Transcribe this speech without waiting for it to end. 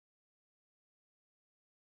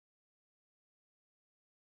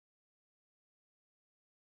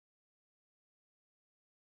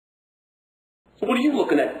What are you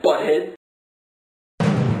looking at, butthead?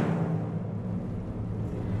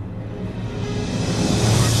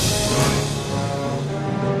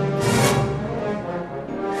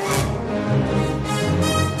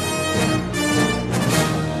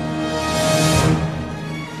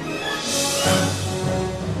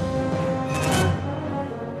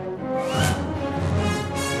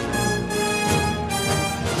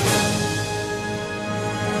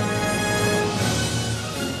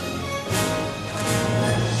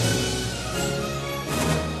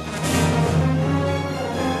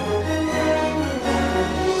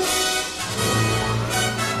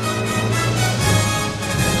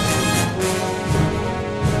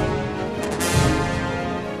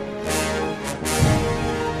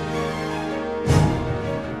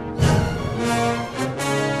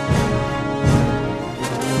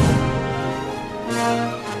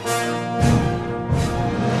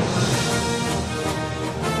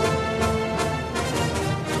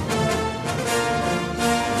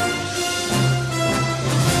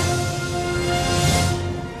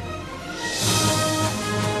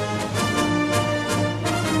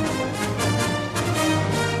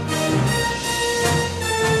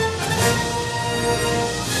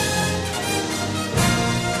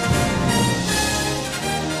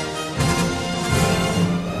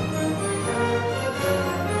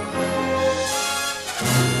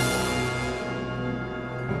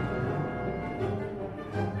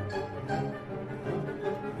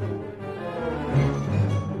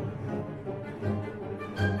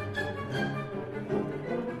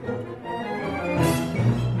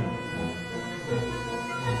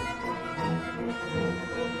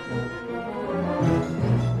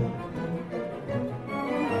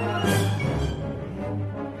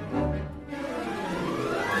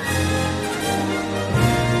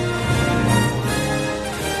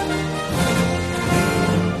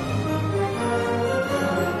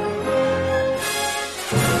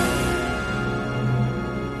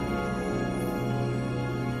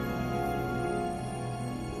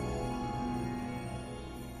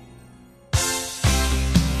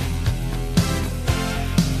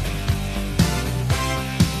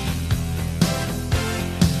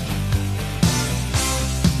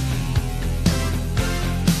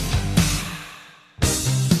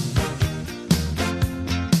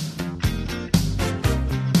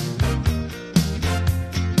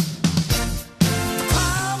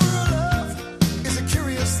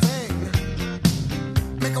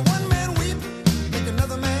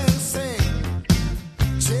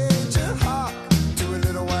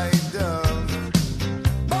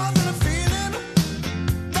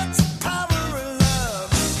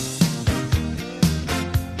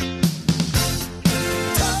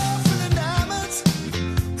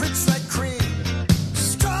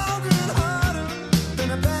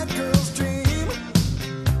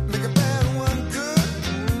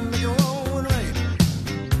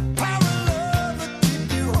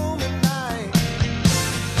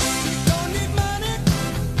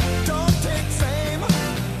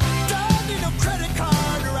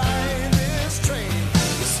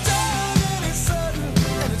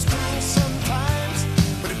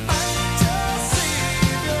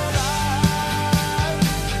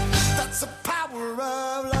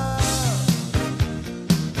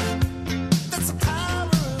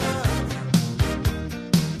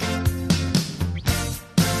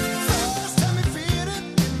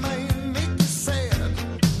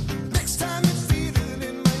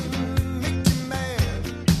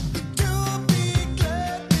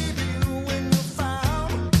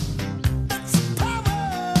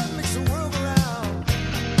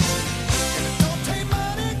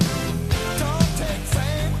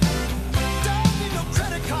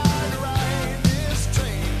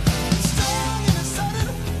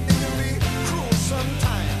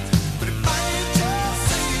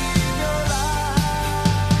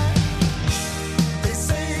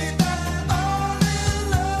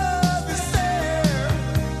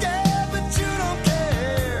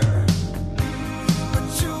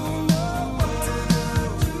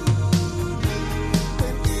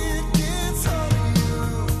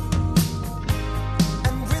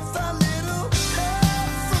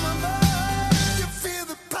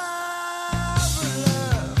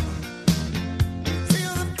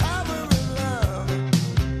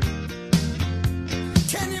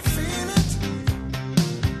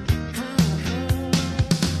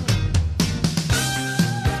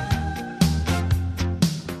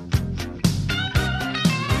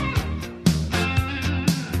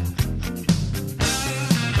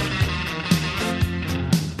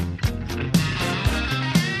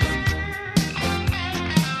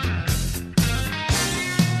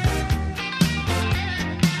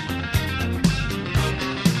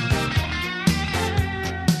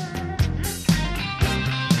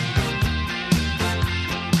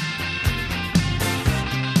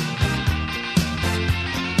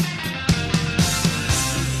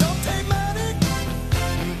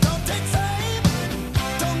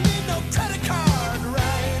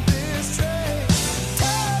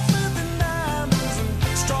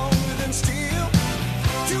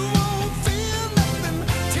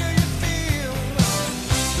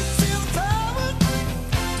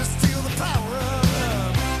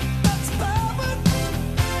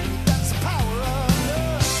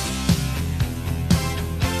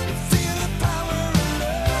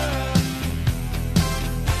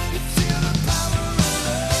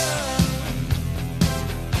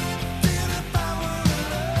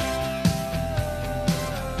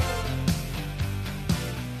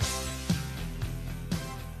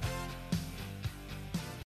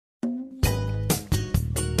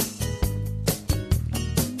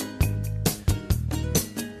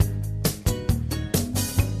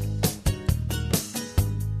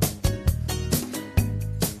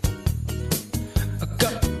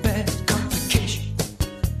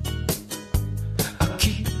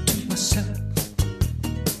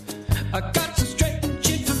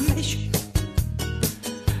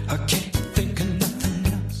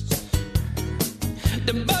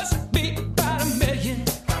 There must be about 1,000,000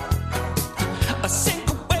 a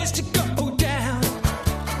single ways to go down.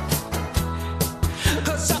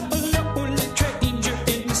 'Cause I'm a lonely stranger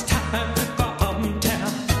in this time bomb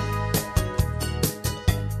town.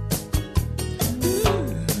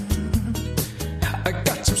 I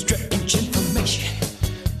got some strange information.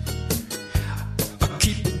 I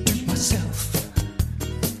keep it to myself.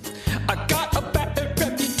 I got a bad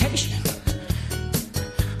reputation.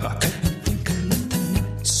 I couldn't think of nothing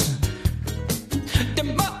else. There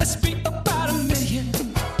must be about 1,000,000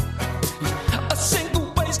 a single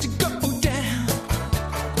ways to go down.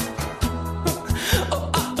 Oh,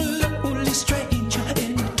 I'm a lonely stranger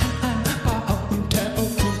in the time bomb town.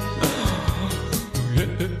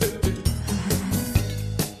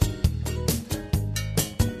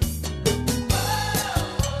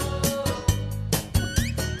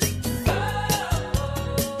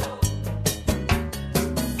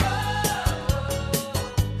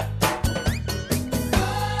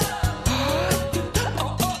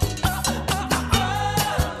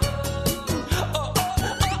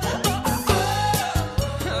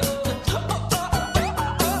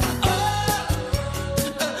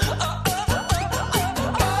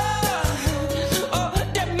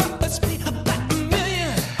 There must be about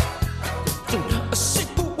 1,000,000 a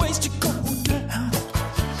single ways to go down.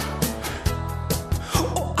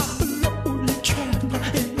 Oh, I'm a lonely traveler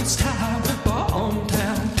in this time bomb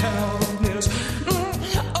town. Yes.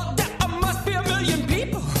 Oh, there must be 1,000,000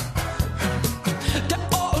 people. They're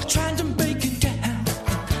all trying to make it down.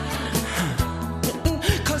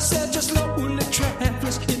 'Cause they're just lonely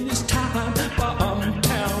travelers in this time bomb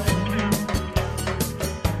town.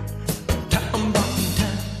 Time bomb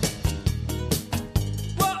town.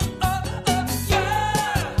 Whoa, yeah.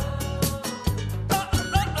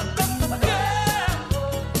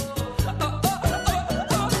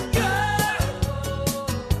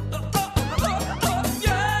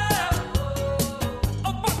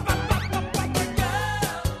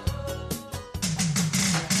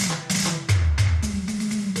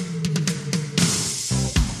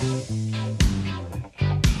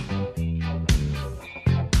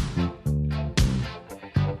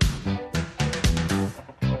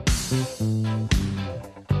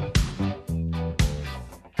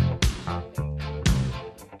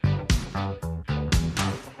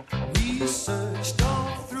 We searched all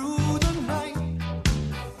through the night.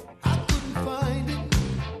 I couldn't find it.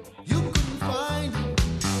 You couldn't find it.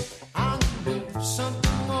 I knew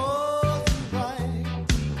something more than right.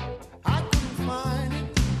 I couldn't find it.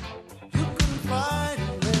 You couldn't find it.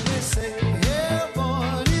 Let me say,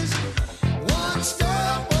 heaven is one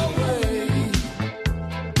step away.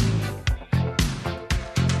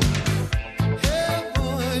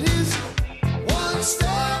 Heaven is one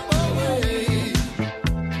step away.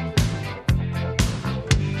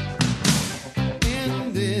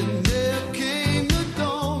 And then there came the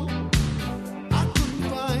dawn. I couldn't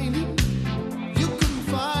find it. You couldn't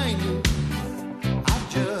find it. I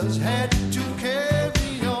just had to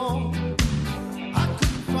carry on. I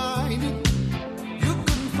couldn't find it. You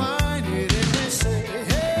couldn't find it. And they say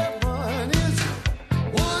heaven is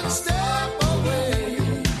one step away.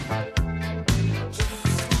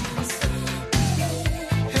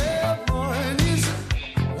 Heaven is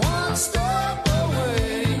one step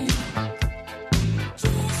away.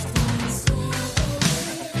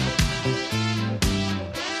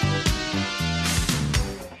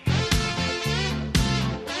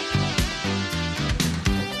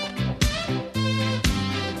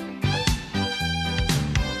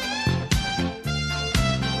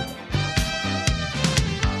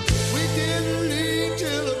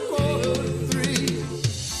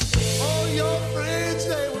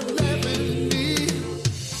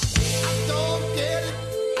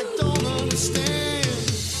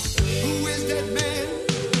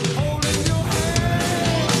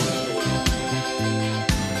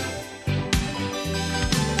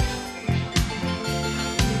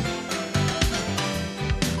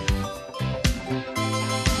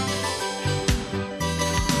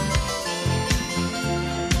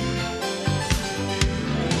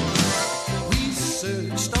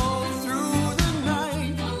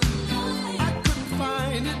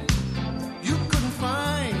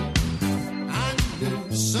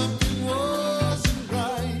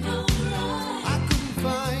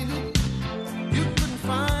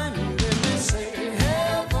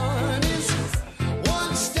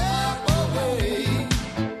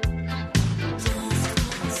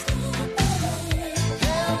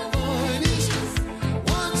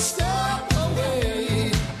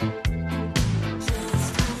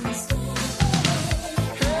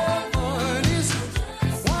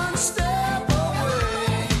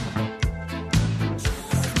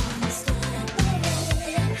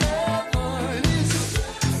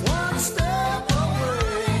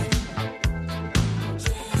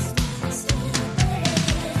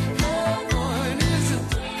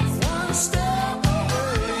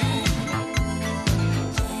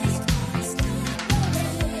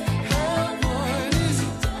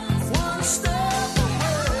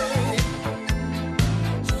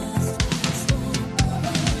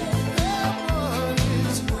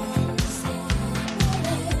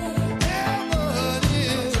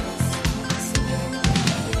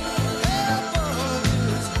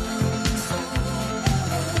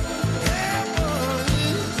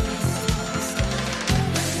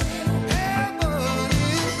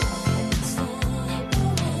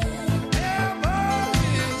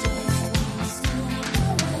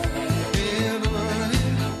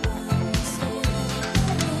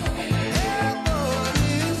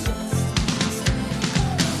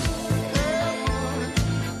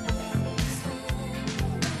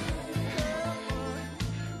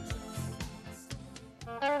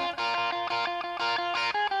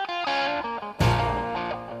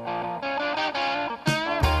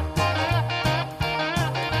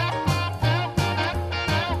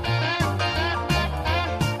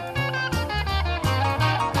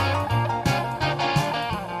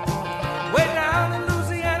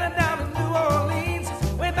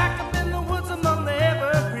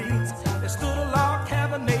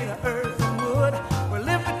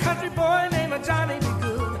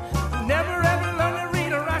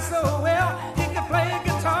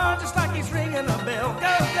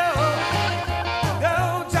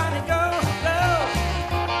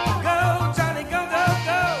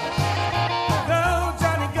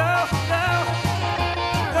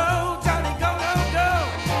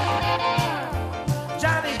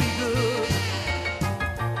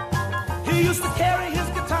 used to carry his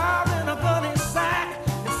guitar in a gunny sack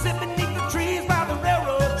and sit beneath the trees by the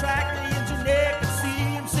railroad track. The engineer could see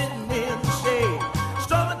him sitting in the shade,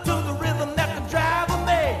 strumming to the rhythm that the driver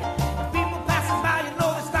made. And people passing by, you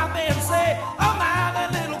know, they stop and say, "Oh my,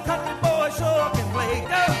 that little country boy sure can play."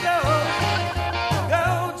 Go, go, go,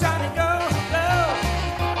 Johnny, go, go,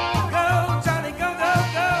 go, Johnny, go, go,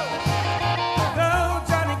 go, go,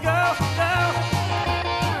 Johnny, go, go,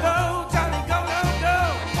 go, Johnny, go, go, go,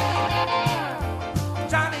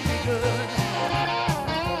 Johnny, be good.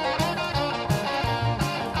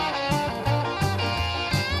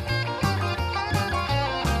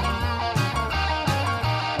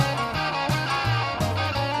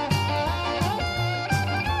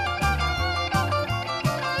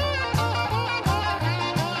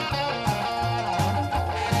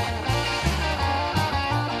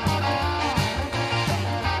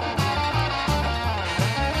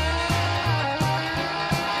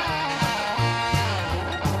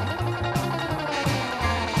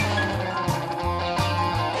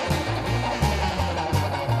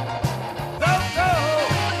 Go, go,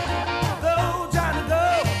 go, Johnny, go,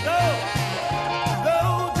 go, go,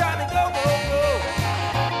 Johnny, go, go, go,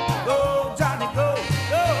 go, Johnny, go,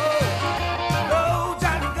 go, go,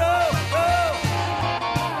 Johnny, go, go,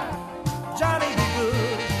 Johnny, be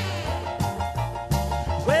good.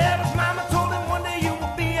 Well, his mama told him one day you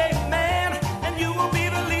will be a man, and you will be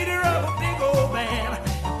the leader of a big old band.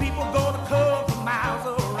 People gonna come from miles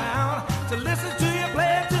around to listen to you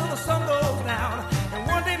play till the sun goes down. And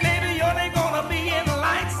one day maybe you're gonna be in the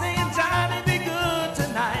light saying, "Johnny, be good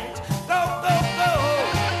tonight." Go, go, go,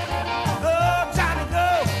 go, Johnny, go,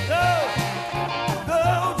 go, go,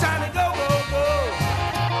 Johnny, go, go, go,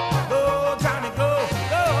 go, Johnny, go,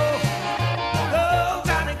 go, go,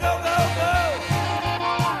 Johnny, go, go, go,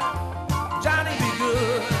 Johnny, be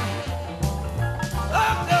good.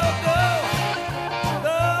 Oh, go, go,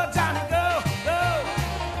 go, Johnny, go, go,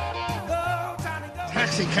 go, Johnny, go.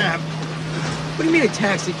 Taxi cab. What do you mean a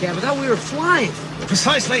taxi cab? I thought we were flying.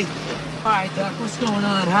 Precisely. All right, Doc, what's going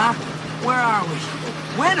on, huh? Where are we?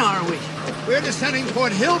 When are we? We're descending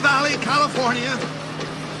toward Hill Valley, California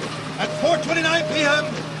at 4:29 p.m.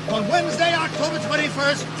 on Wednesday, October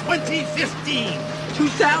 21st, 2015.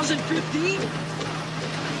 2015?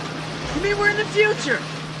 You mean we're in the future?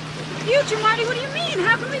 Future, Marty? What do you mean?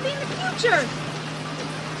 How can we be in the future?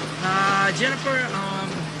 Jennifer, I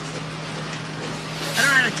don't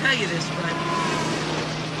know how to tell you this, but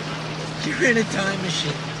you're in a time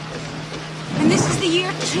machine. And this is the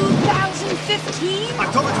year 2015?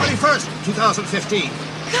 October 21st, 2015.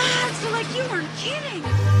 God, so like you weren't kidding.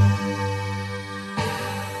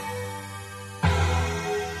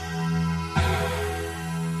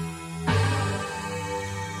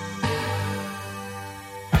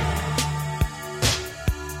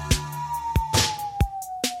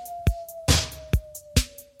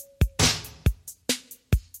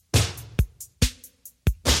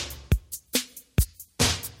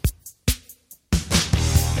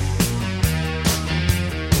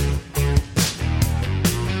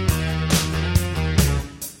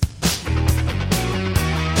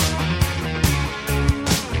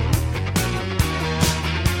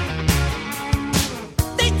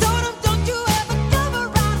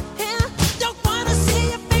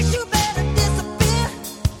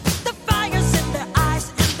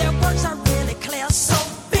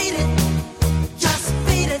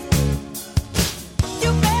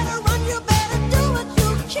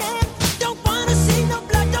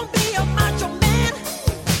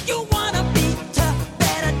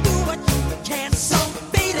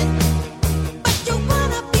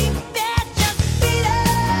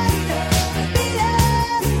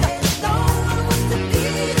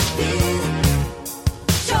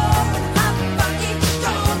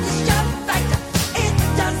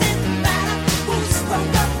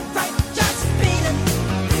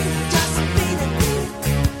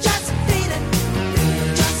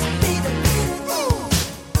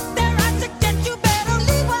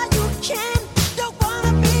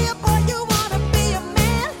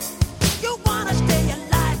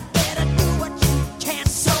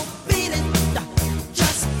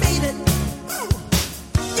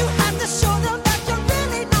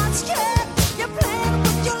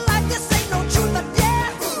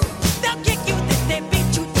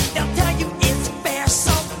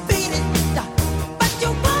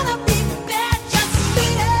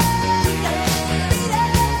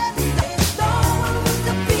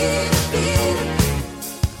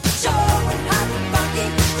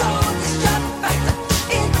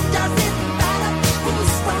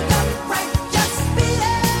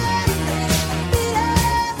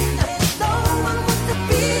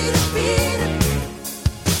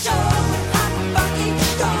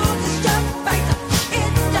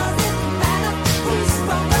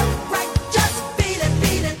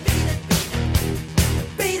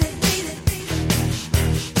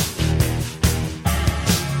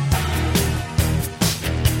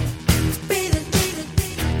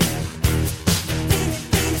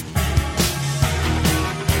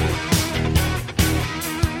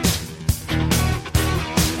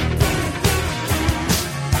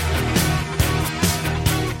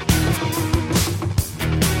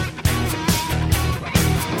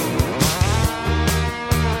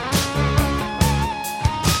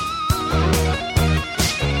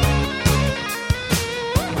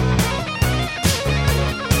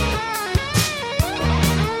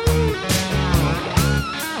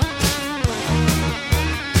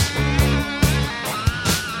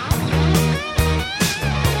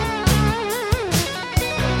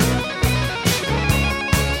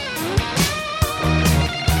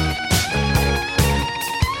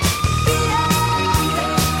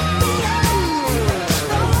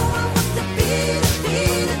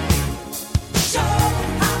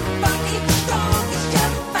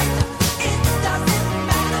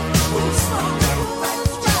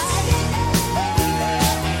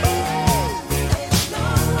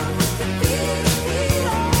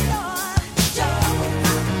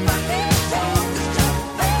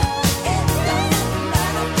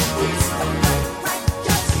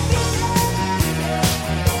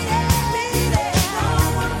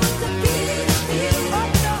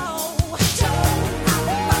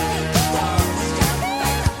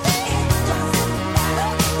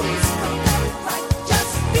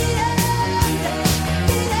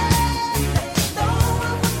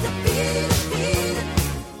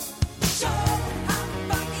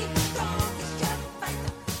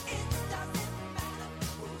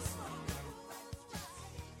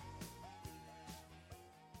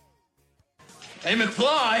 Hey,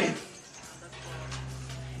 McFly!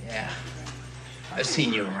 Yeah, I've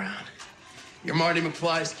seen you around. You're Marty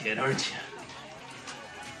McFly's kid, aren't you?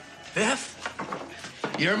 Biff?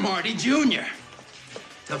 You're Marty Jr.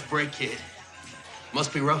 Tough break, kid.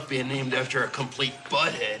 Must be rough being named after a complete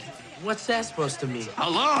butthead. What's that supposed to mean?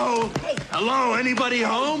 Hello? Hello, anybody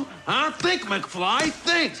home? Huh? Think, McFly,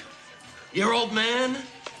 think. Your old man,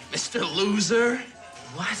 Mr. Loser.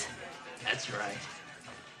 What? That's right.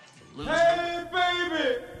 Loser. Hey,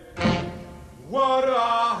 baby, what do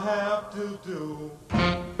I have to do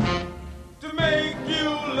to make you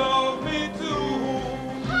love me too?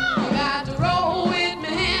 You got to roll with me,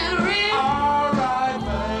 Henry. All right,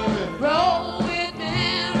 baby. Roll with me,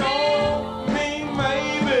 Henry. Don't mean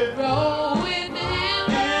maybe. Roll with me,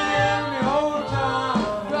 Henry. In the old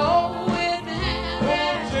town. Roll with me,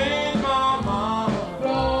 Won't Henry. change my mind.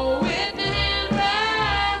 Roll with me,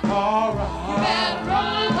 Henry. All You right. better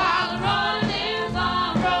roll while the rolling is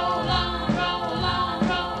on. Roll on, roll on,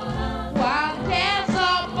 roll on. While the cats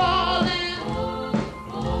are falling,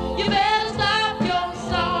 you better stop your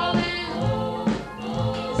stalling.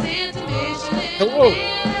 It's intermission in Hello. the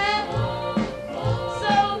minute,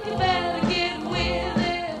 so you better get with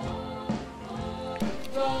it.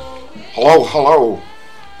 Roll with Hello, hello.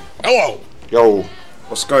 Hello. Yo,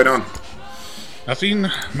 what's going on? Nothing.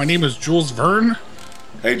 My name is Jules Verne.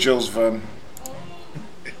 Hey, Jules Verne.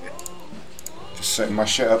 Just setting my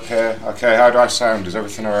shit up here. Okay, how do I sound? Is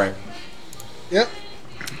everything alright? Yep.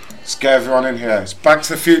 Let's get everyone in here. It's Back to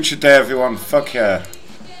the Future Day, everyone. Fuck yeah.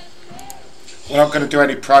 We're not going to do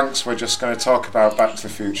any pranks. We're just going to talk about Back to the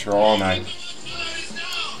Future all night.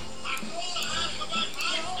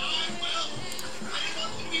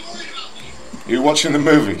 Are you watching the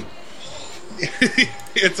movie?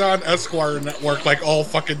 It's on Esquire Network like all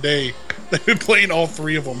fucking day. They've been playing all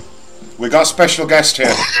three of them. We got a special guest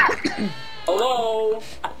here. Hello?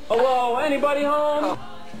 Hello? Anybody home?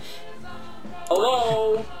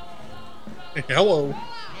 Hello? Hey, hello.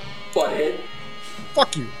 Butthead.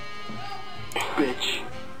 Fuck you. Bitch.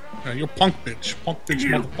 You're punk bitch. Punk bitch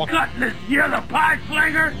motherfucker. Gutless yellow pie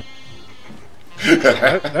flanger!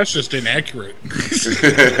 That's just inaccurate.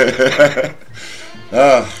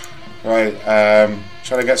 Right,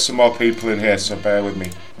 trying to get some more people in here, so bear with me.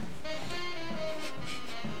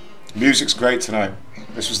 Music's great tonight.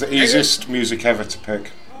 This was the easiest music ever to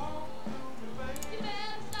pick.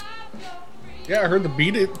 Yeah, I heard the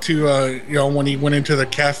beat it to, when he went into the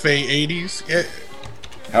Cafe 80s. Yeah.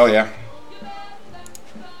 Hell yeah.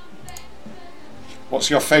 What's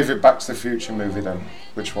your favourite Back to the Future movie then?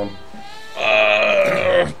 Which one?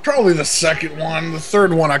 Probably the second one. The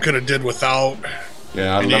third one I could have did without.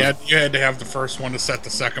 Yeah, I And love you had to have the first one to set the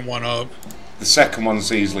second one up. the second one's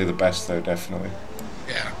easily the best though, definitely.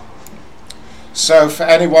 Yeah. So for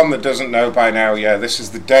anyone that doesn't know by now, yeah, this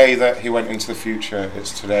is the day that he went into the future.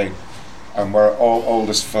 It's today. And we're all old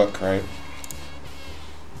as fuck, right?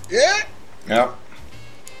 Yeah. Yeah.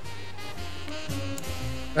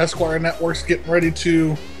 Esquire Network's getting ready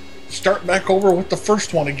to start back over with the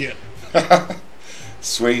first one again.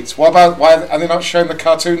 Sweet. What about, why are they not showing the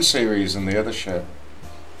cartoon series and the other shit?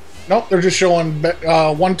 Nope, they're just showing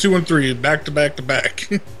 1, 2, and 3 back to back to back.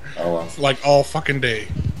 Oh well. Like all fucking day.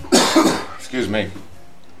 Excuse me.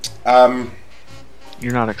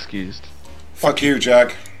 You're not excused. Fuck you,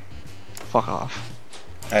 Jag. Fuck off.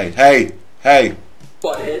 Hey.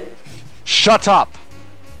 Butthead. Shut up!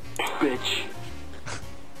 Bitch.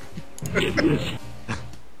 Bitch,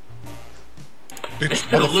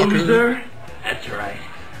 Mr. motherfucker. Loser? That's right.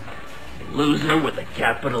 Loser with a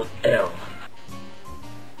capital L.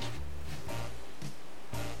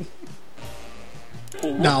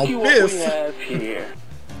 Now, Look what Biff. we have here.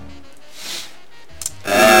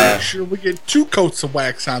 Make sure we get 2 coats of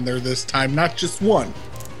wax on there this time, not just one.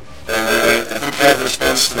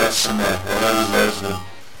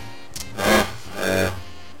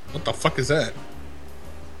 What the fuck is that?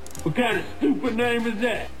 What kind of stupid name is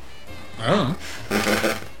that? I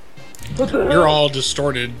don't know. You're all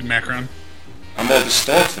distorted, Macron. I'm all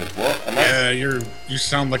distorted. What? Am I? Yeah, you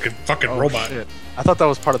sound like a fucking Oh, robot. shit. I thought that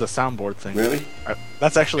was part of the soundboard thing. Really?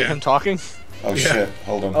 That's actually Yeah. him talking? Oh Yeah. shit,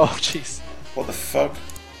 hold on. Oh, jeez. What the fuck?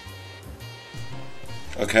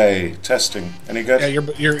 Okay, testing. Any good? Yeah,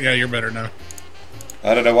 you're better now.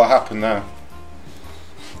 I don't know what happened there.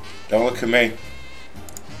 Don't look at me.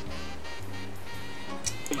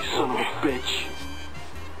 You son of a bitch.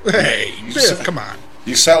 Hey, Biff, come on.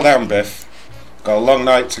 You settle down, Biff. Got a long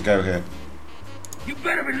night to go here. You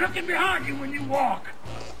better be looking behind you when you walk.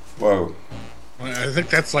 Whoa. I think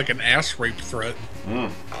that's like an ass rape threat.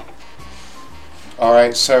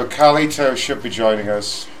 Alright, so Carlito should be joining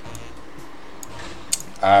us.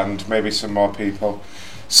 and maybe some more people.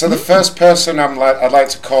 So the first person I'd like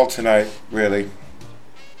to call tonight, really,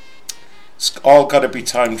 it's all got to be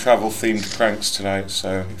time travel themed pranks tonight.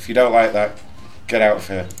 So if you don't like that, get out of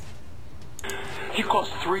here. You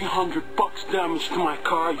caused $300 damage to my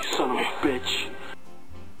car, you son of a bitch.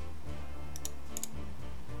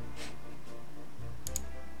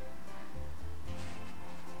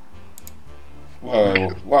 Whoa,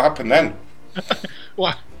 what happened then?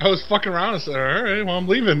 Well, I was fucking around and said, all right, well, I'm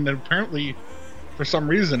leaving. And apparently, for some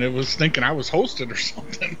reason, it was thinking I was hosted or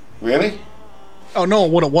something. Really? Oh, no,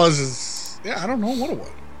 what it was is... Yeah, I don't know what it was.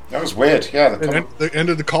 That was weird, yeah. It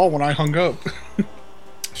ended the call when I hung up.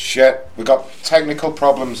 Shit, we got technical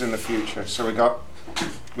problems in the future. So we got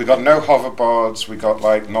no hoverboards, we got,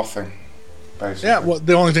 like, nothing, basically. Yeah, well,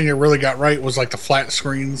 the only thing it really got right was, like, the flat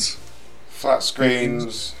screens. Flat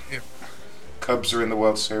screens. Yeah. Cubs are in the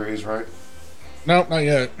World Series, right? No, not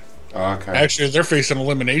yet. Oh, okay. Actually, they're facing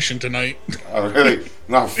elimination tonight. Oh, really?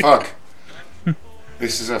 No, fuck.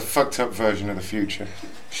 This is a fucked up version of the future.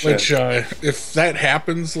 Shit. Which, if that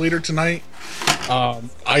happens later tonight,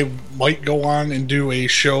 I might go on and do a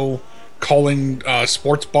show calling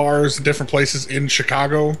sports bars in different places in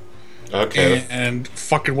Chicago. Okay. And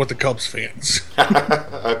fucking with the Cubs fans.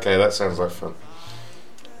 Okay, that sounds like fun.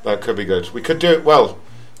 That could be good. We could do it. Well,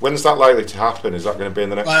 when's that likely to happen? Is that going to be in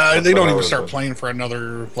the next? They don't even start playing for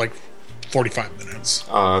another 45 minutes.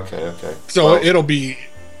 Oh, okay. So it'll be,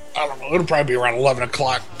 I don't know, it'll probably be around 11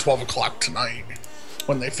 o'clock, 12 o'clock tonight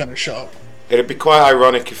when they finish up. It'd be quite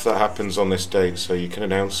ironic if that happens on this date, so you can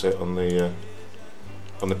announce it on the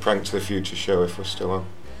Prank to the Future show if we're still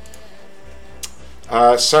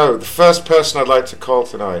on. So the first person I'd like to call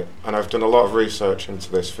tonight, and I've done a lot of research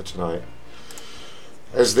into this for tonight,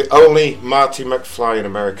 is the only Marty McFly in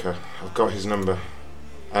America. I've got his number.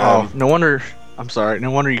 No wonder. I'm sorry.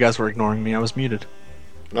 No wonder you guys were ignoring me. I was muted.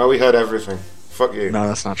 No, we heard everything. Fuck you. No,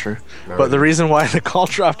 that's not true. No, but the reason why the call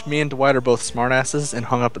dropped, me and Dwight are both smartasses and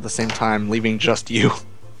hung up at the same time, leaving just you.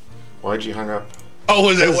 Why'd you hang up? Oh,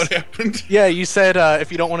 is that what happened? Yeah, you said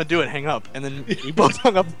if you don't want to do it, hang up, and then we both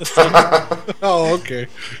hung up at the same time. Oh, okay.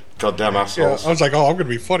 Goddamn Yeah, assholes. I was like, oh, I'm gonna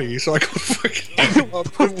be funny, so I go fucking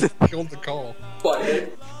killed the call.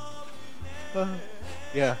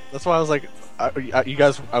 Yeah, that's why I was like, you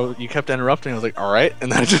guys, you kept interrupting. I was like, all right, and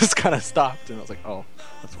then I just kind of stopped, and I was like, oh,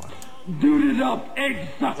 that's why. Dude it up, egg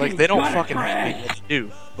sucking. Like they don't gutter fucking trash. hate what you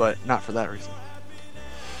do, but not for that reason.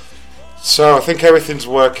 So I think everything's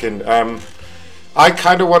working. I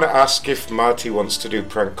kind of want to ask if Marty wants to do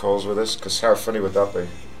prank calls with us, because how funny would that be?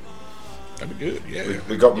 That'd be good, yeah.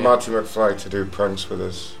 We got Marty McFly to do pranks with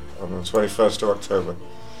us on the 21st of October.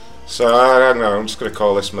 So I don't know, I'm just going to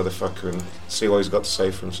call this motherfucker and see what he's got to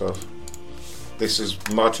say for himself. This is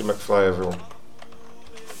Marty McFly, everyone.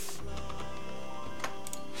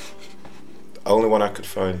 Only one I could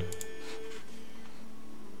find.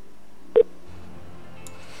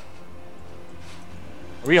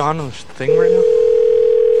 Are we on the thing right now?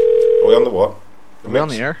 Are we on the what? Are we on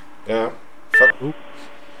the air? Yeah. Fuck.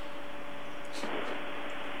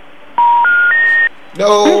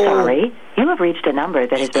 No! Sorry, you have reached a number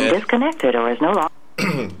that has been disconnected or is no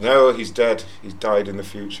longer... No, he's dead. He's died in the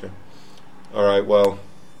future. Alright, well.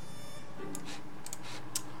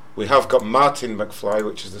 We have got Martin McFly,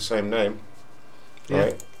 which is the same name. Yeah.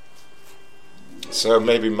 Right? So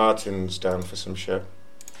maybe Martin's down for some shit.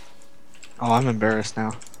 Oh, I'm embarrassed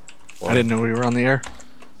now. What? I didn't know we were on the air.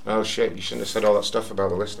 Oh shit, you shouldn't have said all that stuff about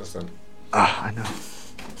the listeners then. Ah, I know.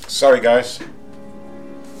 Sorry, guys.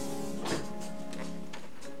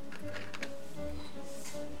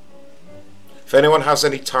 If anyone has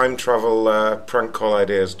any time travel prank call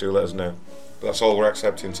ideas, do let us know. But that's all we're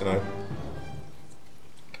accepting tonight.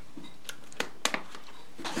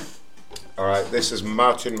 Alright, this is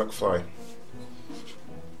Martin McFly.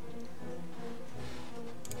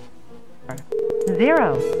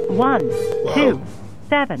 0, 1, Wow. 2,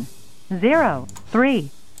 7, 0, 3,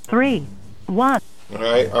 3, 1.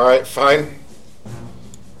 Alright, fine.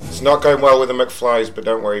 It's not going well with the McFlys, but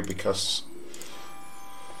don't worry because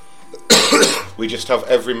we just have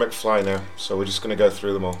every McFly now, so we're just going to go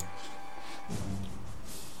through them all.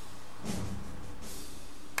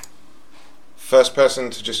 First person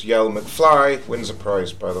to just yell McFly wins a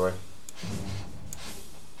prize, by the way.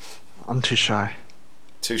 I'm too shy.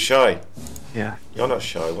 Too shy? Yeah, You're not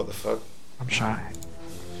shy, what the fuck? I'm shy.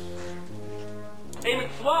 Hey,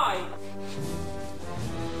 McFly!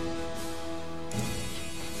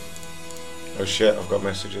 Oh shit, I've got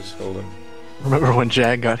messages, hold on. Remember when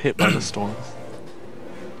Jag got hit by the storm?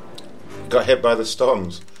 Got hit by the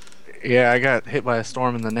storms. Yeah, I got hit by a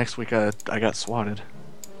storm, and the next week I got swatted.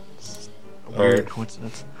 Weird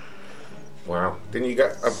coincidence. Wow. Didn't you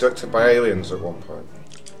get abducted by aliens at one point?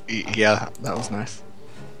 Yeah, that was nice.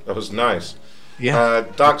 That was nice. Yeah.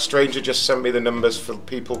 Dark Stranger just sent me the numbers for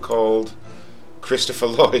people called Christopher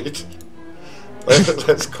Lloyd.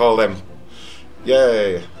 Let's call them.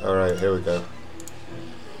 Yay. Alright, here we go.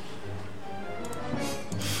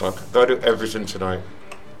 Fuck. Gotta do everything tonight.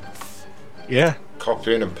 Yeah.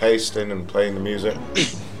 Copying and pasting and playing the music.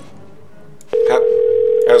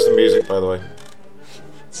 How's the music, by the way?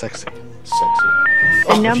 Sexy. Sexy.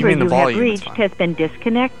 The number mean the you volume, have it's reached fine. has been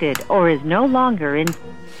disconnected or is no longer in.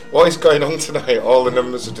 What is going on tonight? All the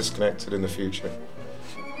numbers are disconnected in the future.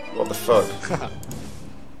 What the fuck?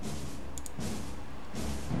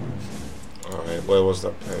 Alright, where was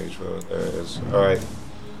that page? There it is. Alright.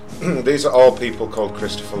 These are all people called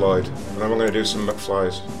Christopher Lloyd. And I'm going to do some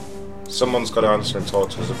McFlys. Someone's got to answer and talk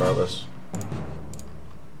to us about this.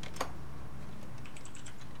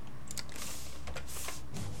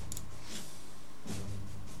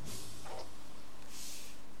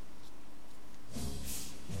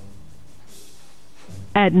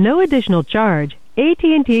 At no additional charge,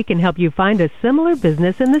 AT&T can help you find a similar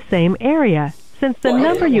business in the same area, since the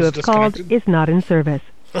number you have called is not in service.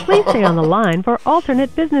 Please stay on the line for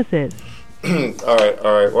alternate businesses.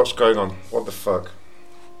 Alright, what's going on? What the fuck?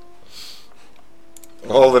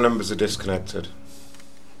 All the numbers are disconnected.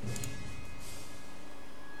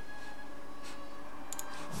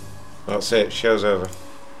 That's it, show's over.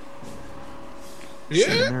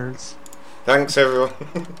 Yeah. Nerds. Thanks, everyone.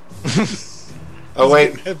 Oh,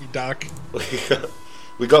 wait. Heavy, Doc.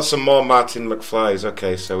 We got some more Martin McFlys.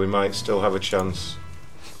 Okay, so we might still have a chance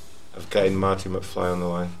of getting Marty McFly on the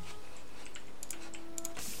line.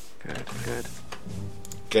 Good.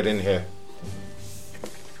 Get in here.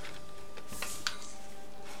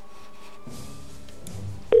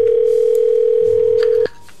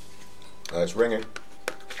 It's ringing.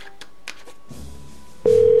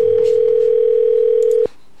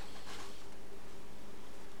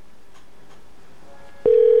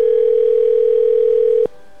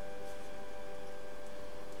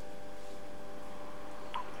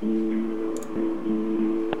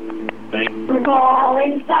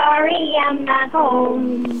 Calling, sorry I'm not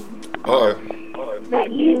home. Uh-oh.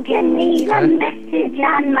 But you can leave a message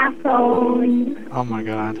on my phone. Oh my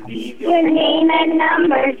god. Your name and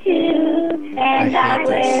number too, and I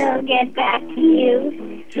will get back to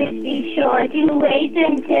you. Just be sure to wait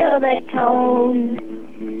until the tone.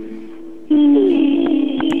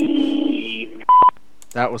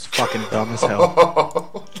 That was fucking dumb as hell.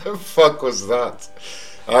 What the fuck was that?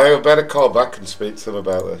 I better call back and speak to them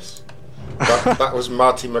about this. That was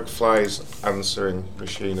Marty McFly's answering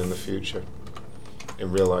machine in the future.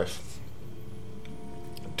 In real life.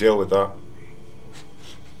 Deal with that.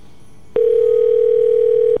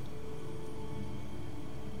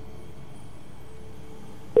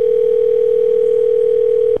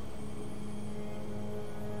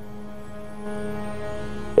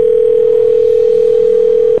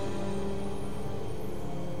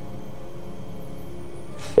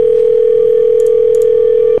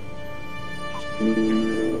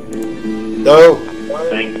 No!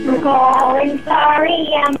 Calling, sorry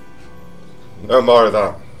I'm... No more of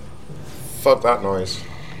that. Fuck that noise.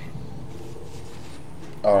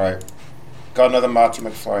 Alright. Got another Marty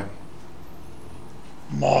McFly.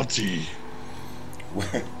 Marty.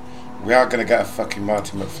 We are going to get a fucking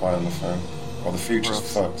Marty McFly on the phone. Or the future's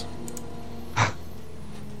fucked.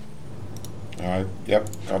 Alright, yep.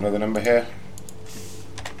 Got another number here.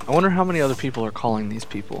 I wonder how many other people are calling these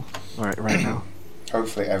people right now.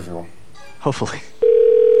 Hopefully everyone. Hopefully.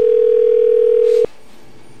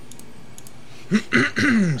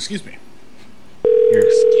 Excuse me. You're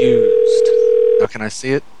excused. Now can I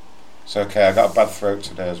see it? It's okay, I got a bad throat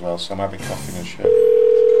today as well, so I might be coughing and shit.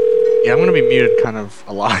 Yeah, I'm gonna be muted kind of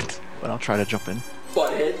a lot, but I'll try to jump in.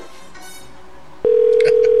 Butthead.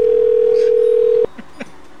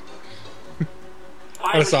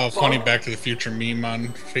 I saw a funny Back to the Future meme on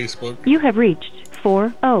Facebook. You have reached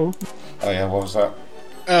 40. Oh yeah, what was that?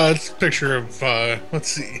 It's a picture of, let's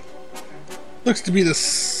see. Looks to be the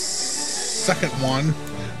second one,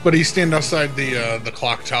 but he's standing outside the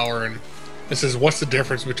clock tower, and it says, "What's the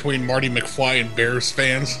difference between Marty McFly and Bears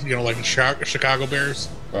fans? You know, like the Chicago Bears."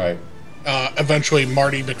 Right. Eventually,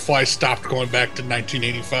 Marty McFly stopped going back to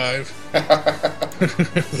 1985.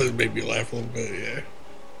 That made me laugh a little bit. Yeah.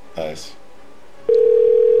 Nice.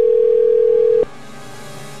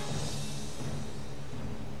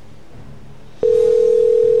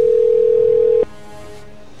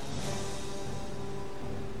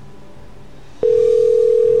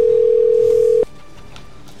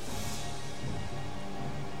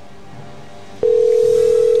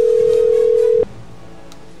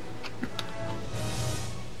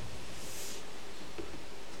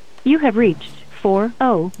 You have reached 40.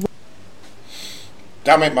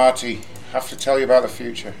 Damn it, Marty. Have to tell you about the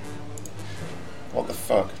future. What the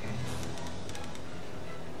fuck?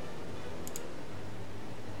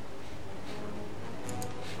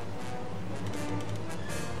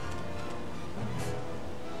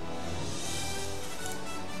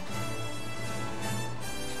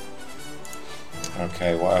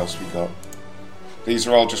 Okay, what else we got? These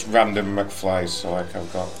are all just random McFlys, so like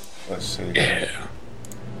I've got, let's see. Yeah.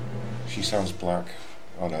 She sounds black.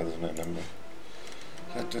 Oh no, there's no number.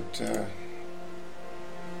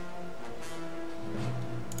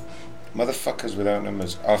 Motherfuckers without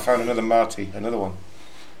numbers. Oh, I found another Marty, another one.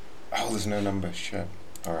 Oh, there's no number, shit.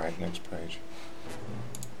 Alright, next page.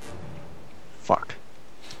 Fuck.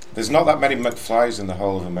 There's not that many McFlys in the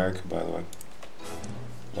whole of America, by the way.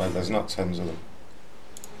 Like, there's not tons of them.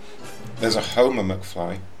 There's a Homer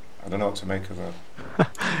McFly. I don't know what to make of that.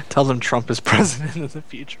 Tells him Trump is president in the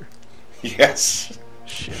future. Yes.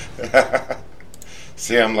 Shit.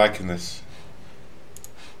 See, I'm liking this.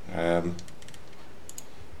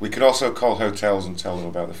 We could also call hotels and tell them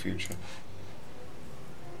about the future.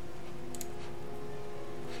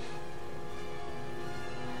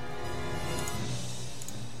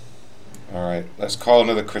 Alright, let's call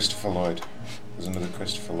another Christopher Lloyd. There's another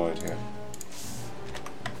Christopher Lloyd here.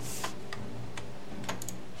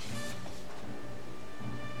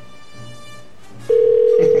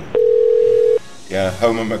 Yeah,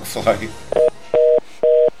 Homer McFly.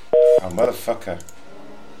 Oh, motherfucker.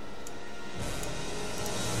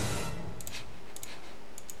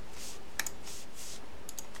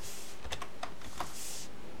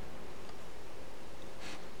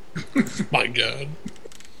 My God.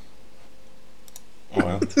 Oh,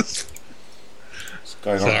 well. What's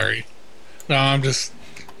going on? Sorry. No, I'm just,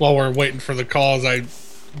 while we're waiting for the calls, I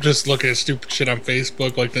just looking at stupid shit on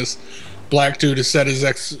Facebook, like this black dude has set his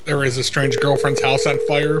his estranged girlfriend's house on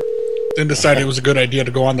fire, then decided it was a good idea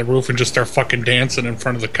to go on the roof and just start fucking dancing in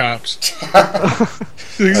front of the cops.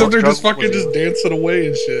 He's up there just fucking just dancing away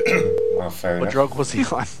and shit. Well, fair What enough. drug was he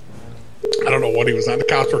on? I don't know what he was on. The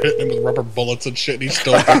cops were hitting him with rubber bullets and shit, and he's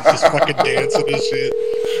still just fucking dancing and shit.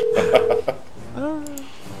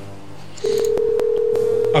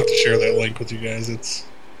 I'll have to share that link with you guys. It's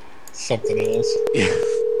something else. Yeah.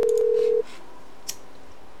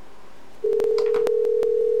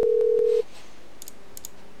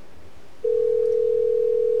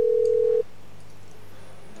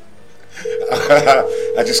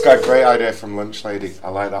 I just got a great idea from Lunch Lady. I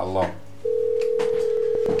like that a lot.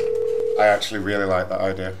 I actually really like that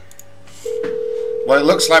idea. Well, it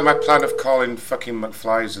looks like my plan of calling fucking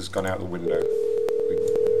McFlys has gone out the window.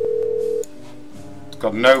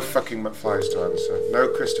 Got no fucking McFlys to answer. No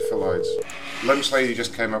Christopher Lloyds. Lunch Lady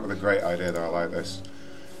just came up with a great idea though. I like this.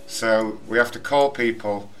 So we have to call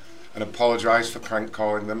people and apologise for prank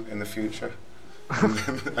calling them in the future.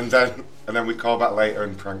 and then we call back later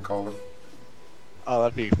and prank call them. Oh,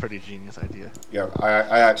 that'd be a pretty genius idea. Yeah,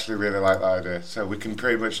 I actually really like that idea. So we can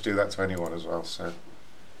pretty much do that to anyone as well. So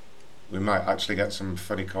we might actually get some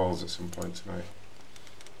funny calls at some point tonight.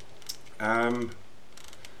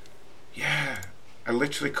 Yeah, I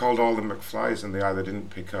literally called all the McFlys and they either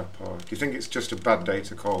didn't pick up or... Do you think it's just a bad day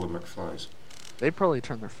to call the McFlys? They probably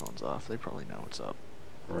turn their phones off. They probably know what's up.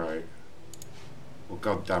 Right. Well,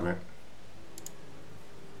 god damn it.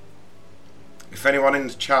 If anyone in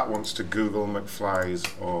the chat wants to Google McFlys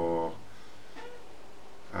or...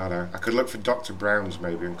 I don't know. I could look for Dr. Browns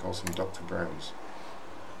maybe and call some Dr. Browns.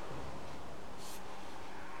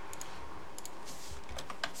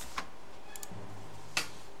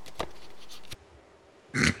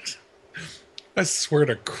 I swear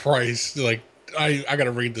to Christ, like, I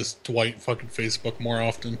gotta read this Dwight fucking Facebook more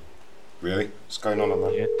often. Really? What's going on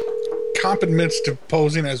that? Yeah. Cop admits to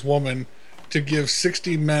posing as woman to give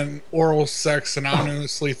 60 men oral sex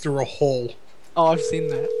anonymously through a hole. Oh, I've seen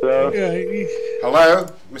that. Hello? Yeah, Hello,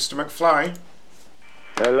 Mr. McFly?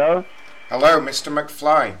 Hello? Hello, Mr.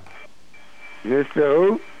 McFly. Mr.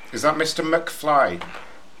 Who? Is that Mr. McFly?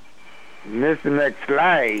 Mr.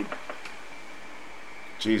 McFly.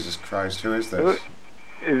 Jesus Christ, who is this?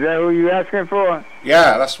 Is that who you asking for?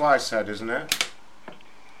 Yeah, that's what I said, isn't it?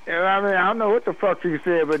 Yeah, I mean, I don't know what the fuck you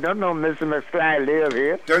said, but don't know Mr. McFly live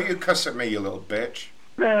here. Don't you cuss at me, you little bitch.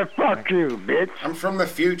 Man, fuck you, bitch. I'm from the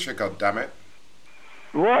future, goddammit.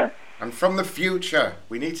 What? I'm from the future.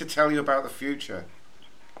 We need to tell you about the future.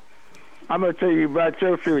 I'm gonna tell you about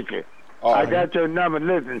your future. Oh, I got your number.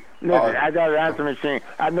 Listen, I got an answer machine.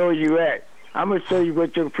 I know where you at. I'm gonna show you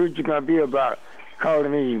what your future gonna be about.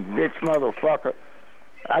 Calling me you bitch motherfucker.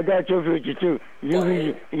 I got your future too. You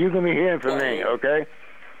gonna be hearing from me, okay?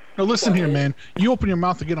 No, listen here, man. You open your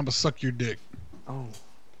mouth again, I'm gonna suck your dick. Oh.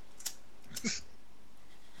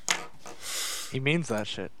 He means that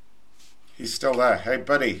shit. He's still there. Hey,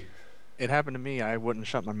 buddy. It happened to me. I wouldn't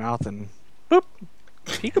shut my mouth and boop.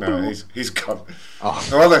 Peekaboo. No, he's gone. Oh.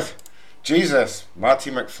 Well, look, Jesus,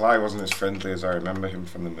 Marty McFly wasn't as friendly as I remember him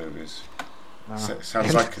from the movies.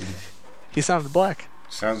 Sounds like he sounded black.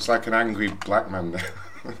 Sounds like an angry black man there.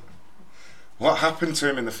 What happened to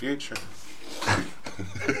him in the future?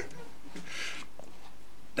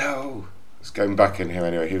 No. Let's get him back in here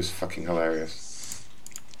anyway. He was fucking hilarious.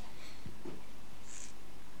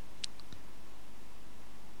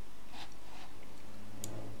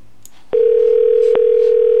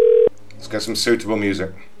 Let's get some suitable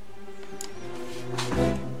music.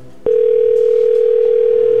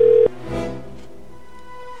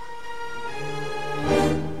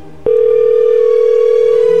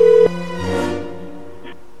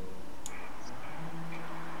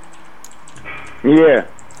 Yeah.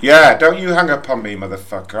 Yeah, don't you hang up on me,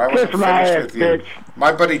 motherfucker. I wasn't Kiss my finished ass, with you. bitch.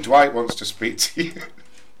 My buddy Dwight wants to speak to you.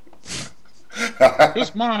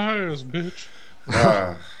 Kiss my ass, bitch.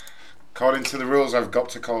 According to the rules, I've got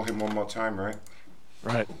to call him one more time, right?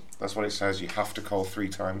 Right. That's what it says. You have to call 3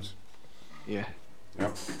 times. Yeah.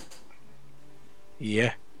 Yep.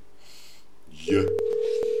 Yeah. Yeah.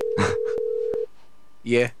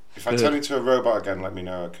 Yeah. If I turn into a robot again, let me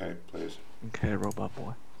know, okay, please. Okay, robot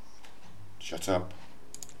boy. Shut up.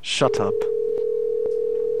 Shut up.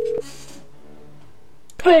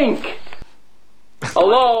 Think!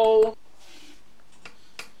 Hello?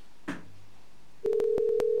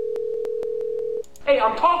 Hey,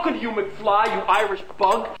 I'm talking to you, McFly, you Irish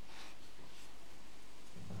bug.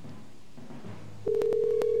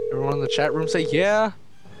 Everyone in the chat room say yeah.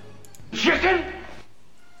 Chicken?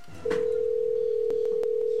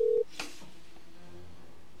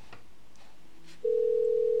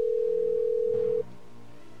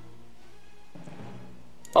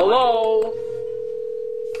 Hello?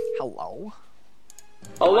 Hello?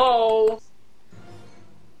 Hello?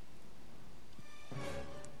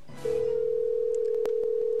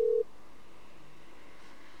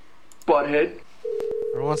 Butthead?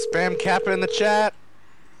 Everyone spam Kappa in the chat.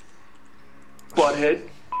 Butthead?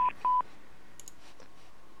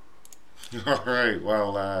 Alright,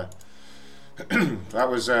 well, that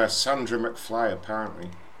was Sandra McFly, apparently.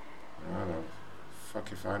 I don't know.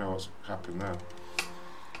 Fuck if I know what's happened there.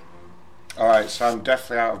 Alright, so I'm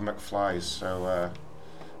definitely out of McFly's, so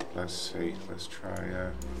let's see. Let's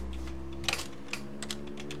try.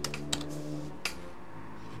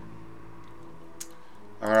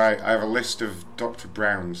 Alright, I have a list of Dr.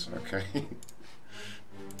 Browns, okay?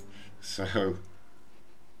 So,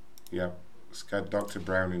 yep, let's get Dr.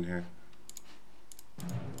 Brown in here.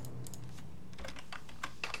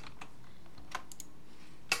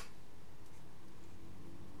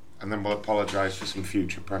 And then we'll apologise for some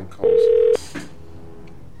future prank calls.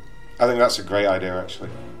 I think that's a great idea,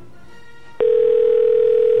 actually.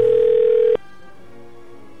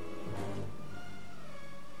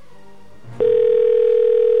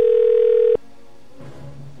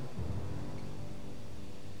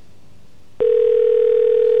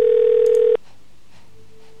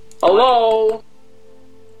 Hello?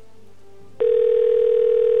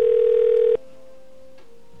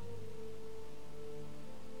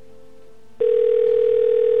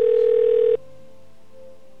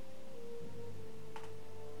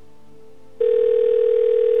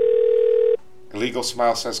 Illegal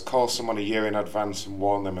Smile says, call someone a year in advance and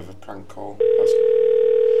warn them of a prank call.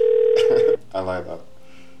 I like that.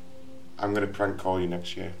 I'm going to prank call you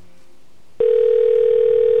next year.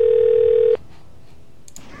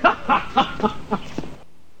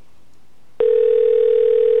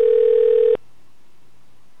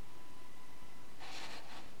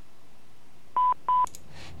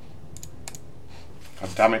 God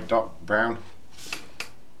damn it, Doc Brown.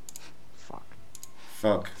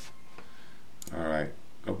 Fuck. Alright.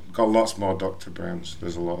 Got lots more Dr. Browns.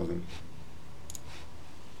 There's a lot of them.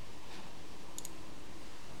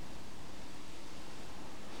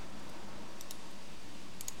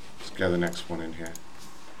 Let's get the next one in here.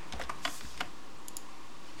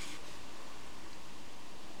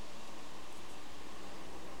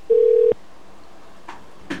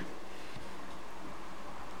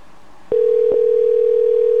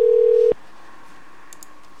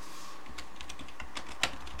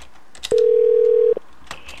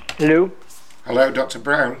 Hello? Hello, Dr.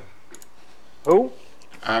 Brown. Who?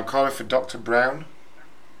 I'm calling for Dr. Brown.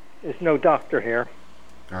 There's no doctor here.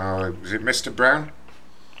 Oh, is it Mr. Brown?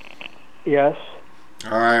 Yes.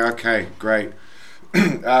 Alright, okay, great.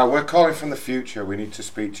 We're calling from the future. We need to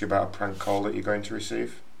speak to you about a prank call that you're going to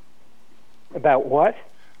receive. About what?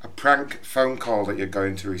 A prank phone call that you're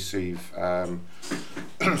going to receive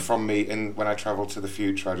from me when I travel to the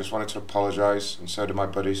future. I just wanted to apologise, and so do my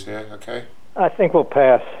buddies here, okay? I think we'll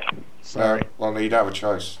pass. Sorry. Well, no, you don't have a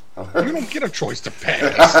choice. You don't get a choice to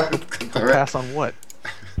pass. Pass on what?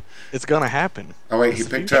 It's gonna happen. Oh wait, he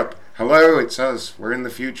picked up. Hello, it's us. We're in the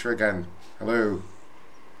future again. Hello.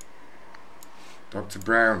 Dr.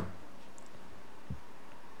 Brown.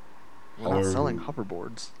 We're not selling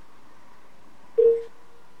hoverboards.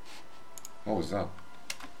 What was that?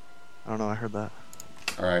 I don't know, I heard that.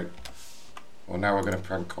 Alright. Well, now we're going to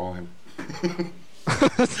prank call him.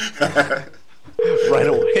 Right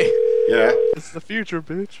away. Yeah. It's the future,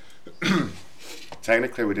 bitch.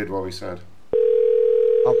 Technically, we did what we said.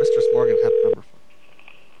 Oh, Mistress Morgan had the number.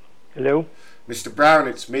 Hello? Mr. Brown,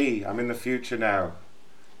 it's me. I'm in the future now.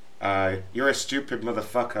 You're a stupid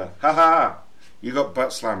motherfucker. Ha ha! You got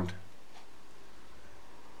butt slammed.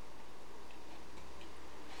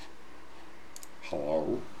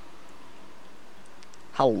 Hello?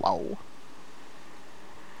 Hello?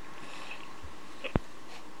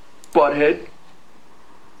 Butthead.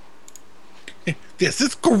 This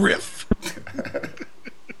is Griff.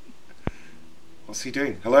 What's he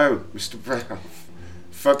doing? Hello, Mr. Brown.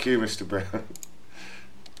 Fuck you, Mr. Brown.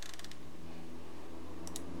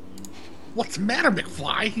 What's the matter,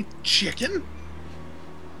 McFly? Chicken?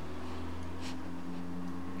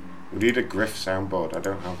 We need a Griff soundboard. I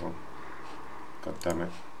don't have one. God damn it.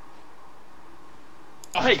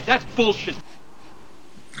 Oh, hey, that's bullshit.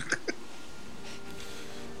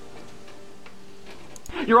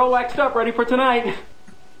 You're all waxed up, ready for tonight.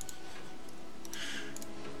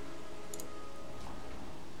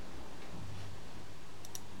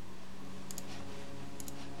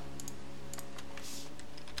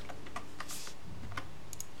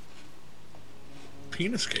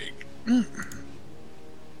 Penis cake.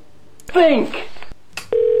 Think!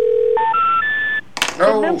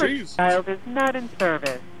 No! The number dialed is not in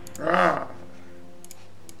service. Ah.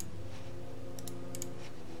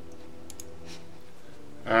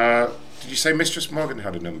 Did you say Mistress Morgan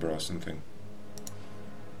had a number or something?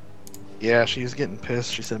 Yeah, she was getting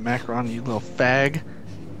pissed. She said, Macron, you little fag.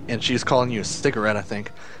 And she was calling you a cigarette, I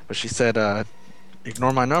think. But she said,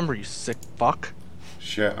 ignore my number, you sick fuck.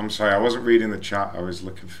 Shit, I'm sorry, I wasn't reading the chat, I was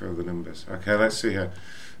looking for the numbers. Okay, let's see here.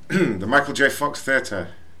 The Michael J. Fox Theatre.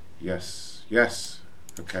 Yes, yes.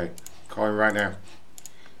 Okay, calling right now.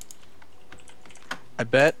 I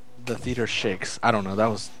bet the theater shakes. I don't know, that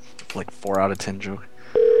was like 4 out of 10 joke.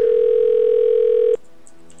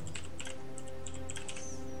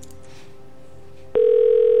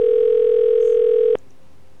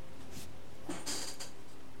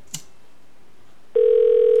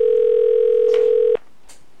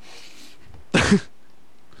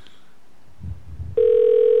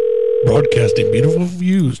 Broadcasting beautiful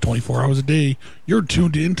views 24 hours a day. You're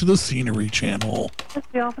tuned in to the Scenery Channel.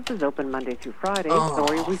 The office is open Monday through Friday.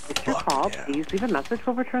 Sorry we missed your call. Yeah. Please leave a message.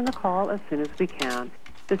 We'll return the call as soon as we can.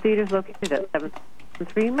 The theater is located at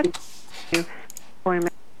 773.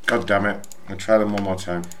 God damn it. I'll try them one more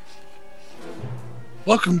time.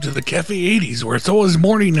 Welcome to the Cafe 80s, where it's always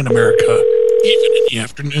morning in America, even in the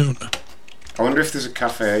afternoon. I wonder if there's a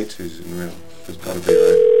Cafe 80s in real. There's got to be,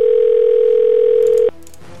 right?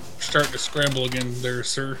 Starting to scramble again there,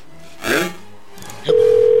 sir. Really? Yep.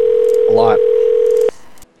 A lot.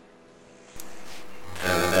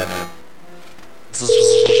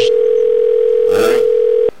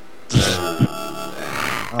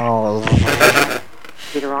 Oh.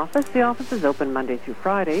 Theater office. The office is open Monday through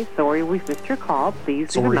Friday. Sorry we missed your call.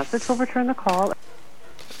 Please leave a message. We'll return the call.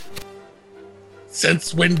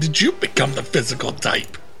 Since when did you become the physical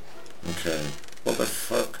type? Okay. What the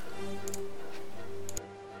fuck?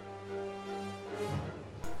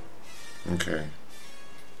 Okay.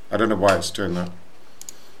 I don't know why it's doing that.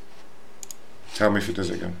 Tell me if it does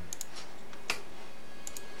it again.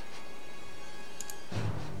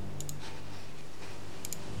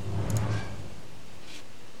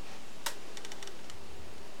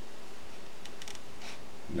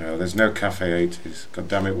 No, there's no Cafe 80s. God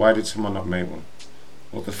damn it, why did someone not make one?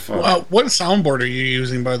 What the fuck? What soundboard are you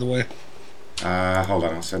using, by the way? Hold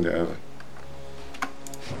on, I'll send it over.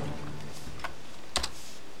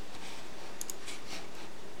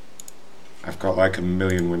 I've got like a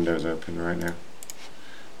million windows open right now.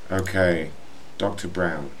 Okay, Dr.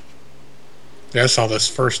 Brown. Yeah, I saw this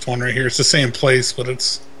first one right here. It's the same place, but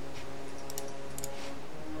it's...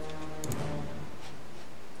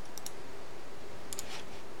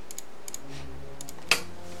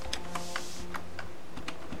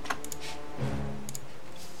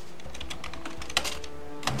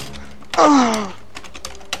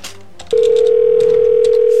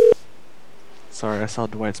 Sorry, I saw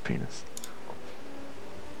Dwight's penis.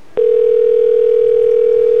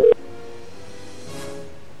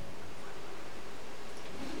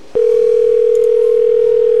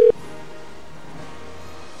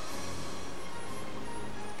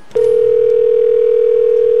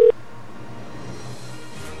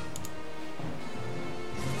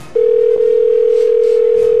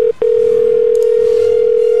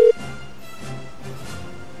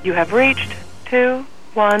 You have reached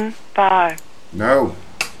 215. No.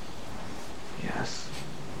 Yes.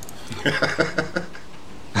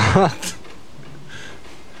 God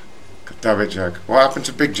damn it, Jack. What happened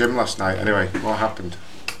to Big Jim last night? Anyway, what happened?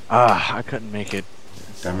 I couldn't make it.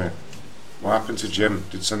 Damn it. What happened to Jim?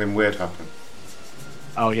 Did something weird happen?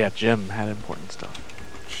 Oh yeah, Jim had important stuff.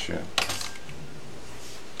 Shit.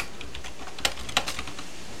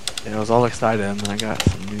 Yeah, I was all excited, and then I got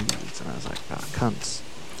some news, and I was like, "Ah, cunts."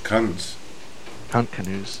 Cunts. Cunt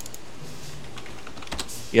canoes.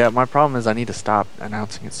 Yeah, my problem is I need to stop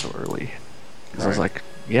announcing it so early. Because I was like,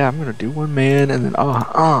 yeah, I'm gonna do one man, and then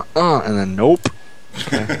and then nope.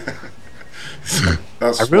 Okay.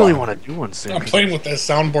 I really want to do one soon. I'm playing with that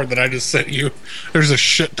soundboard that I just sent you. There's a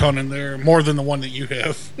shit ton in there, more than the one that you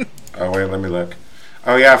have. Oh wait, let me look.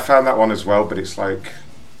 Oh yeah, I found that one as well, but it's like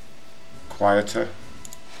quieter.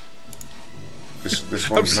 This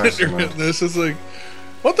one's I'm nice. sitting here this is like,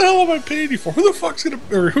 what the hell am I paying you for? Who the fuck's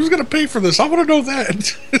who's gonna pay for this? I want to know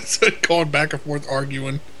that. It's like going back and forth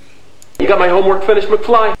arguing. You got my homework finished,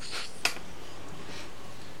 McFly?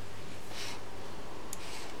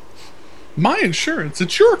 My insurance,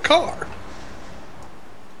 it's your car.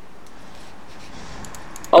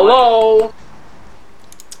 Hello?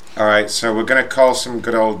 Alright, so we're going to call some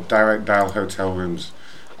good old direct dial hotel rooms.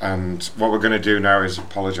 And what we're going to do now is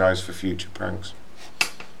apologise for future pranks.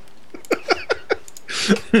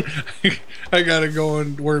 I gotta go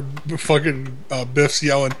and where fucking Biff's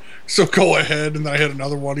yelling, so go ahead, and then I had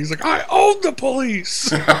another one. He's like, I own the police.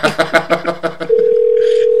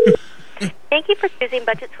 Thank you for choosing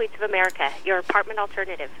Budget Suites of America, your apartment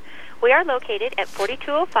alternative. We are located at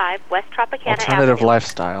 4205 West Tropicana Alternative Avenue.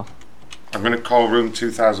 lifestyle. I'm going to call room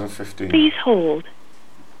 2015. Please hold.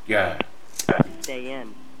 Yeah. Stay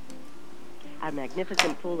in. Our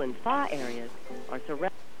magnificent pool and spa areas are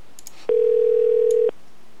surrounded.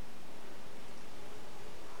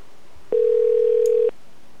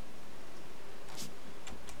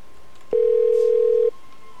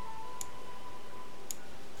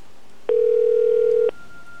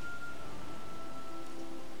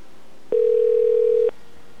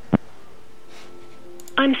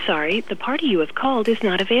 I'm sorry, the party you have called is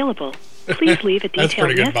not available. Please leave a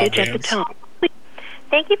detailed message at the tone.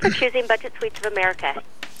 Thank you for choosing Budget Suites of America.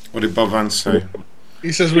 What did Bob Vance say?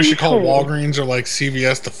 He says we should call Walgreens or like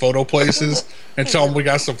CVS the photo places and tell them we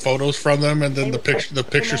got some photos from them, and then the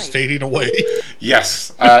picture's fading away.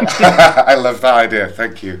 Yes. I love that idea.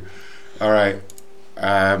 Thank you. All right.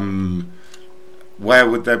 Where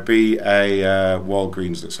would there be a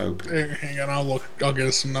Walgreens that's open? Hang on, I'll get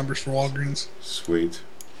us some numbers for Walgreens. Sweet.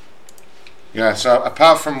 Yeah, so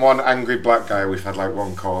apart from one angry black guy, we've had like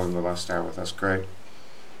one call in the last hour. That's great.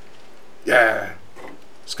 Yeah.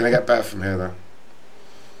 It's going to get better from here, though.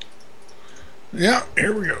 Yeah,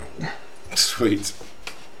 here we go. Sweet.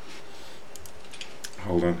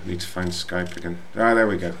 Hold on, I need to find Skype again. Ah, there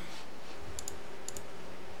we go.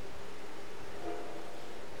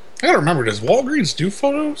 I gotta remember, does Walgreens do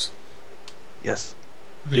photos? Yes.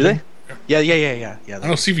 Do they? Yeah. I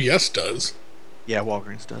know CVS does. Yeah,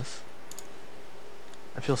 Walgreens does.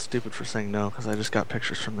 I feel stupid for saying no because I just got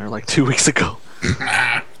pictures from there like 2 weeks ago.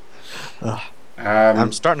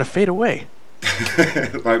 I'm starting to fade away.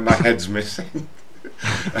 Like my head's missing.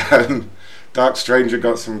 Dark Stranger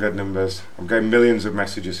got some good numbers. I'm getting millions of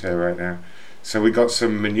messages here right now. So we got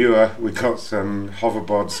some manure, we got some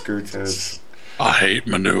hoverboard scooters. I hate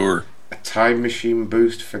manure. A time machine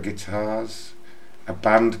boost for guitars. A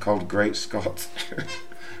band called Great Scott.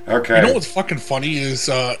 Okay. You know what's fucking funny is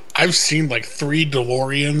I've seen like 3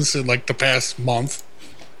 DeLoreans in like the past month.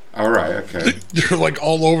 Alright, okay. They're like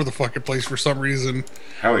all over the fucking place for some reason.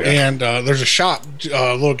 Hell yeah. And there's a shop,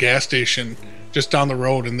 a little gas station just down the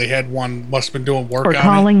road, and they had one, must have been doing work on it. We're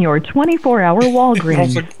calling your 24-hour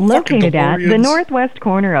Walgreens, located at the northwest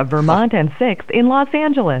corner of Vermont and 6th in Los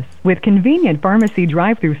Angeles, with convenient pharmacy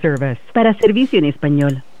drive-thru service. Para servicio en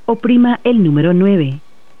español, oprima el número 9.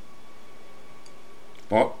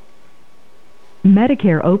 What?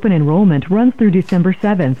 Medicare open enrollment runs through December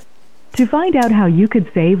 7th. To find out how you could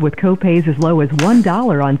save with copays as low as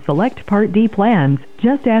 $1 on select Part D plans,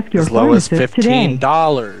 just ask your as low as pharmacist today.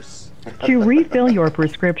 $15. To refill your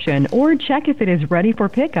prescription or check if it is ready for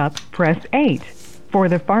pickup, press 8. For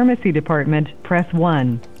the pharmacy department, press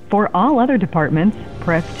 1. For all other departments,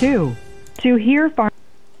 press 2. To hear for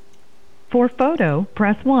photo,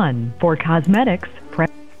 press 1. For cosmetics, press.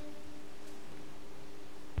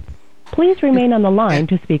 Please remain on the line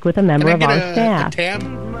to speak with a member of our staff.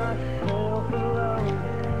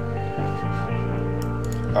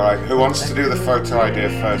 All right, who wants to do the photo idea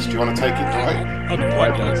first? Do you want to take it, Dwight? Oh,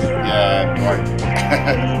 Dwight does. Yeah, Dwight.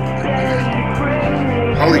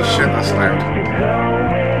 Holy shit, that's loud.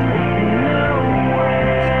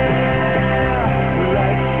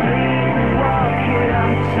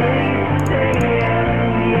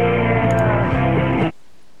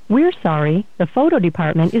 We're sorry, the photo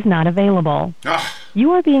department is not available.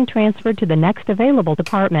 You are being transferred to the next available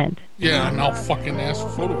department. Yeah, and I'll fucking ask for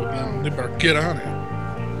photo again. They better get on it.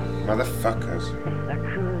 Motherfuckers.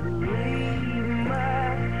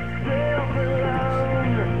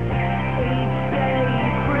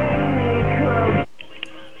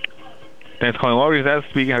 Thanks for calling Walgreens. That's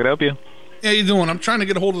speaking. How can I help you? How you doing? I'm trying to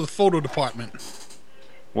get a hold of the photo department.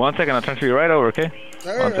 1 second. I'll transfer you right over, okay?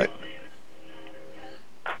 All One right. sec.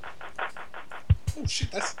 Oh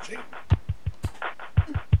shit, that's Jake.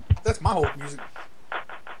 That's my whole music.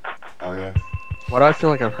 Oh yeah. Why do I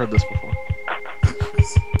feel like I've heard this before?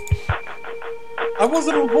 I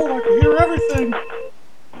wasn't on hold. I could hear everything.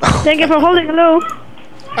 Thank you for holding. Hello.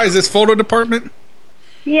 Hi, is this photo department?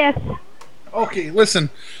 Yes. Okay,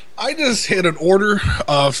 listen. I just had an order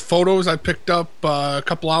of photos I picked up a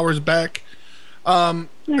couple hours back. Are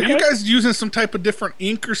you guys using some type of different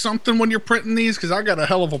ink or something when you're printing these? Because I got a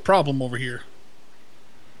hell of a problem over here.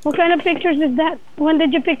 What kind of pictures is that? When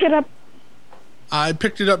did you pick it up? I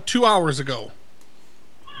picked it up 2 hours ago.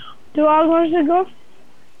 2 hours ago?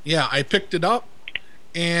 Yeah, I picked it up,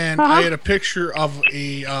 and I had a picture of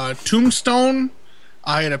a tombstone.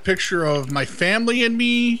 I had a picture of my family and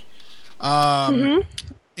me.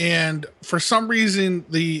 And for some reason,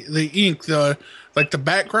 the ink, the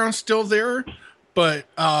background's still there, but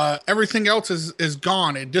everything else is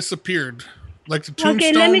gone. It disappeared. Like the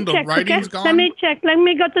tombstone, the writing's gone. Let me check. Let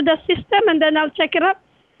me go to the system, and then I'll check it up.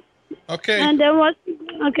 Okay. And then what?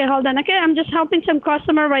 Okay, hold on. Okay, I'm just helping some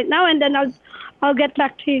customer right now, and then I'll get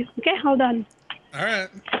back to you. Okay, hold on. All right.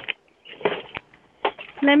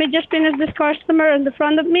 Let me just finish this customer in the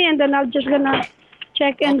front of me, and then I'm just gonna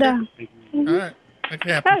check in the. All right. That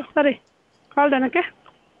can happen. Oh, sorry. Hold on. Okay.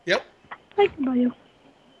 Yep. Thank you.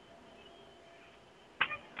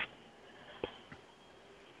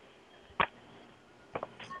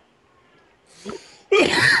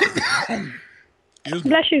 Excuse me.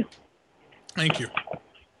 Bless you. Thank you.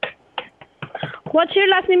 What's your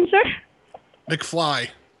last name, sir? McFly.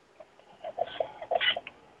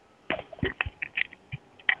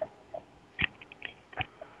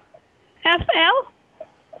 FL?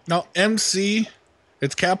 No, MC.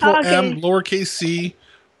 It's capital M, lowercase c,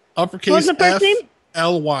 uppercase What's the first F, name?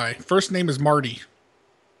 L-Y. First name is Marty.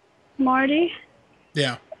 Marty.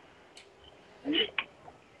 Yeah.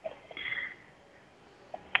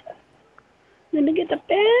 Let me get the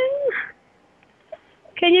pen.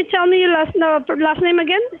 Can you tell me your last name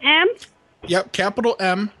again? M? Yep, capital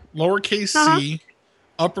M, lowercase c,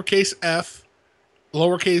 uppercase F,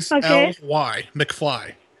 lowercase L-Y.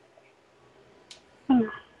 McFly. Oh.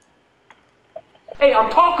 Hey, I'm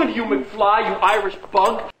talking to you, McFly, you Irish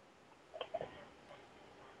bug.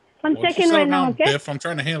 I'm Why don't you checking settle right now, down, okay? Biff? I'm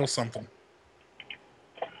trying to handle something.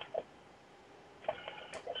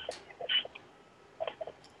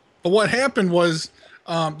 But what happened was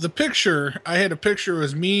the picture, I had a picture, it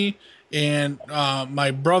was me and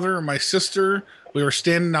my brother and my sister. We were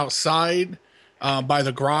standing outside by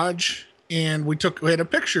the garage, and we had a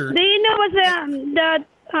picture. Do you know what's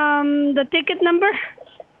the ticket number?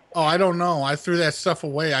 Oh, I don't know. I threw that stuff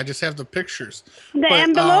away. I just have the pictures. The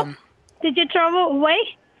envelope? Did you throw it away?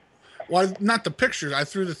 Well, not the pictures. I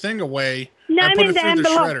threw the thing away. No, I put mean it the through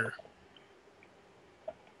envelope. the shredder.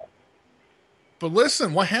 But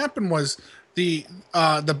listen, what happened was the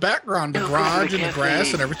background, the garage and the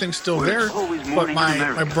grass and everything's still there. But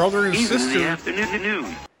my brother and sister.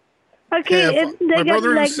 Okay, they got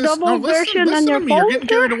like double version on your phone. You're getting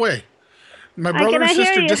carried away. My brother and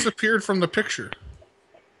sister you? disappeared from the picture.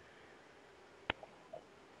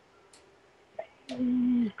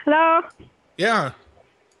 Hello? Yeah.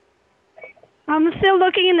 I'm still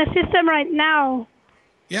looking in the system right now.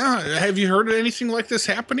 Yeah. Have you heard of anything like this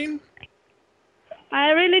happening? I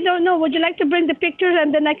really don't know. Would you like to bring the pictures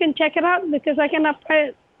and then I can check it out? Because I cannot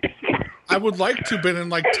play it. I would like to, but in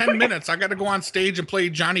like 10 minutes, I got to go on stage and play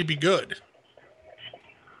Johnny Be Good.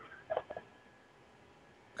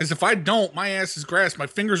 Because if I don't, my ass is grass. My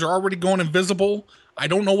fingers are already going invisible. I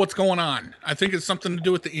don't know what's going on. I think it's something to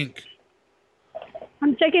do with the ink.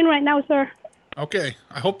 I'm checking right now, sir. Okay.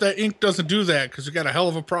 I hope that ink doesn't do that because we got a hell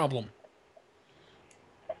of a problem.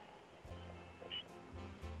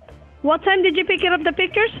 What time did you pick up the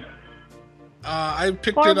pictures? I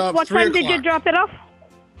picked it up 3 o'clock. What time did you drop it off?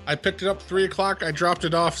 I picked it up 3 o'clock. I dropped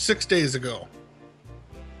it off 6 days ago.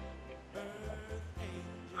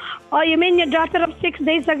 Oh, you mean you dropped it off 6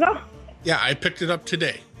 days ago? Yeah, I picked it up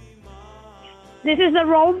today. This is a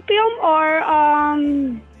roll film or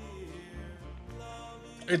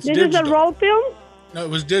It's This digital. is a roll film? No, it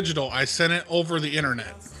was digital. I sent it over the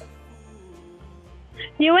internet.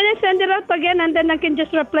 You want to send it up again and then I can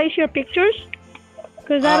just replace your pictures?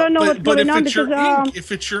 Because I don't know what's going on.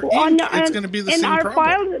 If it's your ink, it's going to be the same problem. In our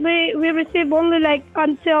file, we receive only like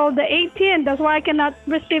until the 18th. That's why I cannot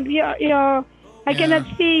receive I cannot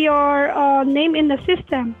see your name in the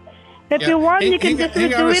system. If you want, you can just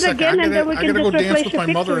redo it again and then we can just replace your pictures. I gotta go dance with my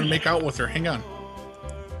mother and make out with her. Hang on.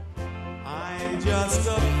 I'm just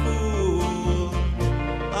a fool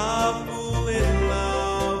in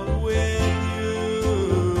love with you.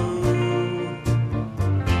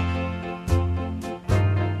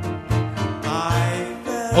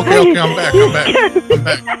 Okay, I'm back.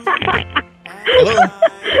 Hello?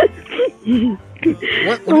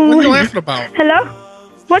 What are you laughing about? Hello?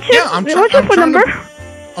 What's your phone number?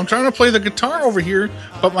 I'm trying to play the guitar over here,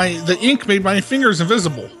 but the ink made my fingers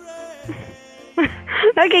invisible.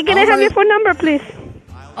 Okay, can I have your phone number, please?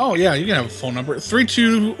 Oh, yeah, you can have a phone number.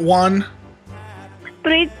 321.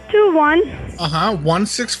 321.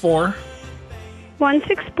 164.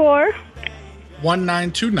 164.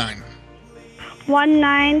 1929.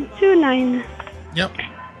 1929. Yep.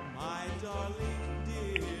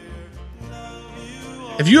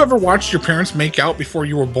 Have you ever watched your parents make out before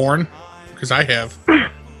you were born? Because I have.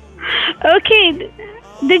 Okay.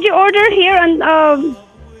 Did you order here on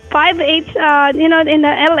 58, in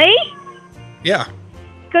the LA? Yeah.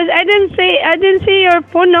 Because I didn't see your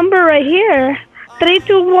phone number right here.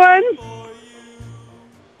 321.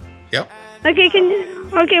 Yep.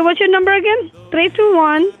 Okay, what's your number again?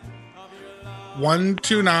 321.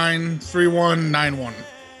 129 3191.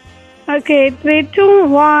 Okay,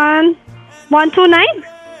 321 129?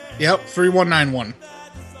 Yep, 3191.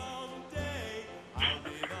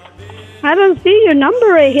 I don't see your number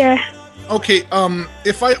right here. Okay,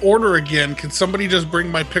 if I order again, can somebody just bring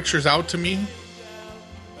my pictures out to me?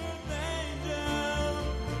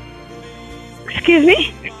 Excuse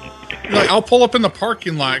me? Like, I'll pull up in the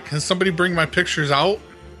parking lot. Can somebody bring my pictures out?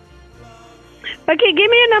 Okay, give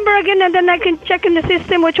me your number again and then I can check in the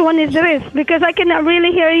system which one is this because I cannot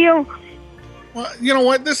really hear you. Well, you know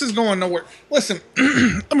what? This is going nowhere. Listen,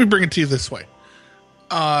 let me bring it to you this way.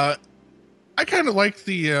 I kind of like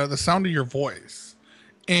the sound of your voice,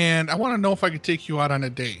 and I want to know if I could take you out on a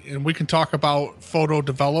date, and we can talk about photo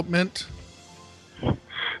development.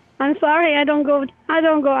 I'm sorry, I don't go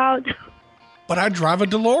out. But I drive a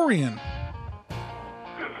DeLorean.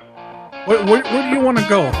 Where do you want to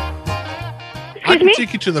go? I can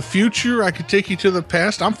take you to the future. I could take you to the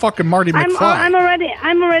past. I'm fucking Marty McFly.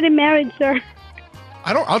 I'm already married, sir.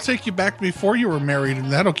 I'll take you back before you were married,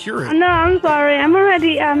 and that'll cure it. No, I'm sorry. I'm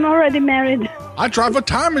already married. I drive a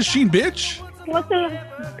time machine, bitch.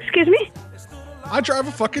 Excuse me? I drive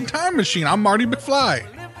a fucking time machine. I'm Marty McFly.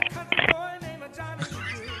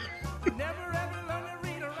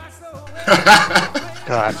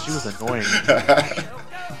 God, she was annoying.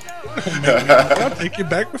 I'll take you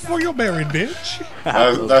back before you're married, bitch.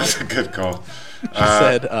 That's a good call. She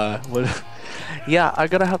said, what? Yeah, I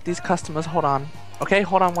gotta help these customers. Hold on. Okay,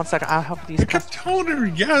 hold on 1 second. I'll help these customers. I told her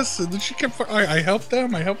yes, and then she kept. I helped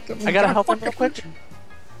them. I gotta help them real quick.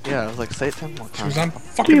 Yeah, I was like, say it 10 more times. She was on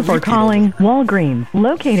fucking. Thank you for calling Walgreens,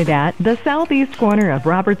 located at the southeast corner of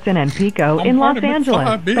Robertson and Pico in Los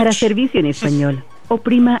Angeles. Para servicio en español,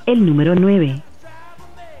 oprima el número 9.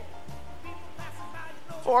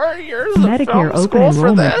 4 years of Medicare film open school for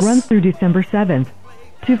enrollment this? runs through December 7th.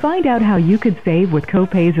 To find out how you could save with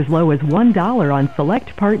copays as low as $1 on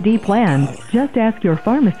select Part D plans, just ask your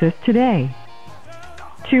pharmacist today.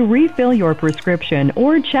 To refill your prescription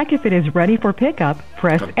or check if it is ready for pickup,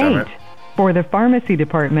 press 8. For the pharmacy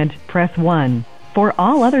department, press 1. For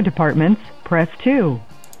all other departments, press 2.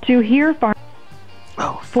 To hear for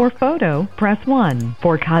photo, press 1.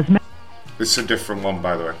 For cosmetic... This is a different one,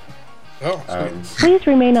 by the way. Please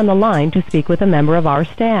remain on the line to speak with a member of our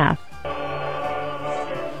staff.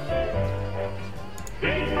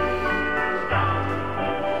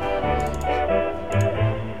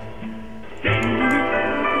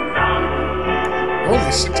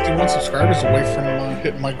 Only 61 21 subscribers away from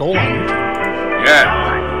hitting my goal on.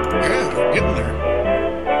 Yeah, getting there.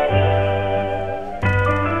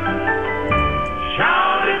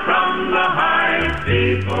 Shout it from the highest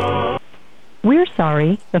people. We're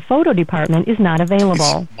sorry, the photo department is not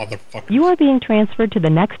available. You are being transferred to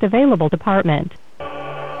the next available department.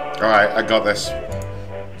 Alright, I got this.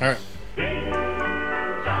 Alright.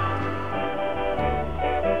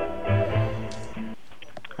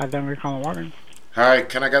 Hi, then we're calling Warren. Hi,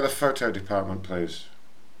 can I get the photo department, please?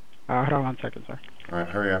 Hold on 1 second, sir. Alright,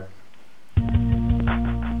 hurry up.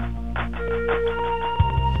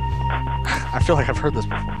 I feel like I've heard this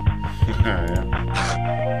before. Yeah.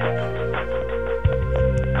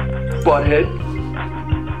 Butthead.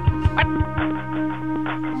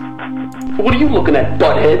 What are you looking at,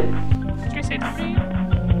 butthead?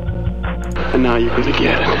 And now you're gonna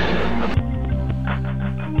get it.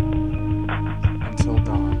 Until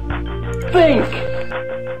dawn. Think!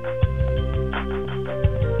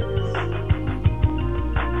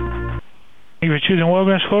 Thank you for choosing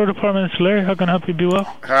Walgreens Photo Department. It's Larry. How can I help you be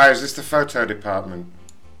well? Hi, is this the photo department?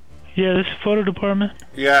 Yeah, this is Photo Department.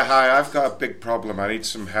 Yeah, hi, I've got a big problem. I need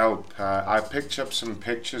some help. I picked up some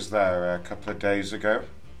pictures there a couple of days ago.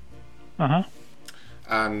 Uh-huh.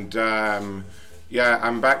 And, yeah,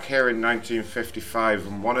 I'm back here in 1955,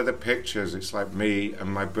 and one of the pictures, it's like me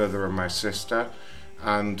and my brother and my sister,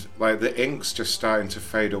 and, like, the ink's just starting to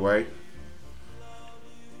fade away.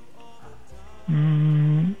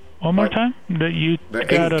 One more time? That you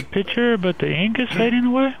got a picture, but the ink is fading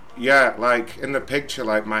away? Yeah, like, in the picture,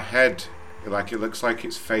 like, my head, like, it looks like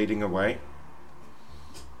it's fading away.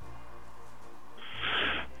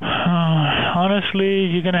 Honestly,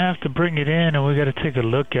 you're gonna have to bring it in, and we gotta take a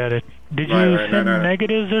look at it. Did you send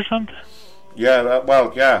negatives or something? Yeah,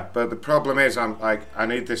 well, yeah, but the problem is, I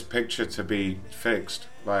need this picture to be fixed.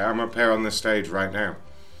 Like, I'm up here on the stage right now.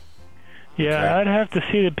 Yeah, Okay. I'd have to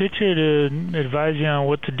see the picture to advise you on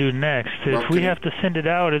what to do next. Well, If we have to send it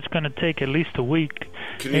out, it's going to take at least a week.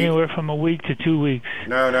 Anywhere from a week to 2 weeks.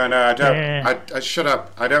 No, I don't. Yeah. I shut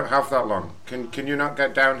up. I don't have that long. Can you not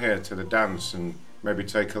get down here to the dance and maybe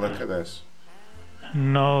take a look at this?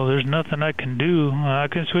 No, there's nothing I can do. I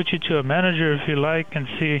can switch you to a manager if you like and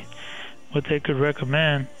see what they could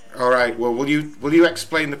recommend. All right. Well, will you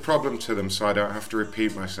explain the problem to them so I don't have to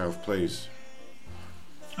repeat myself, please?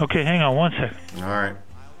 Okay, hang on 1 second. All right.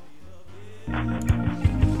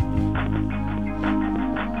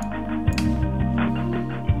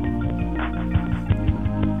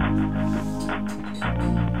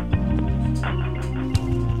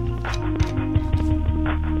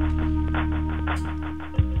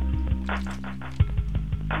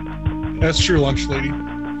 That's true, lunch lady.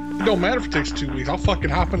 It don't matter if it takes 2 weeks. I'll fucking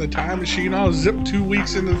hop in the time machine. I'll zip 2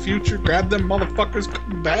 weeks into the future, grab them motherfuckers,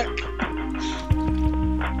 come back.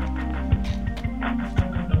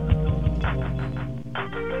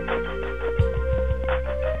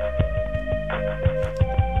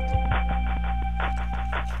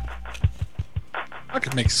 I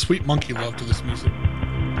could make sweet monkey love to this music.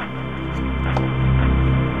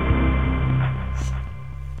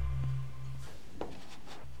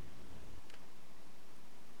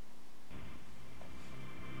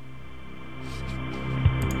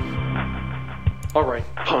 All right,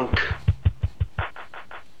 punk.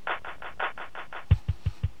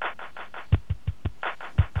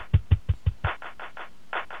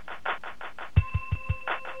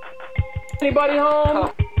 Anybody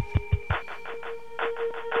home?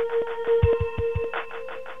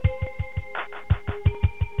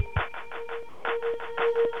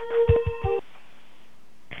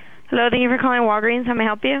 Hello, thank you for calling Walgreens. How may I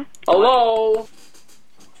help you? Hello?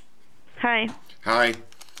 Hi. Hi.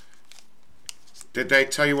 Did they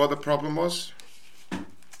tell you what the problem was?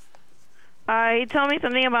 He told me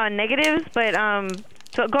something about negatives, but,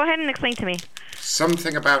 so go ahead and explain to me.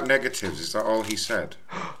 Something about negatives. Is that all he said?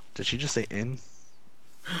 Did she just say in?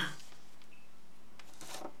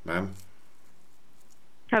 Ma'am?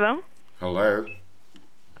 Hello? Hello?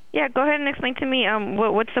 Yeah, go ahead and explain to me,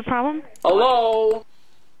 what's the problem? Hello?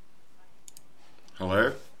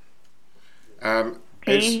 Hello? Can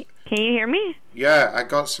you hear me? Yeah, I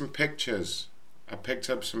got some pictures. I picked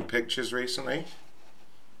up some pictures recently.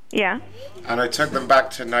 Yeah. And I took them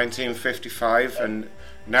back to 1955, and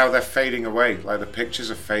now they're fading away. Like, the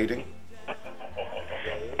pictures are fading.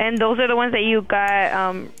 And those are the ones that you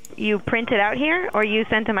got, you printed out here, or you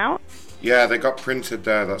sent them out? Yeah, they got printed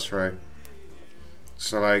there, that's right.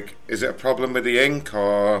 So, like, is it a problem with the ink,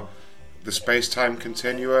 or the space-time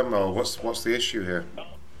continuum, or what's the issue here?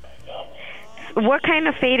 What kind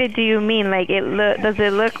of faded do you mean? Like, does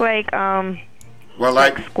it look like, Like Well,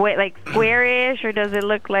 like squarish, or does it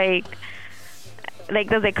look like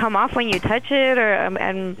does it come off when you touch it, or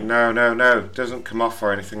No, it doesn't come off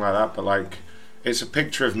or anything like that. But like, it's a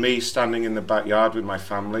picture of me standing in the backyard with my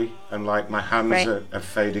family, and like my hands are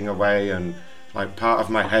fading away, and like part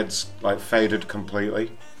of my head's like faded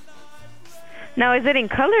completely. Now, is it in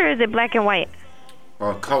color or is it black and white?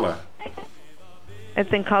 Well, color.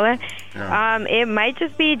 It's in color. Yeah. It might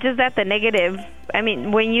just be at the negative. I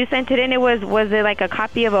mean, when you sent it in, was it like a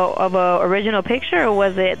copy of a original picture, or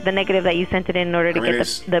was it the negative that you sent it in order to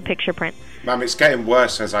get the picture print? Ma'am, it's getting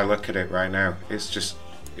worse as I look at it right now. It's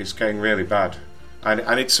getting really bad.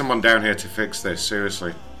 I need someone down here to fix this,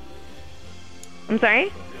 seriously. I'm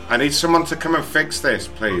sorry? I need someone to come and fix this,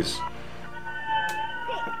 please.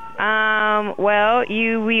 Well,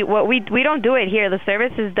 we don't do it here. The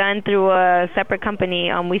service is done through a separate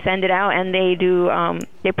company. We send it out, and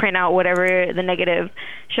they print out whatever the negative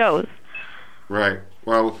shows. Right.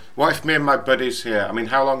 Well, what if me and my buddies here? I mean,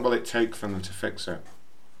 how long will it take for them to fix it?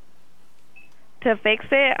 To fix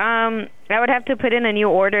it, I would have to put in a new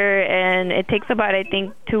order, and it takes about, I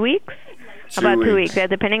think, 2 weeks. About 2 weeks, yeah,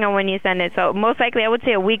 depending on when you send it. So most likely, I would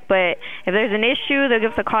say a week, but if there's an issue, they'll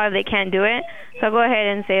give us a call if they can't do it. So I'll go ahead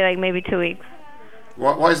and say like maybe 2 weeks.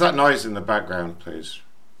 What is that noise in the background, please?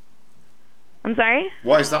 I'm sorry?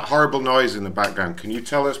 What is that horrible noise in the background? Can you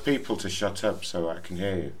tell those people to shut up so I can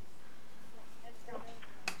hear you?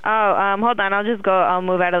 Oh, hold on. I'll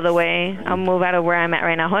move out of the way. I'll move out of where I'm at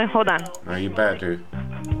right now. Hold on. No, you better do.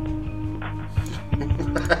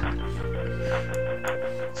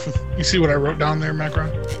 You see what I wrote down there, Macron?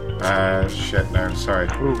 Shit, no, sorry.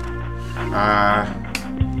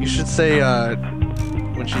 You should say,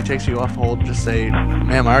 when she takes you off hold, just say,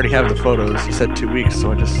 ma'am, I already have the photos. You said 2 weeks,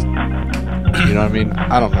 so I just, you know what I mean?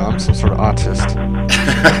 I don't know, I'm some sort of autist.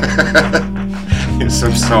 You're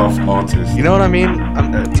some sort of autist. You know what I mean?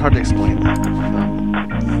 It's hard to explain.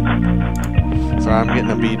 Sorry, I'm getting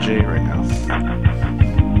a BJ right now.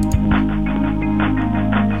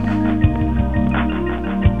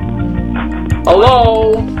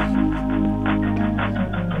 Hello?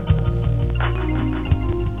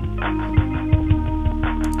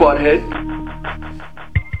 Butthead.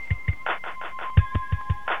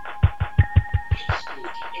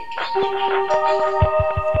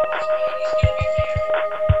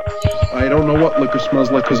 I don't know what liquor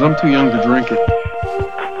smells like because I'm too young to drink it.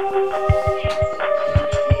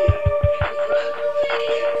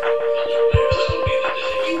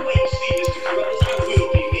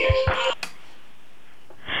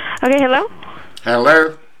 Okay, hello?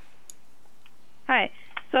 Hello? Hi.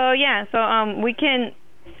 So, yeah,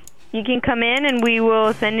 you can come in and we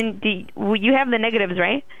will send in you have the negatives,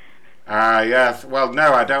 right? Yeah. Well,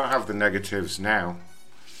 no, I don't have the negatives now.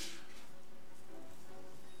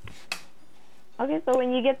 Okay, so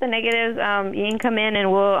when you get the negatives, you can come in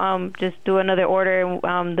and we'll just do another order.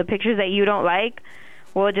 The pictures that you don't like,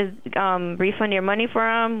 we'll just refund your money for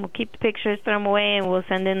them. We'll keep the pictures, throw them away, and we'll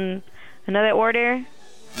send in another order.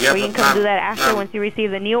 Yeah, or you can come do that after once you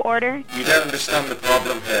receive the new order. You don't understand the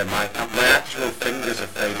problem here. My actual fingers are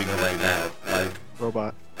fading away now. Like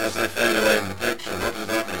robot. As they fade away in the picture. What does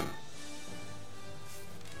that mean?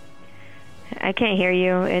 I can't hear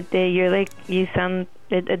you. You're like you sound.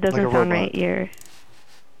 It doesn't like sound right.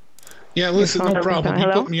 Yeah, listen, no problem. He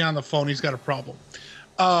Hello? put me on the phone. He's got a problem.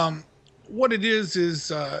 What it is,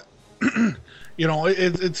 you know,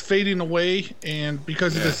 it's fading away, and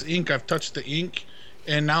because of this ink, I've touched the ink,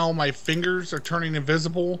 and now my fingers are turning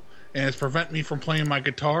invisible, and it's preventing me from playing my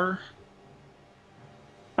guitar.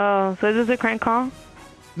 Oh, so is this a crank call?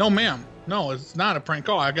 No, ma'am. No, it's not a prank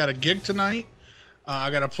call. I got a gig tonight. I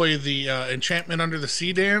got to play the Enchantment Under the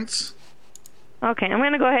Sea dance. Okay, I'm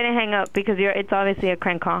going to go ahead and hang up because it's obviously a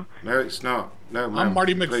crank call. No, it's not. No, ma'am. I'm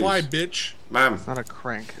Marty McFly, please. bitch. Ma'am. It's not a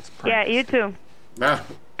crank, it's prank. Yeah, you too. Ma'am.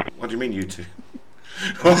 What do you mean, you two?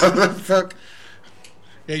 What the fuck?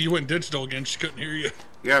 Yeah, you went digital again. She couldn't hear you.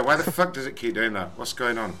 Yeah, why the fuck does it keep doing that? What's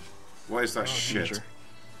going on? What is that shit? Danger.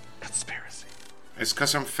 Conspiracy. It's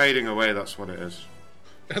because I'm fading away, that's what it is.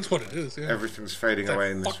 That's what it is, yeah. Everything's fading away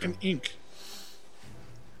in this fucking room. ink.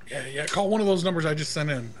 Yeah, call one of those numbers I just sent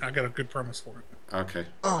in. I got a good premise for it. Okay.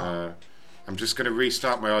 I'm just going to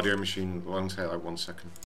restart my audio machine. It won't take like 1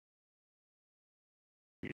 second.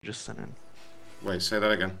 You just sent in. Wait, say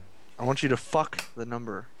that again. I want you to fuck the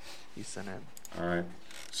number you sent in. Alright.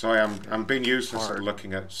 Sorry, I'm being useless at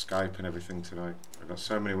looking at Skype and everything tonight. I've got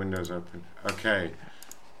so many windows open. Okay.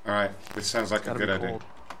 Alright, this sounds like a good idea.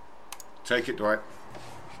 Take it, Dwight.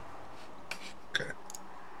 Okay.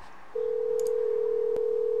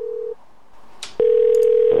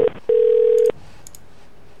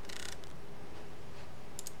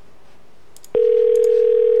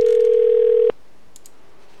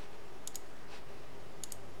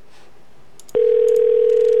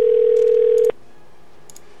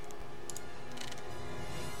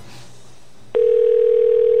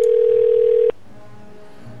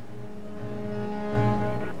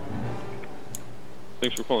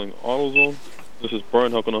 Thanks for calling AutoZone. This is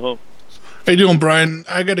Brian. How can I help? How you doing, Brian?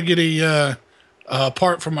 I got to get a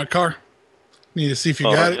part for my car. Need to see if you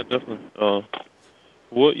got it. Yeah, definitely.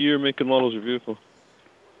 What year, make, and model is your vehicle?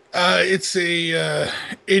 It's a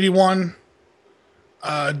 81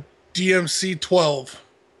 DMC 12.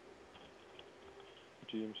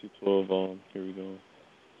 GMC 12. Here we go.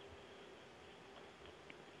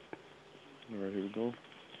 All right, here we go.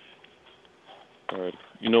 All right.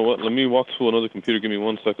 You know what? Let me walk to another computer. Give me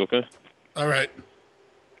 1 sec, okay? All right.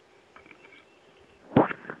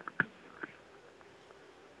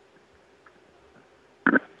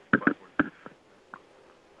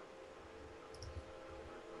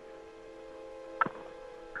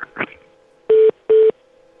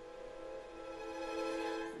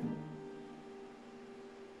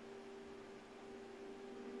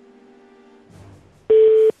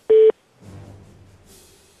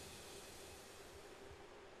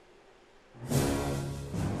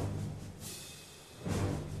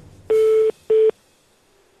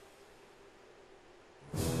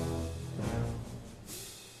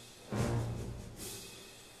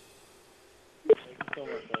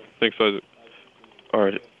 Thanks, Isaac. All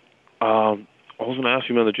right. I was going to ask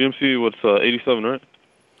you, man, the GMC, what's 87, right?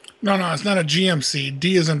 No, it's not a GMC.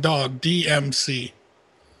 D is in dog. DMC.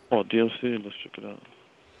 Oh, DMC. Let's check it out.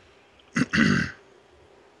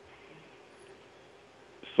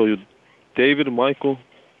 So you, David Michael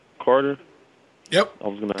Carter? Yep. I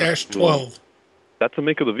was going to Dash ask you, 12. That's the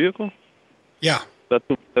make of the vehicle? Yeah. That's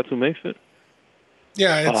who makes it?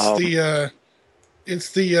 Yeah,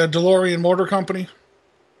 it's the DeLorean Motor Company.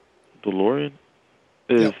 DeLorean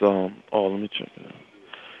is let me check it out.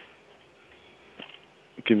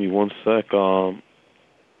 Give me 1 sec.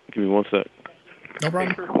 Give me 1 sec. No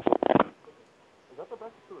problem.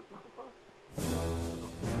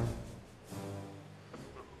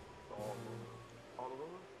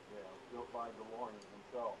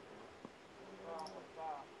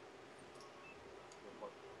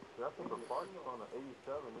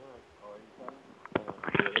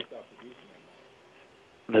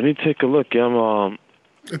 Let me take a look.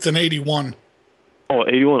 It's an 81. Oh,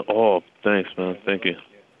 81. Oh, thanks, man. Thank you.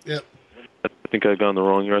 Yep. I think I got in the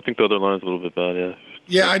wrong year. I think the other line's a little bit bad, yeah.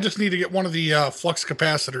 Yeah, I just need to get one of the flux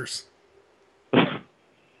capacitors.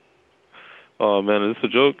 Oh, man, is this a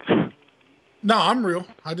joke? No, I'm real.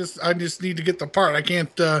 I just need to get the part. I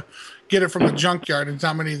can't get it from the junkyard. There's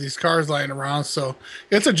not many of these cars lying around, so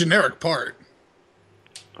it's a generic part.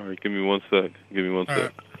 All right, give me 1 sec. Give me 1 sec.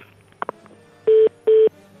 Right.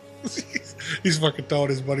 He's fucking throwing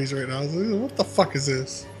his buddies right now. Like, what the fuck is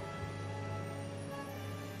this?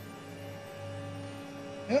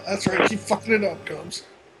 Yeah, that's right. Keep fucking it up, Cubs.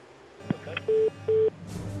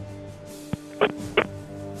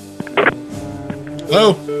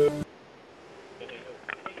 Hello?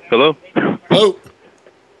 Hello? Hello?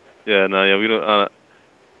 Yeah, we don't,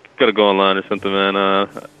 gotta go online or something, man.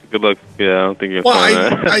 Good luck. Yeah, I don't think you're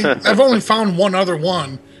I've only found one other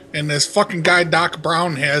one, and this fucking guy, Doc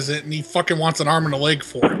Brown, has it, and he fucking wants an arm and a leg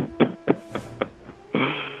for it.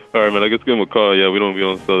 All right, man, I guess give him a call. Yeah, we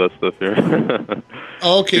don't sell that stuff here.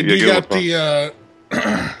 Okay, do you got the,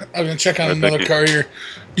 I'm gonna check on another car here.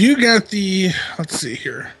 Do you got the, let's see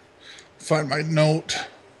here, find my note.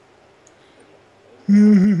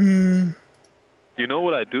 You know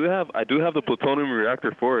what I do have? I do have the plutonium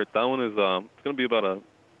reactor for it. That one is, it's gonna be about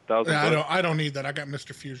 $1,000. Yeah, I don't need that. I got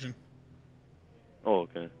Mr. Fusion. Oh,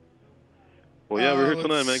 okay. Well, yeah, we're here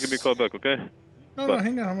tonight, man. Give me a call back, okay? No,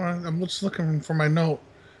 hang on. I'm just looking for my note.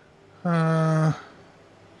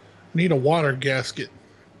 Need a water gasket.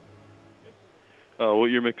 What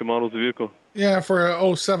year, make, and model is the vehicle? Yeah, for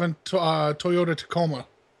a 07 Toyota Tacoma.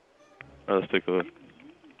 All right, let's take a look.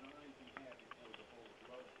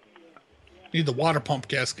 Need the water pump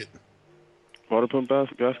gasket. Water pump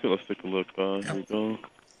gasket? Let's take a look. Here we go.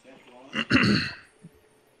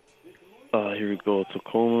 Here we go.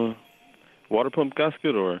 Tacoma. Water pump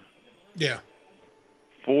gasket or? Yeah.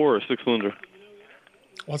 4 or 6 cylinder?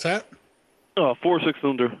 What's that? 4 or 6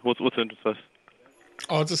 cylinder. What's the engine size?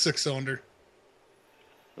 Oh, it's a 6-cylinder.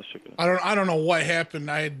 Let's check it out. I don't know what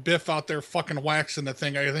happened. I had Biff out there fucking waxing the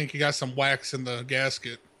thing. I think he got some wax in the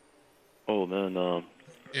gasket. Oh man.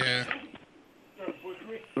 Yeah.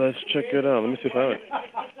 Let's check it out. Let me see if I have it.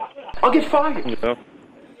 I'll get fired. Yeah.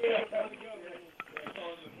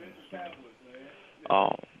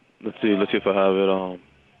 Let's see if I have it.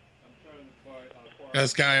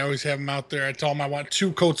 This guy, I always have him out there. I told him I want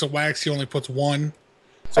 2 coats of wax. He only puts 1.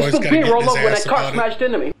 So I still be roll up when that car smashed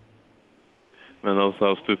into me. Man, that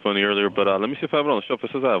was too funny earlier. But let me see if I have it on the shelf.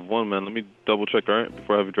 It says I have 1, man. Let me double check, all right,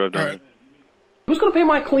 before I have you drive down. Right. Who's gonna pay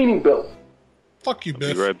my cleaning bill? Fuck you,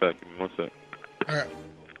 Biff. Be right back. Give me 1 sec. All right.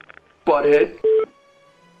 Butthead.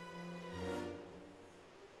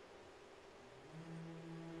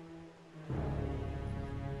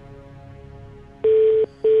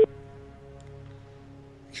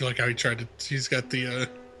 You like how he tried to? He's got the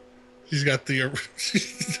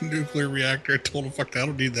nuclear reactor. I told him, "Fuck that! I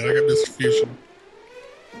don't need that. I got Mr. Fusion."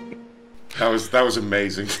 That was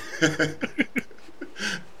amazing. That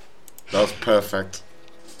was perfect.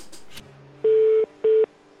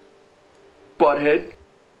 Butthead.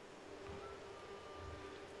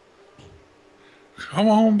 Come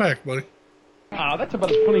on back, buddy. Ah, that's about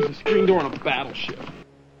as funny as a screen door on a battleship.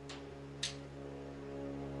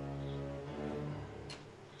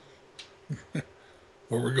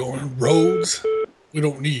 Where we're going? Roads? We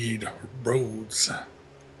don't need roads.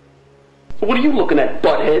 What are you looking at,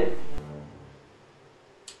 butthead?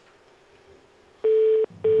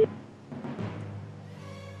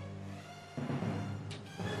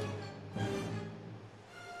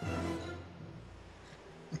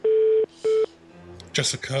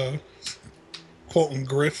 Jessica, quoting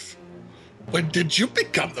Griff. When did you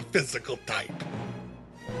become the physical type?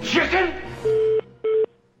 Chicken?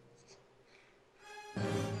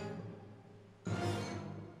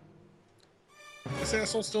 This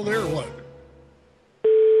asshole still there or what?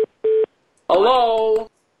 Hello?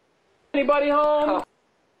 Anybody home?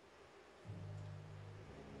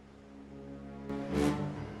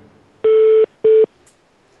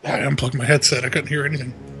 I unplugged my headset. I couldn't hear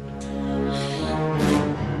anything.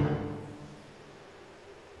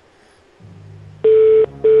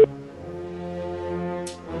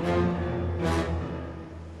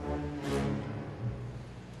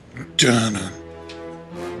 Done.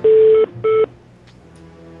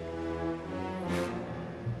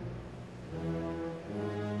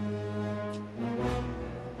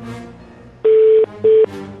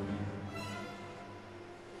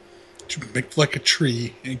 Make like a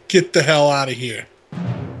tree and get the hell out of here.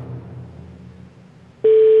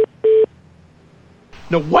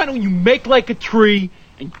 Now, why don't you make like a tree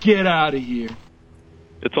and get out of here?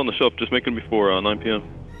 It's on the shelf. Just make it before 9 p.m.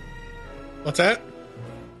 What's that?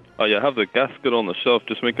 Yeah, have the gasket on the shelf.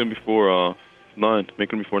 Just make it before 9.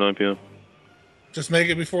 Make it before 9 p.m. Just make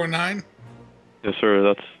it before 9? Yes, sir.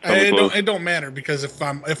 That's it don't matter because if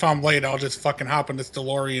I'm late, I'll just fucking hop in this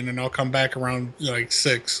DeLorean and I'll come back around like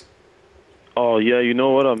 6. Oh yeah, you know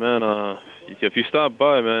what, man? If you stop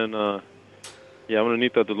by, man, yeah, I'm gonna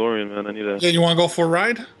need that DeLorean, man. I need a. Yeah, you want to go for a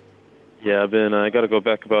ride? Yeah, I gotta go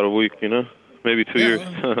back about a week, maybe 2 years.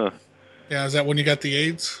 Yeah, is that when you got the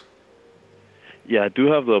AIDS? Yeah, I do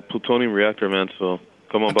have the plutonium reactor, man. So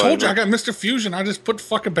come on by. I told you, I got Mr. Fusion. I just put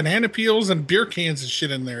fucking banana peels and beer cans and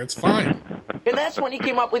shit in there. It's fine. And that's when he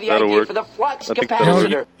came up with the That'll idea work. for the flux I think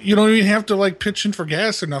capacitor. You don't even have to like pitch in for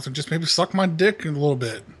gas or nothing. Just maybe suck my dick a little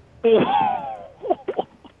bit.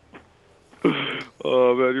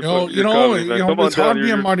 Oh man, it's hard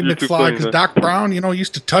being Marty McFly because Doc Brown,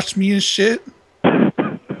 used to touch me and shit. Oh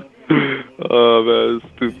man, it's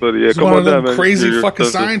too funny. Yeah, He's come one on of them down, man. crazy You're fucking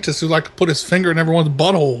expensive. scientists who like to put his finger in everyone's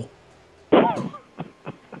butthole.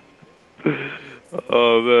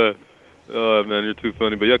 Oh man, you're too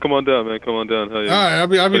funny. But yeah, come on down, man. Come on down. Hell yeah. All right, I'll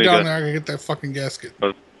be Funny down guy. there. I can get that fucking gasket.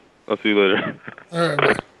 I'll see you later. All right,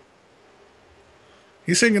 man.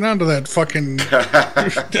 He's hanging on to that fucking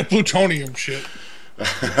that plutonium shit.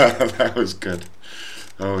 That was good.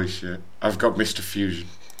 Holy shit. I've got Mr. Fusion.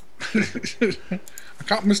 I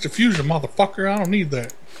got Mr. Fusion, motherfucker. I don't need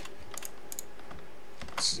that.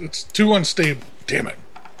 It's too unstable. Damn it.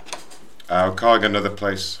 I'm calling another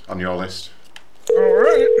place on your list. All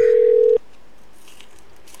right.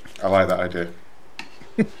 I like that idea.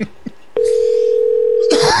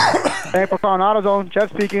 Hey, for calling AutoZone, Jeff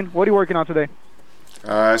speaking. What are you working on today?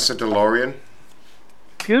 It's a DeLorean.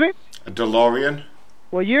 Excuse me? A DeLorean.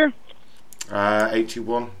 What year?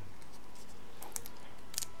 81. I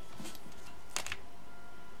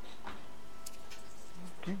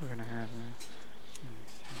think we're gonna have that.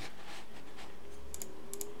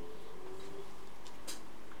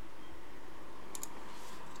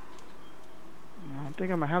 I don't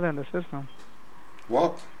think I'm gonna have that in the system.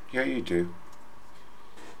 What? Yeah, you do.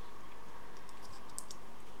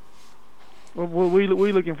 What are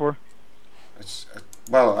you looking for? It's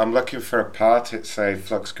well, I'm looking for a part. It's a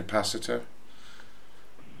flux capacitor.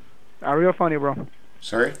 Real funny, bro.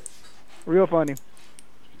 Sorry? Real funny.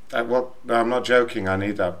 Well, no, I'm not joking. I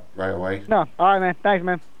need that right away. No, alright, man. Thanks,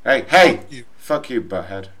 man. Hey! Fuck you,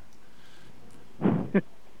 butthead. I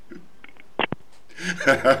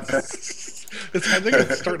think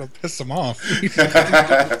it's starting to piss him off. He's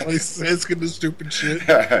asking the stupid shit.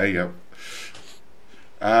 Yep.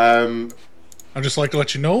 I'd just like to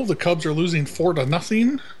let you know the Cubs are losing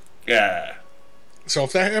 4-0. Yeah. So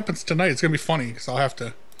if that happens tonight, it's gonna be funny because I'll have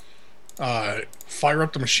to fire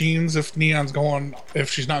up the machines if if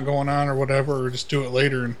she's not going on or whatever, or just do it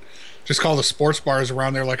later and just call the sports bars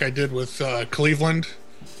around there like I did with Cleveland.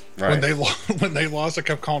 Right. When they lost, I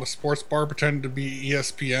kept calling a sports bar pretending to be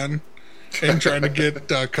ESPN and trying to get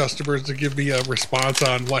customers to give me a response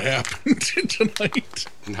on what happened tonight.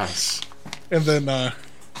 Nice. And then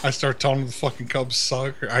I start telling them the fucking Cubs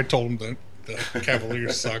suck. I told them the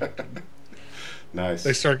Cavaliers suck. Nice.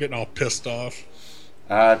 They start getting all pissed off.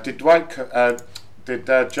 Did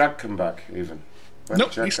Jag come back even?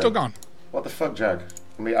 Nope, he's still gone. What the fuck, Jag?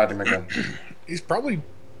 Let me add him again. He's probably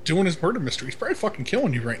doing his murder mystery. He's probably fucking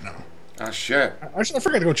killing you right now. Ah, shit. I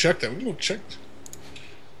forgot to go check that. We can go check.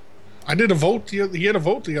 I did a vote. He had a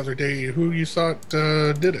vote the other day. Who you thought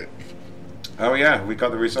did it? Oh, yeah. We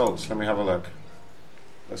got the results. Let me have a look.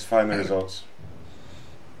 Let's find the results.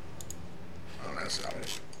 Oh, that's not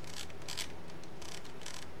it.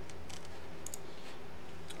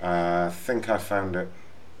 I think I found it.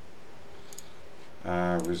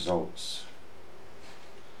 Results.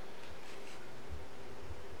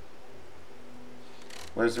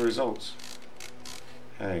 Where's the results?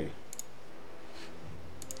 Hey.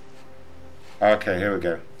 Okay, here we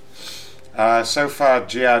go. So far,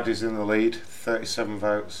 Jihad is in the lead, 37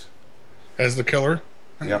 votes. As the killer?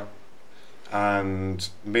 Yep. And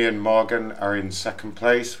me and Morgan are in second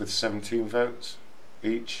place with 17 votes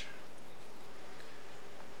each.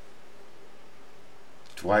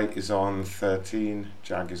 Dwight is on 13,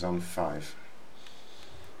 Jag is on 5.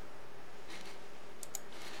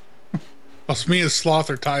 Us, me and Sloth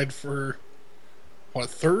are tied for, what,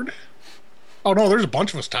 third? Oh no, there's a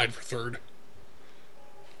bunch of us tied for third.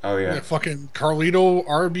 Oh yeah. Fucking Carlito,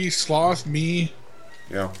 RB, Sloth, me.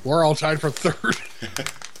 Yeah. We're all tied for third.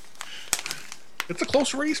 It's a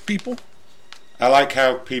close race, people. I like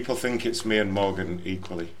how people think it's me and Morgan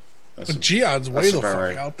equally. But Jihad's way the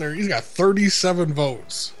fuck out there. He's got 37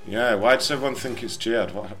 votes. Yeah, why does everyone think it's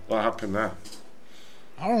Jihad? What happened there?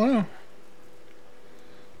 I don't know.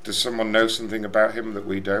 Does someone know something about him that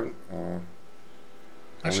we don't? Or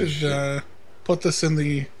I should put this in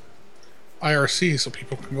the IRC so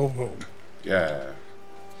people can go vote. Yeah.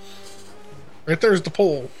 Right there's the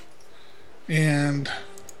poll. And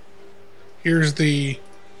here's the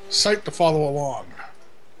site to follow along.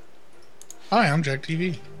 Hi, I'm Jack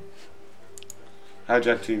TV. Hi,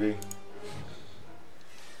 Jack TV.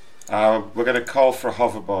 We're going to call for a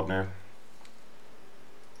hoverboard now.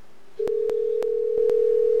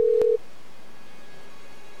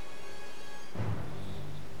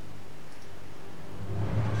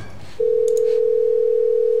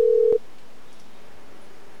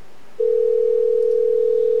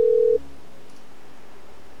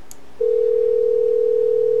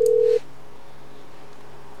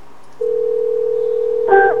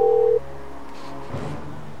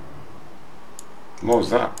 What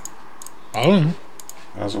was that? I don't know.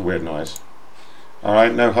 That was a weird noise.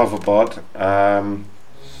 Alright, no hoverboard.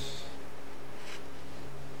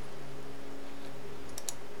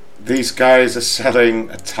 These guys are selling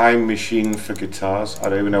a time machine for guitars. I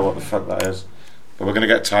don't even know what the fuck that is. But we're going to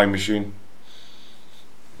get a time machine.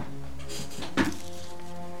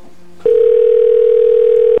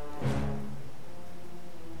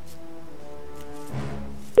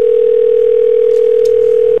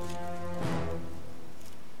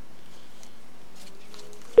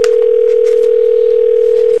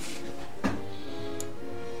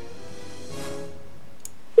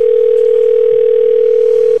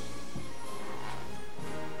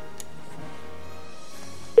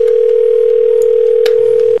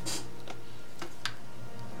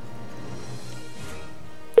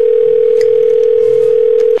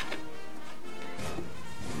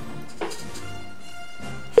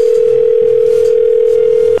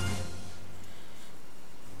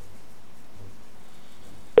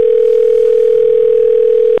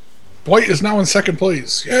 Dwight is now in second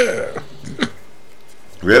place. Yeah.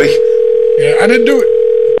 Really? Yeah, I didn't do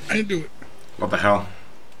it. What the hell?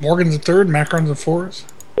 Morgan's in third, Macron's in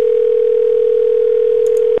fourth.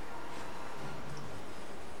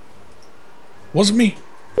 Wasn't me.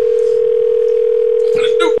 I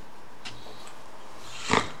didn't do it.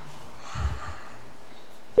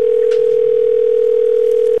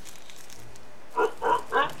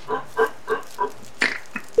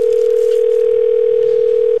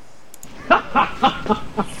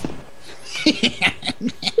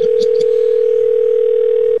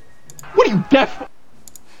 What are you, deaf?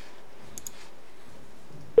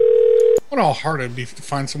 What how hard it'd be to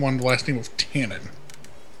find someone with the last name of Tannen.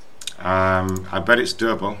 I bet it's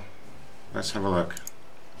doable. Let's have a look.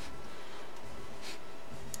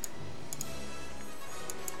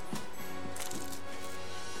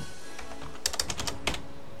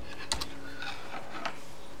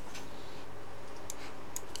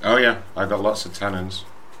 Oh yeah, I got lots of tannins.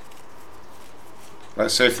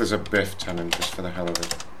 Let's see if there's a Biff tannin just for the hell of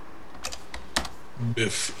it.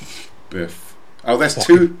 Biff. Oh, there's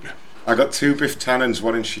two. I got 2 Biff tannins,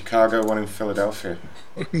 one in Chicago, one in Philadelphia.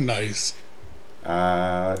 Nice.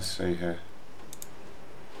 Let's see here.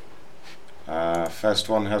 First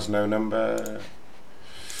one has no number.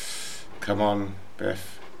 Come on,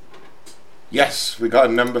 Biff. Yes, we got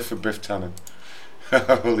a number for Biff tannin.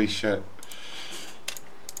 Holy shit.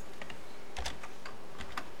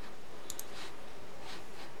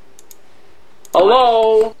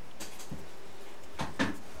 Hello?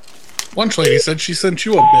 Lunch lady said she sent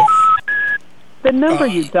you a Biff. The number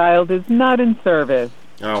you dialed is not in service.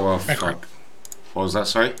 Oh, well, fuck. What was that,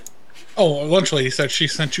 sorry? Oh, lunch lady said she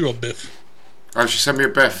sent you a Biff. Oh, she sent me a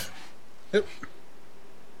Biff? Yep.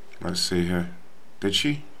 Let's see here. Did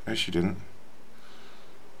she? No, she didn't.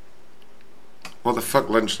 What the fuck,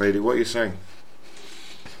 lunch lady? What are you saying?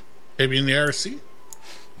 Maybe in the IRC?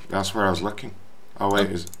 That's where I was looking. Oh, wait,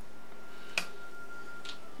 is...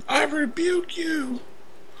 I rebuke you!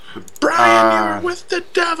 Brian, you're with the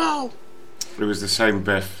devil! It was the same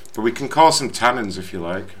Biff. But we can call some tannins if you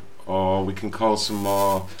like. Or we can call some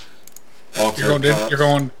more... You're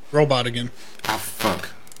going robot again. Ah, fuck.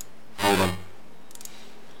 Hold on.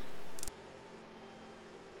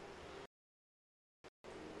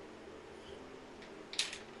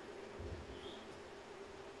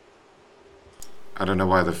 I don't know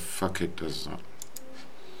why the fuck it does that.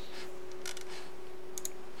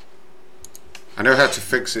 I know how to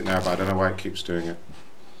fix it now, but I don't know why it keeps doing it.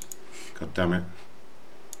 God damn it.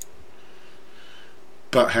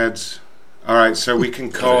 Buttheads. Alright, so we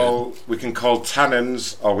can call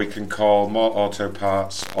tannins, or we can call more auto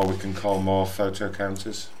parts, or we can call more photo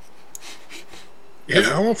counters.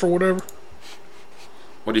 Yeah, I'm up for whatever.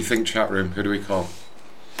 What do you think, chat room? Who do we call?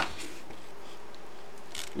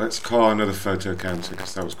 Let's call another photo counter,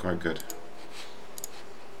 because that was quite good.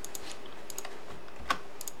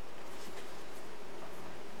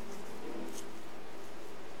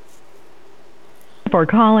 For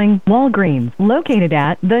calling Walgreens, located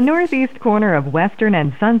at the northeast corner of Western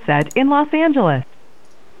and Sunset in Los Angeles.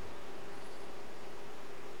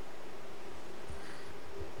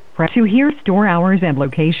 To hear store hours and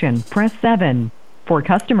location, press 7. For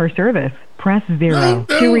customer service, press 0.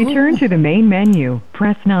 To return to the main menu,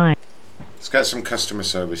 press 9. Let's get some customer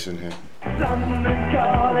service in here.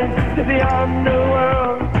 Calling to the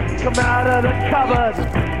underworld. Come out of the cupboard,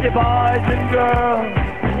 you boys and girls.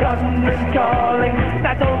 London calling,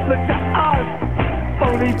 now don't look to us.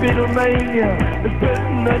 Phony Beatlemania is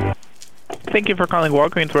putting the... Thank you for calling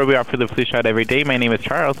Walgreens, where we offer the flu shot every day. My name is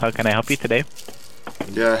Charles. How can I help you today?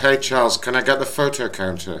 Yeah, hey Charles, can I get the photo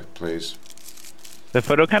counter, please? The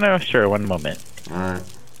photo counter? Sure, one moment. Alright.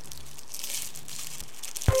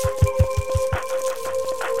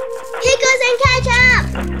 Pickles and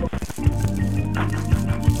ketchup!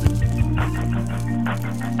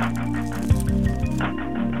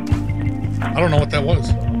 I don't know what that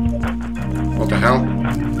was. What the hell?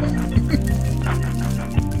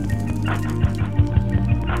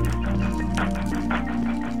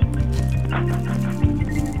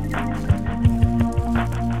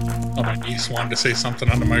 Oh, my niece wanted to say something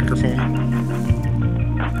on the microphone.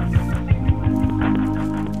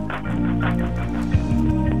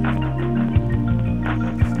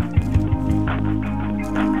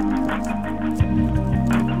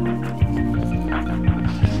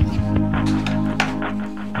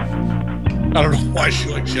 I don't know why she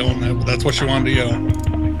likes yelling that, but that's what she wanted to yell.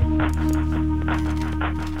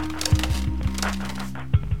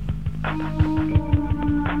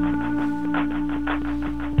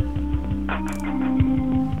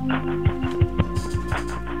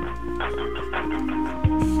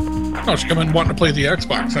 Oh, she come in wanting to play the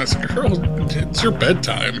Xbox. And I said, girl, it's your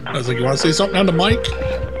bedtime. I was like, you want to say something on the mic?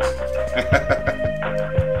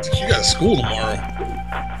 It's like, you got school tomorrow.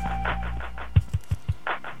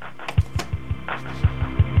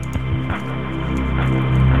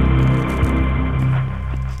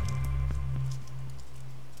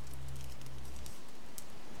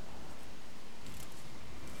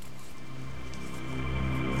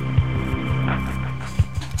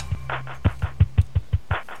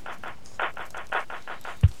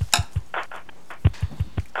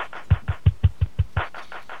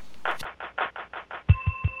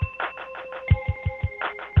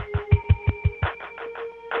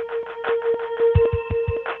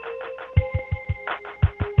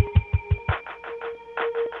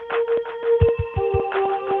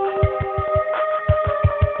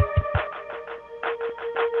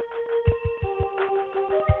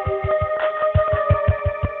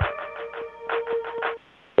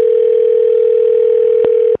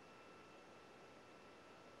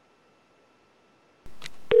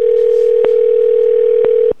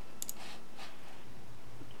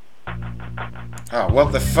 Oh,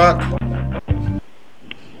 what the fuck?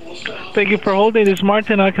 Thank you for holding. This is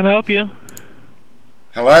Martin. How can I help you?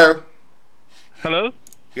 Hello? Hello?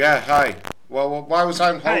 Yeah, hi. Well, why was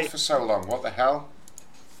I on hold for so long? What the hell?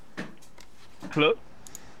 Hello?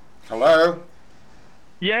 Hello?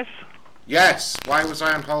 Yes? Yes, why was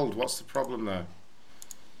I on hold? What's the problem there?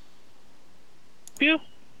 You?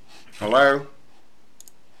 Hello?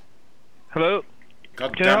 Hello?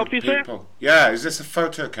 God Can I damn help you, people. sir? Yeah, is this a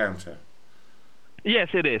photo counter? Yes,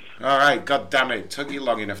 it is. Alright, god damn it took you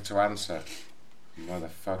long enough to answer.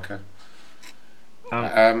 Motherfucker.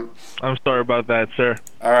 I'm sorry about that, sir.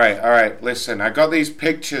 Alright, listen, I got these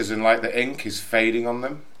pictures and like the ink is fading on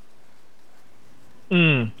them.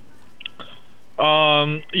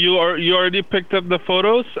 You already picked up the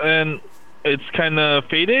photos and it's kind of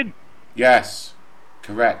faded? Yes,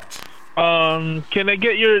 correct. Can I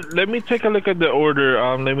get your... Let me take a look at the order.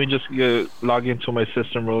 Let me just log into my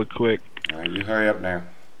system real quick. Alright, you hurry up now.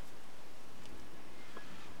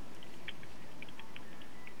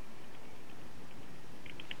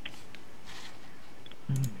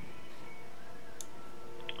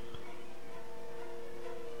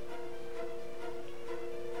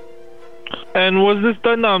 And was this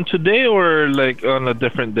done today or like on a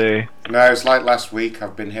different day? No, it's like last week.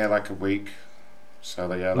 I've been here like a week.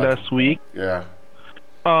 So yeah. Last week? Yeah.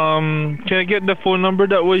 Can I get the phone number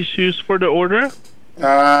that was used for the order?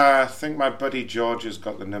 I think my buddy George has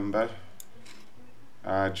got the number.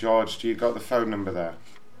 George, do you got the phone number there?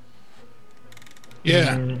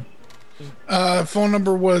 Yeah. Phone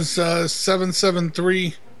number was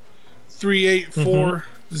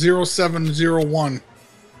 773-384-0701.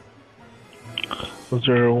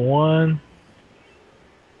 01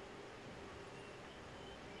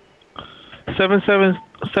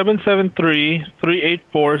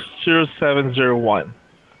 773-384-0701.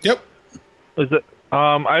 Yep. Is it?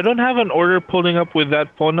 I don't have an order pulling up with that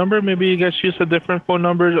phone number. Maybe you guys use a different phone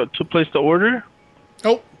number to place the order.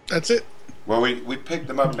 Oh, that's it. Well, we picked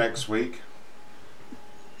them up next week.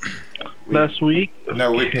 Last week?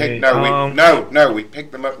 No, we Okay, picked we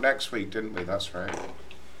picked them up next week, didn't we? That's right.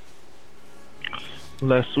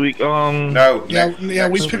 Last week. We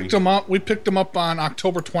next picked week. them up. We picked them up on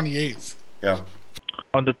October 28th. Yeah.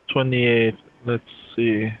 On the 28th. Let's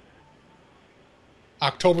see.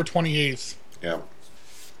 October 28th. Yeah.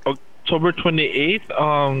 October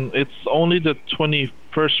 28th. It's only the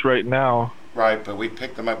 21st right now. Right, but we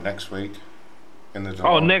picked them up next week. In the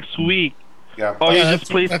Oh, next week. Yeah. Oh, you just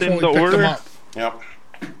placed in the order? Yep.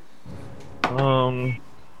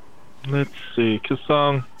 Let's see,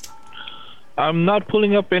 cause I'm not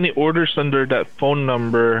pulling up any orders under that phone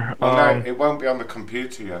number. Well, no, it won't be on the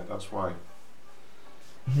computer yet. That's why.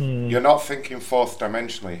 You're not thinking fourth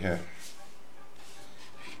dimensionally here.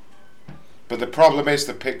 But the problem is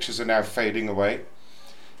the pictures are now fading away.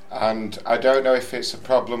 And I don't know if it's a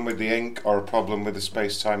problem with the ink or a problem with the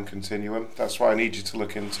space-time continuum. That's what I need you to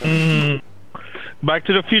look into. Back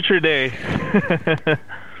to the Future Day.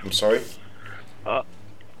 I'm sorry?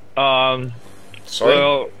 Sorry?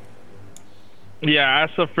 Well, yeah,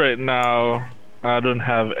 as of right now, I don't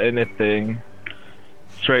have anything.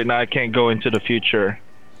 So right now, I can't go into the future.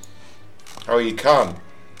 Oh, you can't?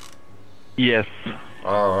 Yes.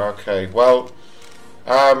 Oh, okay. Well,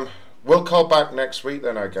 we'll call back next week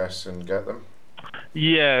then, I guess, and get them.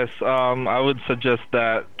 Yes, I would suggest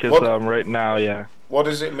that, because right now, yeah. What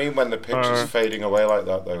does it mean when the picture's fading away like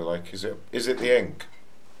that, though? Like, is it the ink?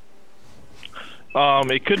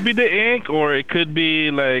 It could be the ink, or it could be,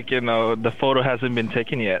 like, the photo hasn't been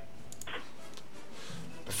taken yet.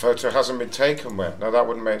 The photo hasn't been taken yet? No, that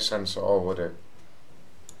wouldn't make sense at all, would it?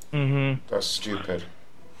 That's stupid.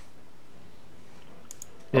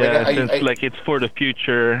 Yeah, since like it's for the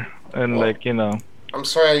future and I'm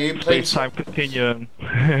sorry, are you playing space-time continuum?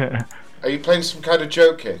 Are you playing some kind of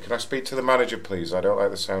joke here? Can I speak to the manager, please? I don't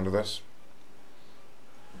like the sound of this.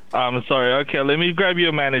 I'm sorry. Okay, let me grab you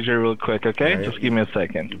a manager real quick, okay? Yeah, Just give me a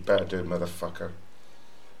second. You better do, motherfucker.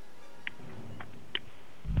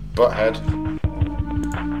 Butthead.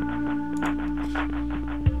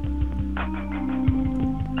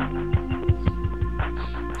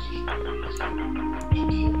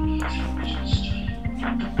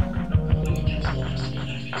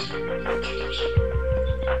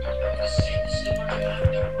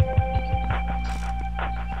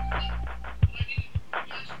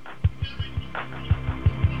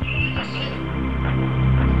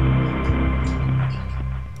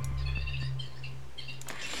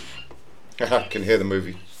 I can hear the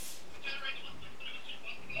movie.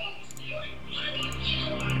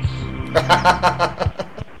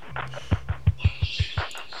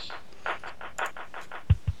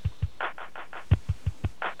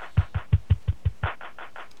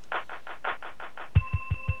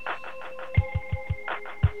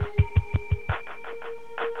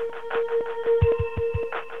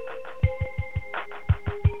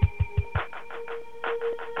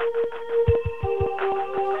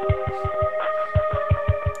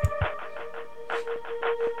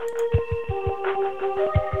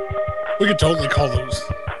 could totally call those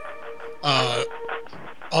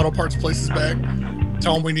auto parts places back.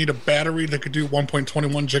 Tell them we need a battery that could do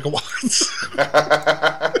 1.21 gigawatts.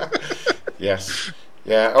 Yes.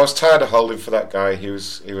 Yeah, I was tired of holding for that guy. He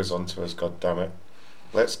was onto us, god damn it.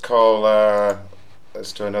 Let's call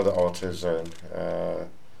let's do another AutoZone. That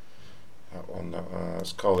one,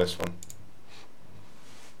 let's call this one.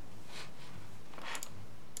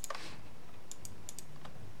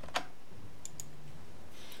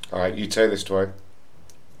 Alright, you take this, Dwight.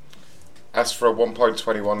 Ask for a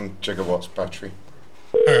 1.21 gigawatts battery.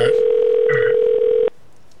 Alright.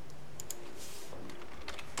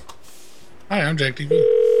 Hi, I'm Jack TV.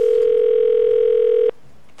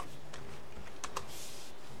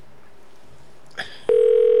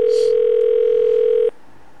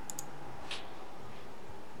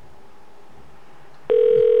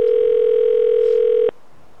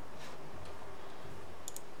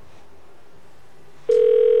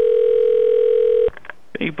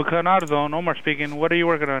 Hey, Pecan AutoZone, Omar speaking. What are you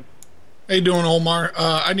working on? How you doing, Omar?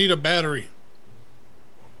 I need a battery.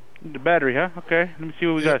 The battery, huh? Okay, let me see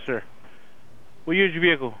what we got, sir. What year's your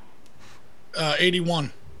vehicle?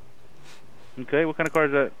 81. Okay, what kind of car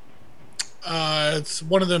is that? It's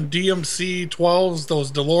one of them DMC 12s,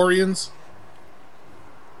 those DeLoreans.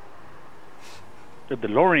 The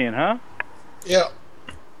DeLorean, huh? Yeah.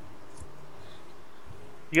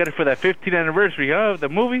 You got it for that 15th anniversary, huh? The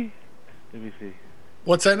movie? Let me see.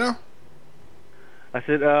 What's that now? I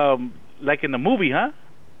said, like in the movie, huh?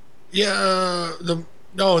 Yeah, the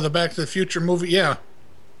Back to the Future movie, yeah.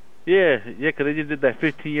 Yeah, because they just did that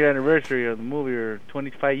 15-year anniversary of the movie, or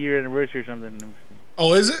 25-year anniversary or something.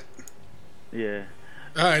 Oh, is it? Yeah.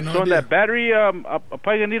 I know. So on that battery, I'm probably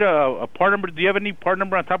gonna need a part number. Do you have any part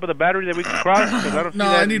number on top of the battery that we can cross? 'Cause I don't see No,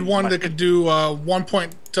 that I need one that could do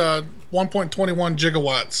 1.21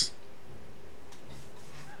 gigawatts.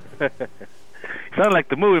 Sound like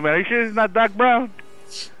the movie, man. Are you sure it's not Doc Brown?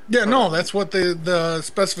 Yeah, no, that's what the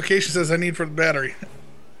specification says I need for the battery.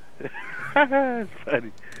 That's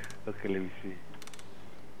funny. Okay, let me see.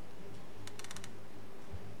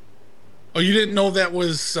 Oh, you didn't know that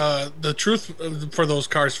was the truth for those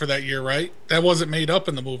cars for that year, right? That wasn't made up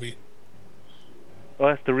in the movie. Oh,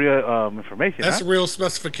 that's the real information. That's huh? the real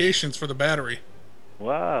specifications for the battery.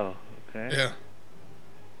 Wow. Okay. Yeah.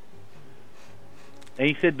 And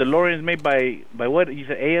you said DeLorean's made by what? You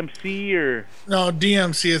said AMC or? No,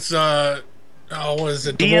 DMC. It's what is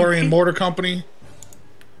it? DMC? DeLorean Motor Company.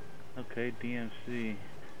 Okay, DMC.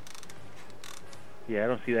 Yeah, I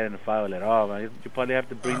don't see that in the file at all, man. You probably have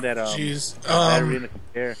to bring that battery in to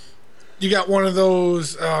compare. You got one of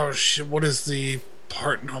those. Oh shit! What is the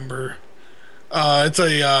part number? It's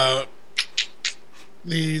a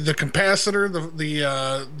the capacitor,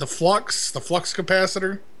 the flux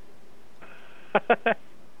capacitor. All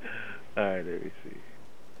right, let me see.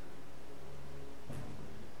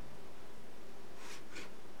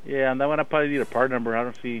 Yeah, on that one I probably need a part number. I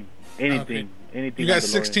don't see anything. Okay. Anything. You got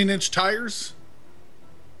 16-inch tires.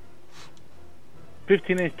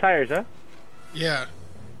 15-inch tires, huh? Yeah.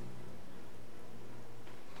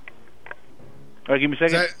 All right, give me a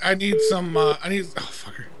second. I need some. I need. Oh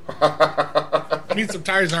fucker. I need some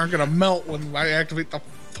tires that aren't gonna melt when I activate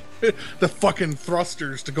the fucking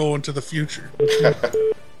thrusters to go into the future.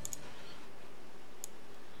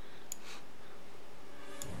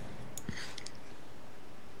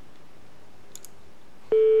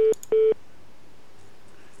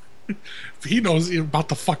 If he knows about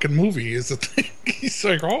the fucking movie is the thing. He's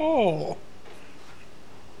like, oh.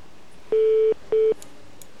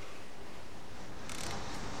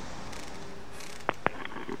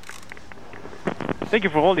 Thank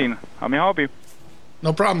you for holding. How may I help you?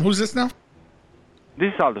 No problem. Who's this now?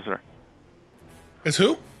 This is Aldo, sir. It's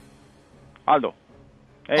who? Aldo.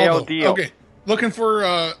 ALDO. Okay. Looking for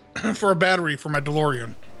a battery for my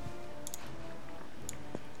DeLorean.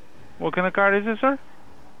 What kind of car is this, sir?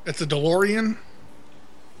 It's a DeLorean.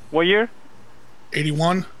 What year?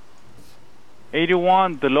 81.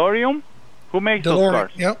 81 DeLorean? Who makes those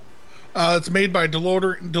cars? Yep. It's made by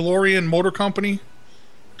DeLorean Motor Company.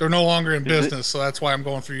 They're no longer in business, so that's why I'm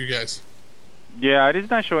going through you guys. Yeah, it is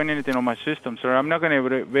not showing anything on my system, sir. I'm not going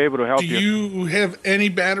to be able to help you. Do you have any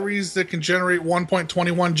batteries that can generate 1.21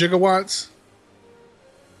 gigawatts?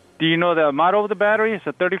 Do you know the model of the battery? It's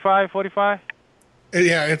a 35, 45?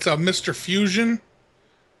 Yeah, it's a Mr. Fusion.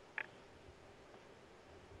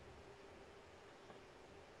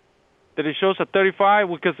 That it shows a 35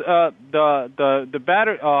 because the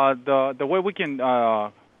battery the way we can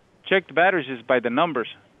check the batteries is by the numbers.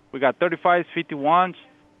 We got 35s, 51s,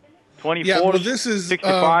 24, Yeah, well, this is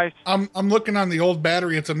 65. I'm looking on the old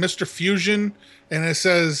battery. It's a Mr. Fusion, and it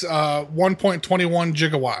says 1.21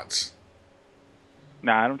 gigawatts.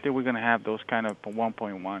 Nah, I don't think we're gonna have those kind of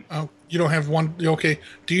 1.1. Oh, you don't have one. Okay.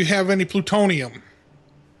 Do you have any plutonium?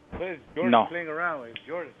 Liz, George No. is playing around with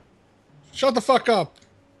George. Shut the fuck up.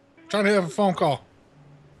 I'm trying to have a phone call.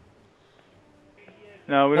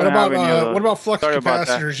 No, we What don't about have any of those. what about flux Sorry about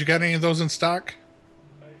that. capacitors? You got any of those in stock?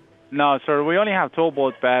 No, sir. We only have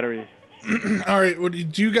 12-volt batteries. All right. What do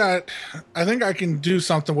you got? I think I can do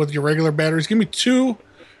something with your regular batteries. Give me 2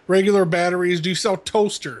 regular batteries. Do you sell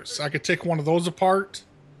toasters? I could take one of those apart,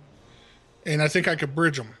 and I think I could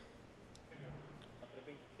bridge them.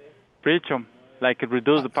 Bridge them, like it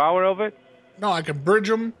reduce the power of it. No, I can bridge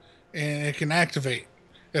them, and it can activate.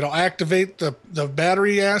 It'll activate the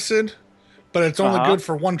battery acid, but it's only good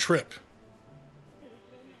for one trip.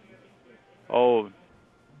 Oh,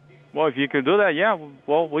 well, if you can do that, yeah.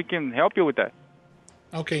 Well, we can help you with that.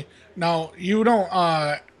 Okay. Now you don't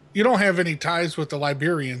have any ties with the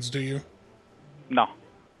Liberians, do you? No.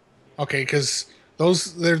 Okay, because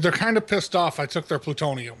they're kind of pissed off. I took their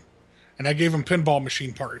plutonium, and I gave them pinball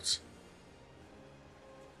machine parts.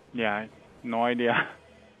 Yeah, no idea.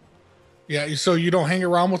 Yeah, so you don't hang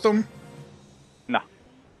around with them? No.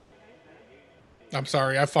 I'm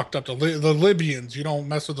sorry, I fucked up the Libyans. You don't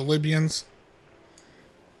mess with the Libyans?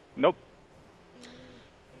 Nope.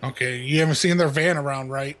 Okay, you haven't seen their van around,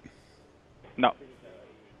 right? No.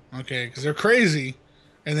 Okay, because they're crazy,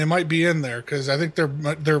 and they might be in there, because I think their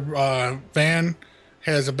van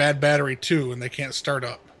has a bad battery too, and they can't start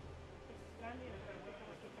up.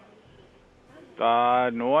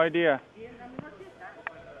 No idea.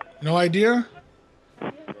 No idea?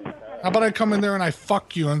 How about I come in there and I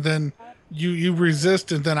fuck you, and then you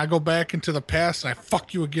resist, and then I go back into the past and I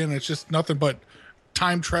fuck you again. It's just nothing but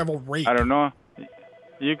time travel rape. I don't know.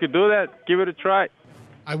 You could do that. Give it a try.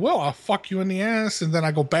 I will. I'll fuck you in the ass, and then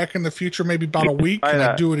I go back in the future, maybe about a week, Try and I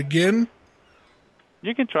that. do it again.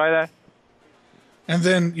 You can try that. And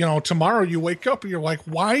then, tomorrow you wake up and you're like,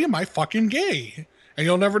 why am I fucking gay? And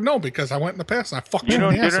you'll never know because I went in the past and I fucked you in the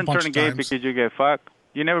ass a don't bunch turn of gay times. because you get fucked.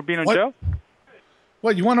 You never been in What? jail?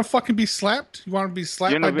 What, you want to fucking be slapped? You want to be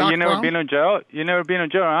slapped You by never, Doc you never Brown? been in jail? You never been in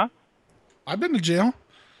jail, huh? I've been to jail.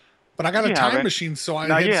 But I got You a time haven't. machine, so I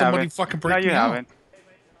No, had you somebody haven't. fucking No, break you me out. haven't.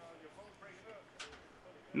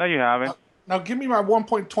 No, you haven't. Now give me my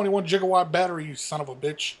 1.21 gigawatt battery, you son of a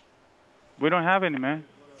bitch. We don't have any, man.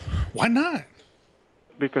 Why not?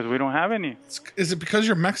 Because we don't have any. Is it because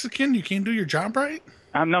you're Mexican? You can't do your job right?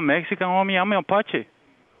 I'm not Mexican, homie. I'm an Apache.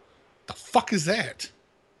 The fuck is that?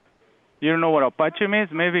 You don't know what Apache means?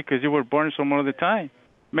 Maybe because you were born some other time.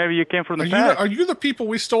 Maybe you came from the Are past. you the people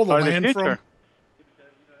we stole the Or the land from? future.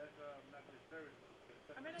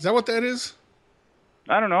 Is that what that is?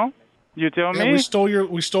 I don't know. You tell Yeah, me.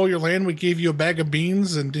 we stole your land. We gave you a bag of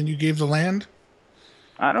beans, and then you gave the land.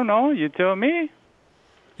 I don't know. You tell me.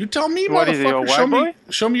 You tell me, What is it, a motherfucker. white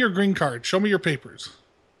Show me your green card. Show me your papers.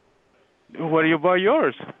 What do you buy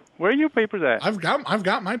yours? Where are your papers at? I've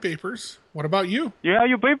got my papers. What about you? You have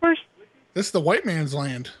your papers? This is the white man's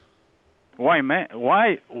land. White man?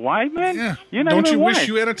 White man? Yeah. You're not Don't even you white. wish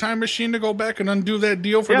you had a time machine to go back and undo that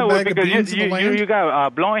deal for yeah, the well, bag of because beans in the land? you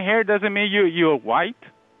got blonde hair doesn't mean you're white.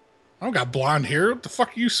 I don't got blonde hair. What the fuck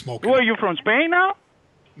are you smoking? Well, you from Spain now?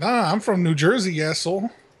 Nah, I'm from New Jersey, you asshole.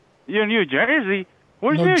 You're New Jersey?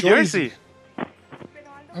 Where's New New Jersey. Jersey?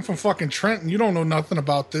 I'm from fucking Trenton. You don't know nothing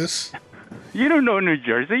about this. You don't know New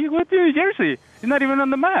Jersey? What's New Jersey? It's not even on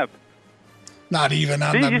the map. Not even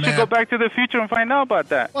on See, the you map. should go back to the future and find out about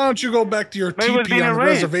that. Why don't you go back to your Maybe it was teepee being on the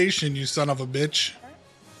erased. reservation, you son of a bitch?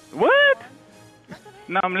 What?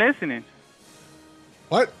 No, I'm listening.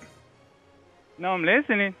 What? No, I'm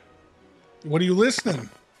listening. What are you listening?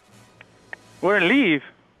 Where leave?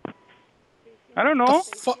 I don't know.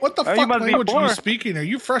 What the Oh, you fuck must be language are you poor. speaking? Are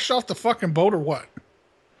you fresh off the fucking boat or what?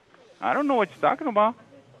 I don't know what you're talking about.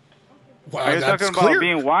 Well, Are you that's talking clear. about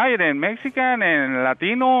being white and Mexican and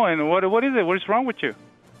Latino and what is it? What is wrong with you?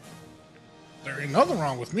 There ain't nothing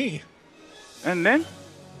wrong with me. And then?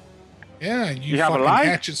 Yeah, you have a fucking life?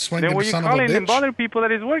 hatchet swinging Then what you son of a calling and bitch. bother people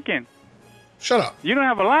that is working? Shut up. You don't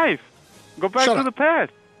have a life. Go back Shut to up. the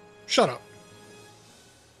past. Shut up.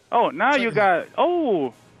 Oh, now you got...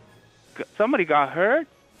 Oh, somebody got hurt?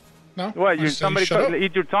 No. What, I you say somebody shut up.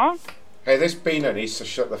 eat your tongue? Hey, this Beaner needs to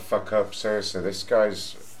shut the fuck up. Seriously, this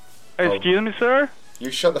guy's... Excuse me, sir? You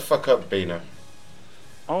shut the fuck up, Beaner.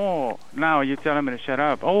 Oh, now you're telling me to shut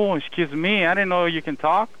up. Oh, excuse me. I didn't know you can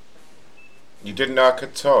talk. You didn't know I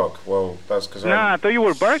could talk? Well, that's because Nah, I thought you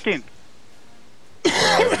were barking.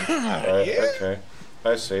 Okay.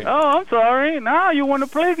 I see. Oh, I'm sorry. Now you want to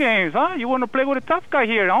play games, huh? You want to play with a tough guy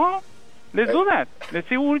here, huh? Let's do that. Let's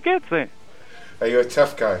see who gets it. Are you a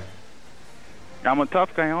tough guy? I'm a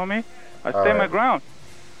tough guy, homie. I All stand my right. ground.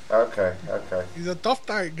 Okay. He's a tough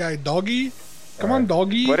guy, doggy. Come on,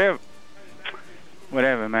 doggy. Whatever,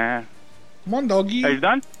 man. Come on, doggy. Are you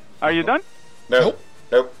done? Are you done? Nope.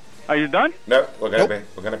 Are you done? No, we're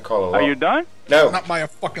gonna call a lot. Are you done? No. Not by a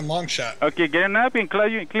fucking long shot. Okay, get a napkin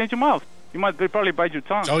and clean your mouth. You might probably bite your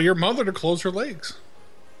tongue. Tell your mother to close her legs.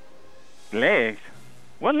 Legs?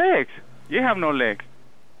 What legs? You have no legs.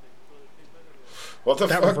 What the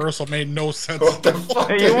that fuck? reversal made no sense. What the fuck?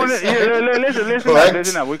 Hey, you want to listen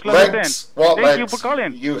Legs? now. We close it Legs? in. What Thank legs? you for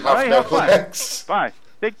calling. You have All right, no fun. legs. Bye.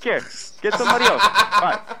 Take care. Get somebody else.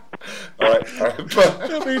 Bye. All right.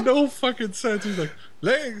 That made no fucking sense. He's like,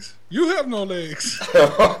 legs? You have no legs.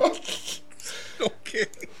 Okay.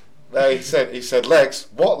 No, he said legs.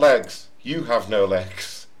 What legs? You have no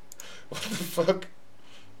legs. What the fuck?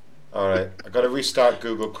 All right, I got to restart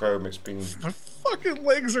Google Chrome. It's been. My fucking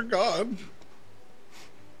legs are gone.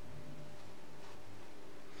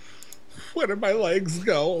 Where did my legs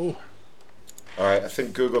go? All right, I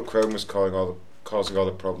think Google Chrome is causing all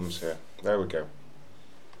the problems here. There we go.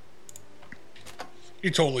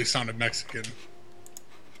 He totally sounded Mexican.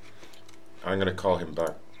 I'm gonna call him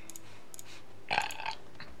back.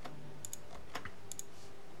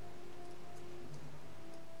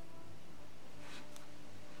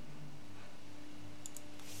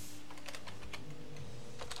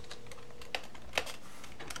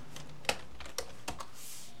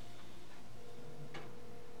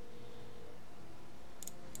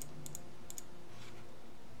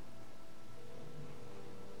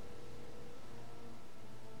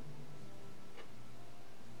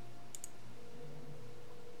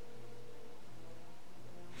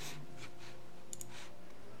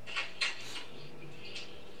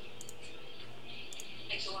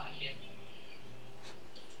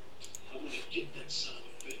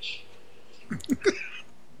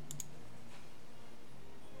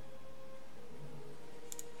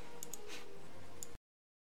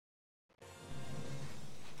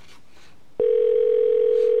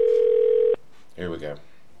 Here we go.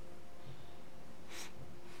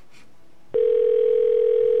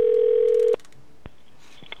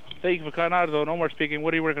 Thank you for calling out, though. No more speaking.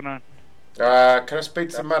 What are you working on? Can I speak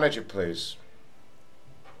to the manager, please?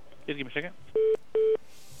 Just give me a second.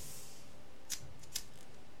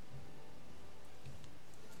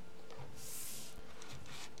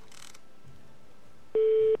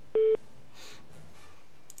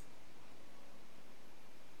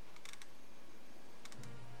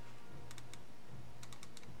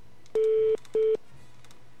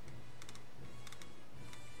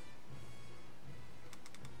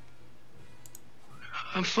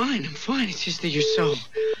 I'm fine. It's just that you're so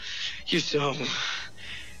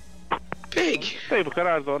big. Thank you for calling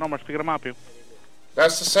out, though. No more speaking. I'm up you.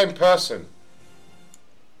 That's the same person.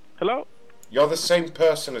 Hello? You're the same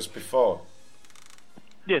person as before.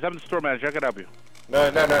 Yes, I'm the store manager. I can help you. No.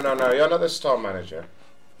 You're not the store manager.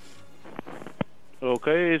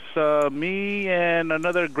 Okay, it's me and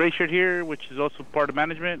another gray shirt here, which is also part of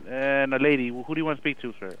management, and a lady. Who do you want to speak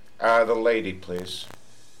to, sir? The lady, please.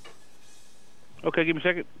 Okay, give me a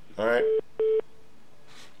second. All right.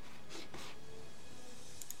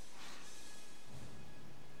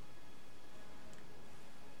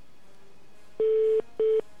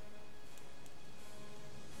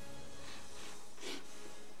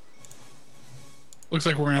 Looks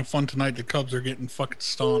like we're gonna have fun tonight. The Cubs are getting fucking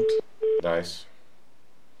stomped. Nice.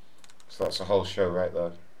 So that's a whole show right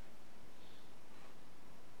there.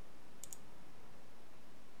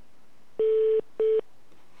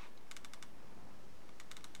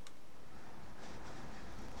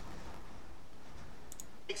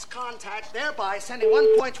 Contact, thereby sending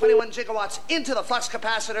 1.21 gigawatts into the flux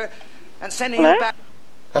capacitor and sending Hello? it back.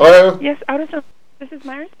 Hello? Yes, Autosol. This is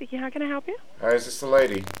Myra speaking. How can I help you? Is this the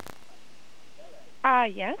lady?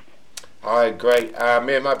 Yes. Hi, great.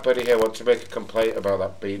 Me and my buddy here want to make a complaint about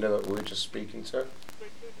that beaner that we were just speaking to.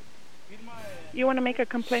 You want to make a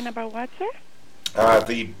complaint about what, sir?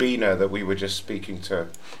 The beaner that we were just speaking to.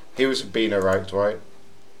 He was a beaner, right, Dwight?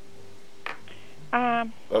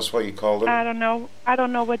 That's what you called him? I don't know. I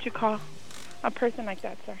don't know what you call a person like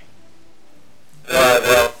that, sir. Alright,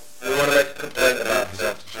 well, we want to make a complaint about his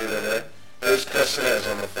attitude anyway. He was cussing at us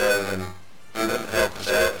on the phone and he wouldn't help us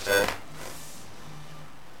out at all.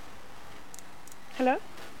 Hello?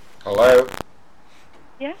 Hello?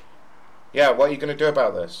 Yes? Yeah, what are you going to do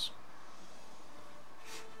about this?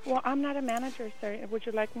 Well, I'm not a manager, sir. Would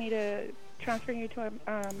you like me to transfer you to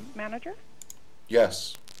a manager?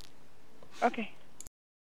 Yes. Okay.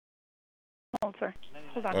 sir.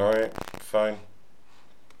 Hold on. All right, fine.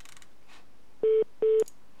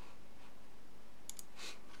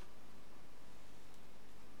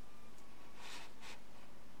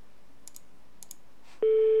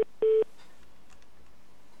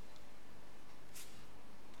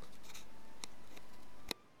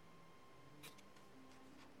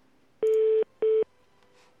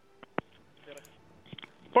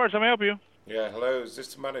 Parts, how may I help you? Yeah, hello, is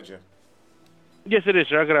this the manager? Yes, it is,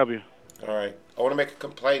 sir. I can help you. All right. I want to make a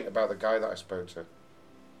complaint about the guy that I spoke to.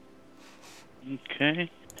 Okay.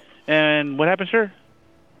 And what happened, sir?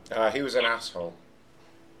 He was an asshole.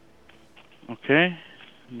 Okay.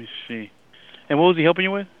 Let me see. And what was he helping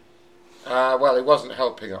you with? Well, he wasn't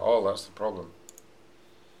helping at all, that's the problem.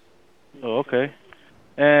 Oh, okay.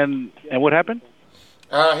 And what happened?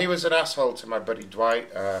 He was an asshole to my buddy Dwight.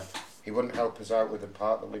 He wouldn't help us out with the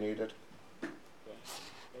part that we needed.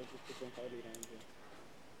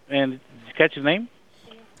 And did you catch his name?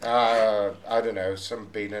 I don't know, some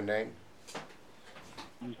Beaner name.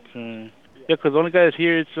 Okay. Yeah, because the only guys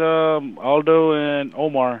here it's Aldo and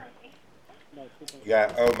Omar.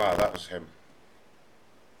 Yeah, Omar, that was him.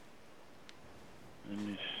 Let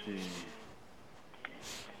me see.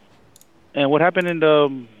 And what happened in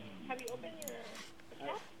the?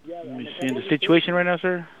 Let me see in the situation right now,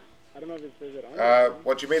 sir.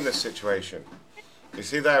 What do you mean the situation?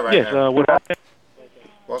 Is he there right Yes. now? What happened?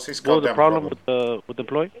 What's his What was the goddamn problem with the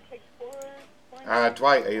employee?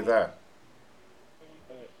 Dwight, are you there?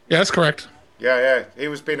 Yeah, that's correct. Yeah. He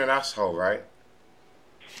was being an asshole, right?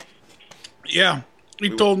 Yeah. He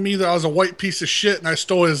told me that I was a white piece of shit and I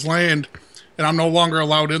stole his land and I'm no longer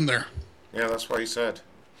allowed in there. Yeah, that's what he said.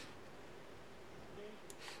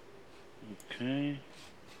 Okay.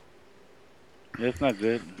 That's not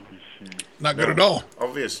good. Not good at all.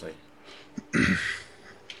 Obviously.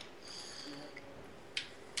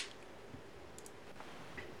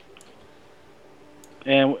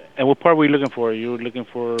 And what part were you looking for? You were looking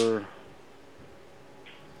for?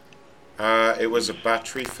 It was a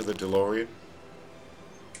battery for the DeLorean.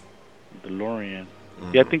 DeLorean.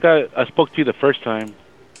 Mm-hmm. Yeah, I think I spoke to you the first time.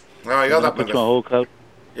 No, I got that. Put you on hold, cuz.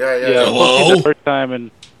 Yeah. I spoke to you the first time, and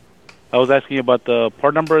I was asking you about the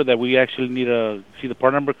part number that we actually need to see the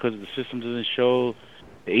part number because the system doesn't show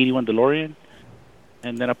the 81 DeLorean.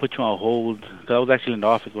 And then I put you on hold because I was actually in the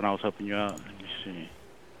office when I was helping you out. Let me see.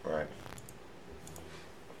 Right.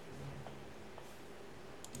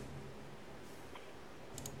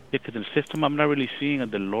 Yeah, because in the system I'm not really seeing a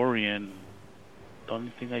DeLorean. The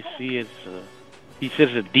only thing I see is he says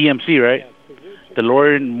it's a DMC, right?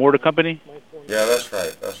 DeLorean Motor Company. Yeah, that's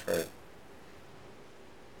right. That's right.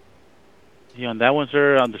 Yeah, on that one,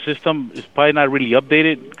 sir, on the system, it's probably not really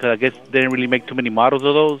updated because I guess they didn't really make too many models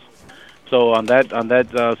of those. So on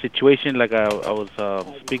that situation, like I was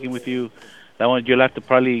speaking with you, that one you'll have to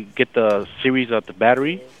probably get the series of the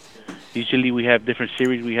battery. Usually we have different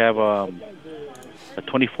series. We have a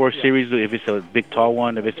 24 series if it's a big tall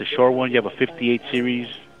one. If it's a short one, you have a 58 series.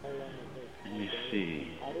 Let me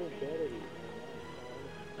see.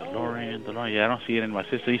 DeLorean. Yeah, I don't see it in my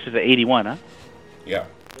system. This is an 81, huh? Yeah.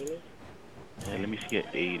 Yeah, let me see at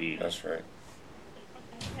 80. That's right.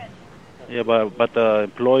 Yeah, but the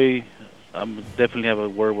employee, I'm definitely have a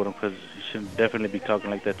word with him because he shouldn't definitely be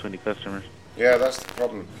talking like that to any customers. Yeah, that's the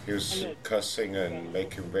problem. He was cussing and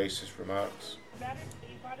making racist remarks.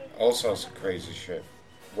 All sorts of crazy shit.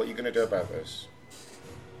 What are you going to do about this?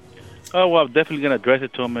 Oh, well, I'm definitely going to address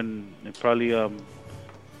it to him and probably,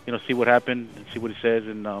 see what happened and see what he says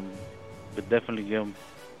and but definitely give him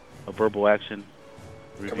a verbal action.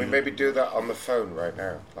 Can we maybe do that on the phone right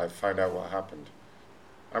now? Like, find out what happened?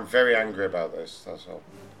 I'm very angry about this, that's all.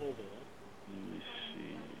 Let me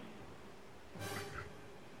see.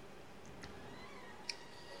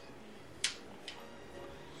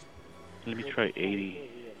 Let me try 80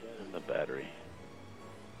 on the battery.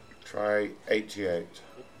 Try 88.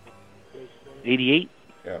 88?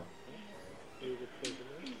 Yeah.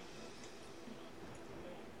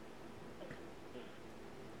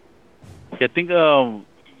 Yeah, I think on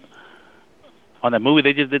that movie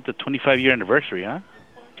they just did the 25-year anniversary, huh?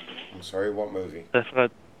 I'm sorry, what movie? That's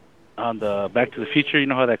what on the Back to the Future. You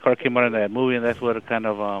know how that car came out in that movie, and that's what kind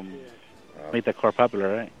of made that car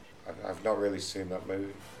popular, right? I've not really seen that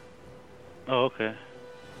movie. Oh, okay.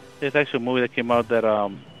 It's actually a movie that came out that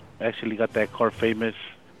actually got that car famous.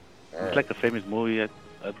 It's like a famous movie. I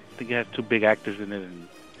think it has two big actors in it,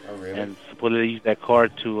 and supposedly they used that car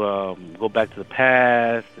to go back to the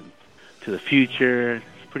past and to the future.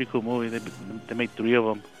 It's a pretty cool movie. They made 3 of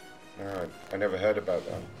them. I never heard about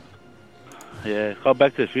that. Yeah, it's called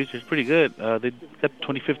Back to the Future. It's pretty good. They got the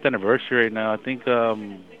 25th anniversary right now. I think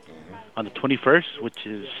on the 21st, which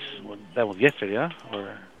is that was yesterday, huh?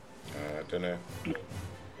 Or I don't know.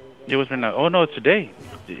 it was right now. Oh no, it's today.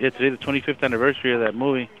 It's today, the 25th anniversary of that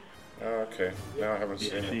movie. Oh, okay. No, I haven't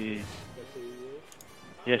seen it.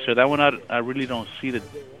 Yeah, so that one I really don't see the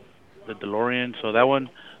DeLorean. So that one.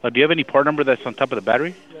 Do you have any part number that's on top of the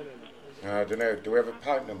battery? I don't know. Do we have a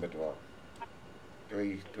part number, Dwight?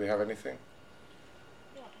 Do we have anything?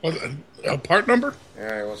 What, a part number?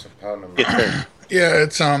 Yeah, what's a part number? Yeah,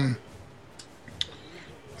 it's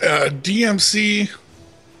DMC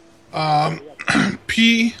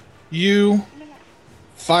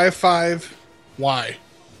PU55Y.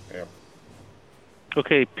 Yep.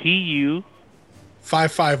 Okay, PU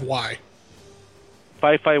 55Y.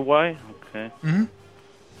 55Y. Okay. Mm-hmm.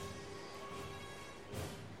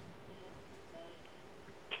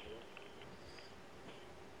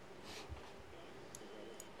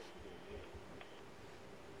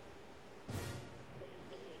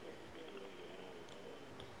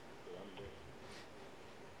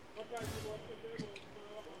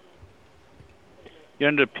 You're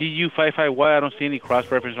under PU55Y. I don't see any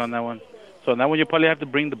cross-reference on that one. So on that one, you probably have to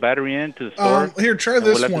bring the battery in to the store. Here, try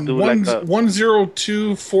this one.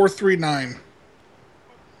 102439.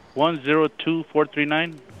 102439.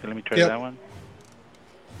 Okay, let me try that one.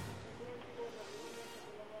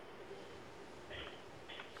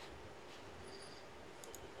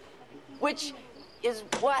 Which is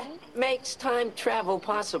what makes time travel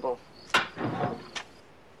possible.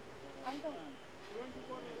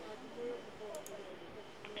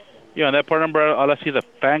 Yeah, on that part number, all I see is a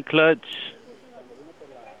fan clutch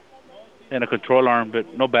and a control arm,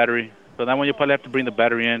 but no battery. So that one, you probably have to bring the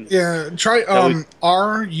battery in. Yeah, try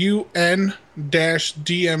RUN-DMC.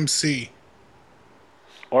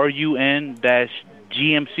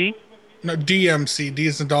 RUN-GMC? No, DMC. D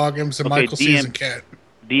is in dog, M is in Michael, C is in cat.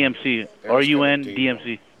 DMC.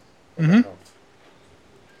 RUN-DMC. Mm-hmm.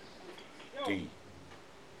 D.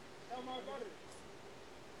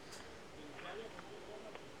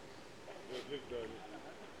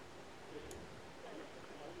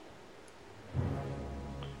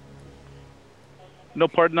 No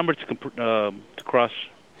part number to cross.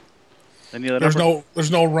 Any other number? There's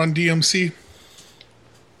no Run DMC.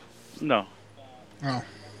 No. Oh.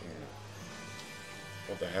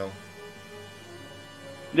 What the hell?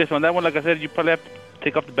 Yes, on that one, like I said, you probably have to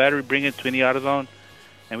take off the battery, bring it to any AutoZone,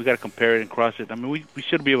 and we got to compare it and cross it. I mean, we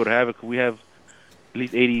should be able to have it because we have at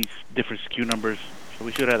least 80 different SKU numbers, so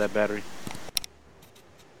we should have that battery.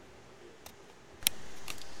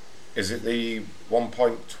 Is it the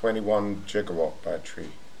 1.21 gigawatt battery?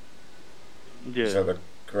 Yeah. Is that the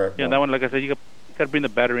correct one? That one, like I said, you got to bring the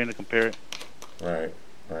battery in to compare it. Right.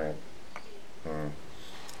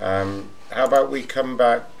 How about we come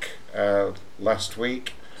back last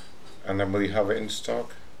week, and then we have it in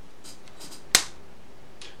stock?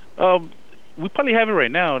 We probably have it right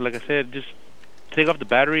now. Like I said, just take off the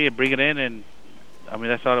battery and bring it in, and I mean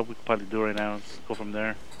that's all we could probably do right now. Go from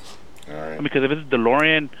there. All right. Because if it's a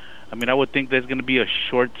DeLorean, I mean, I would think there's going to be a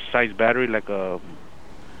short-sized battery, like it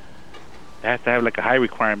has to have like a high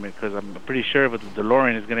requirement, because I'm pretty sure if it's a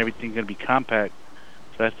DeLorean, everything's going to be compact.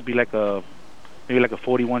 So it has to be like maybe like a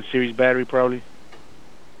 41 series battery, probably.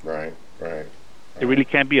 Right. It really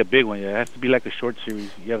can't be a big one. Yeah, it has to be like a short series.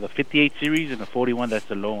 You have the 58 series and the 41, that's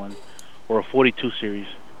the low one, or a 42 series.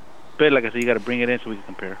 But like I said, you got to bring it in so we can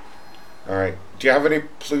compare. All right. Do you have any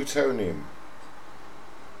plutonium?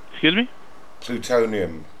 Excuse me?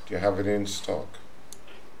 Plutonium. Do you have it in stock?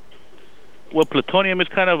 Well, plutonium is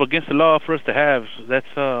kind of against the law for us to have. So that's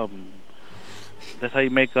how you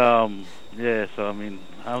make yeah. So I mean,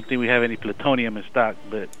 I don't think we have any plutonium in stock,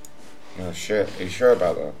 but. Oh shit! Are you sure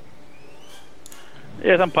about that?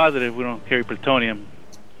 Yes, I'm positive we don't carry plutonium.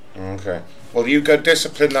 Okay. Well, you go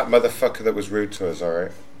discipline that motherfucker that was rude to us. All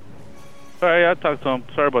right. All right, I'll talk to him.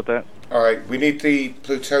 Sorry about that. All right. We need the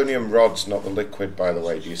plutonium rods, not the liquid, by the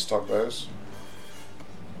way. Do you stock those?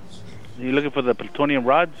 Are you looking for the plutonium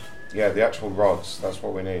rods? Yeah, the actual rods. That's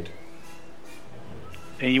what we need.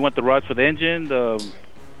 And you want the rods for the engine? You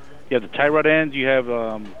have the tie rod ends. You have.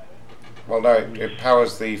 Well, no, it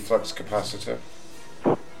powers the flux capacitor.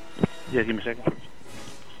 Yeah, give me a second.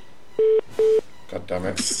 God damn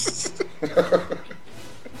it.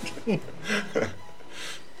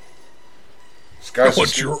 I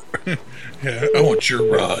want your I want your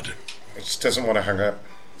rod. It just doesn't want to hang up.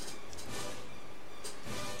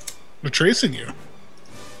 They're tracing you.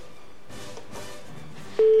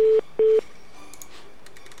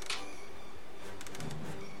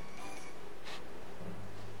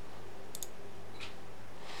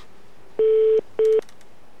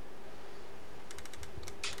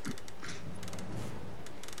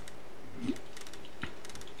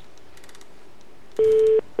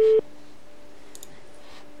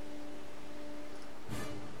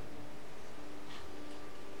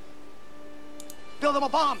 build them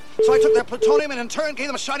a bomb. So I took their plutonium and in turn gave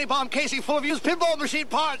them a shiny bomb casing full of used pinball machine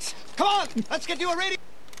parts. Come on, let's get you a radio.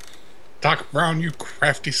 Doc Brown, you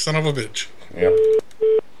crafty son of a bitch. Yep.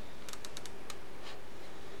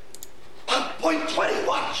 1.21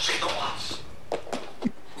 gigawatts.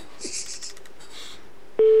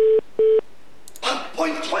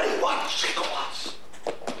 1.21 gigawatts.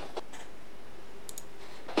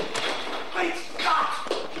 Great Scott!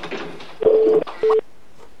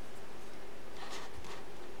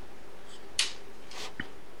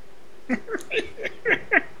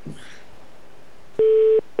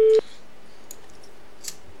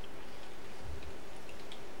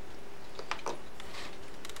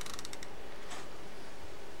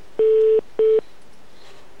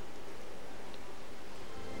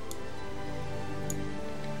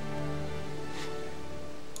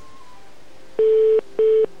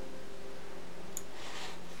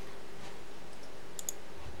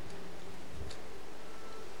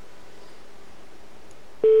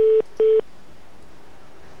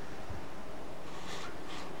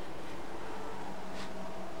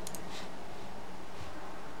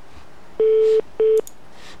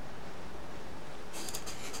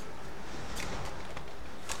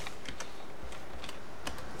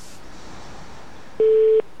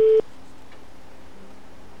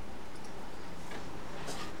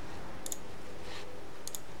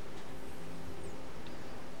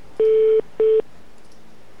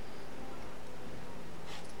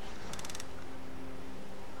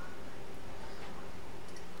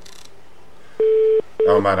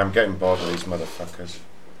 Oh man, I'm getting bored of these motherfuckers.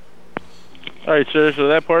 All right, sir. So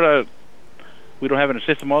that part, we don't have in the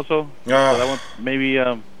system also. Yeah. So that one, maybe.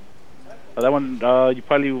 That one, I'll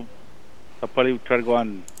probably try to go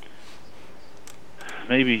on.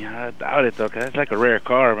 Maybe I doubt it though, 'cause it's like a rare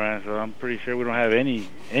car, man. So I'm pretty sure we don't have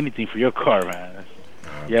anything for your car, man.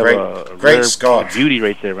 You have a great rare Scott. beauty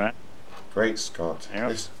right there, man. Great Scott. Yeah.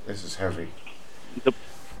 This is heavy.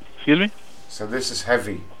 Excuse me? So this is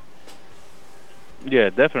heavy.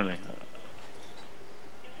 Yeah, definitely.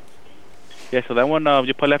 Yeah, so that one,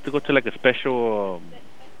 you probably have to go to like a special,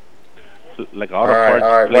 like auto parts.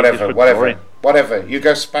 All right, place just for glory. whatever. You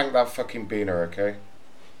go spank that fucking beaner, okay?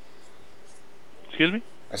 Excuse me?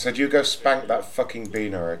 I said you go spank that fucking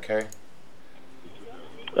beaner, okay?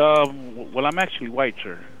 Well, I'm actually white,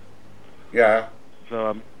 sir. Yeah.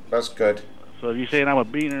 So that's good. So if you're saying I'm a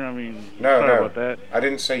beaner, I mean, No, sorry no. about that. I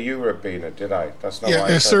didn't say you were a beaner, did I? That's not Yeah,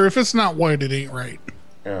 what I said. sir, if it's not white, it ain't right.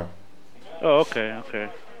 Yeah. Oh, okay.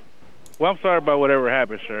 Well, I'm sorry about whatever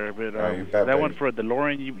happened, sir. But you bet, that baby. one for a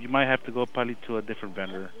DeLorean, you might have to go probably to a different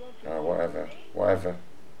vendor. Whatever.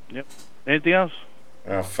 Yep. Anything else?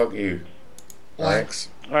 Oh, fuck you. Thanks.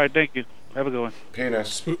 All right, thank you. Have a good one.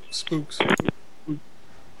 Penis. Spooks.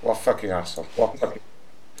 What fucking asshole. What fucking...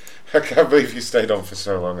 I can't believe you stayed on for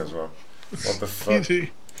so long as well. What the fuck?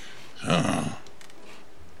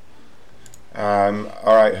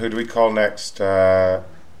 Alright, who do we call next?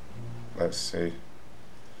 Let's see.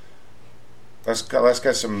 Let's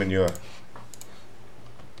get some manure.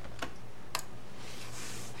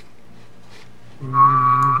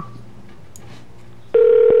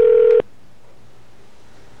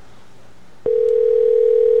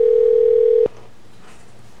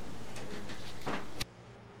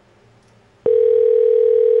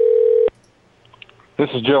 This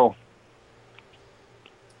is Joe.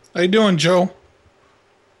 How you doing, Joe?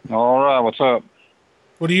 All right, what's up?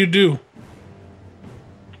 What do you do?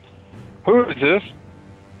 Who is this?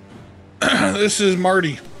 This is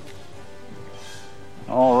Marty.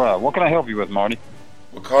 All right, what can I help you with, Marty?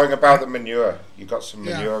 We're calling about the manure. You got some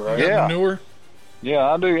manure, right? Yeah. Manure?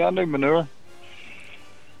 Yeah, I do manure.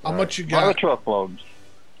 How much you By got? the truckloads.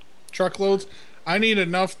 Truckloads? I need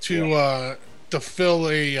enough to fill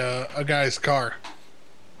a guy's car.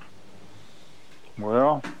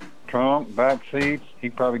 Well, trunk, back seats,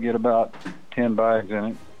 he'd probably get about 10 bags in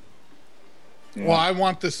it. Yeah. Well, I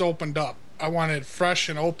want this opened up. I want it fresh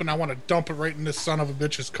and open. I want to dump it right in this son of a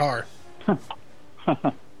bitch's car. Well,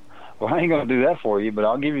 I ain't going to do that for you, but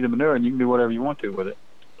I'll give you the manure and you can do whatever you want to with it.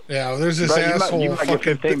 Yeah, there's this asshole. You might get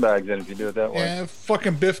 15 bags in if you do it that way. Yeah,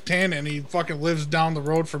 fucking Biff Tannen. He fucking lives down the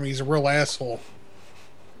road from me. He's a real asshole.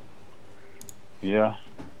 Yeah.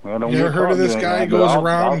 Well, don't You get ever heard of this caught guy? He doing that, goes but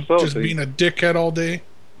around I'll sell just to you. being a dickhead all day.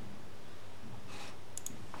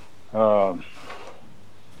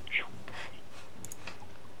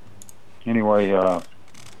 Anyway, well,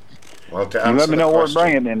 to you answer let me the know where to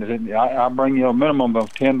question- bring it in. I'll bring you a minimum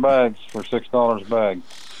of 10 bags for $6 a bag.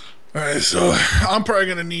 All right, so I'm probably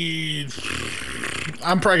gonna need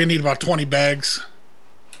about 20 bags.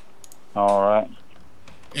 All right.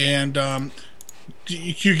 And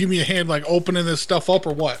you give me a hand like opening this stuff up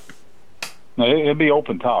or what? No, it'll be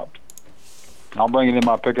open topped. I'll bring it in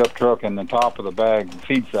my pickup truck, and the top of the bag,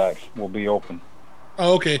 feed sacks, will be open.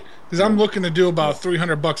 Oh, okay. Because I'm looking to do about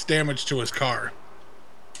 $300 damage to his car.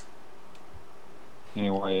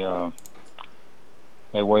 Anyway,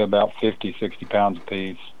 they weigh about 50, 60 pounds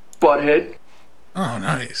apiece. Butthead. Oh,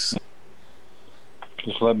 nice.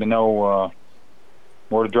 Just let me know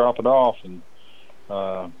where to drop it off, and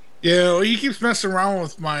yeah, well, he keeps messing around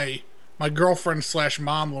with my girlfriend /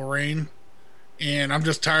 mom, Lorraine, and I'm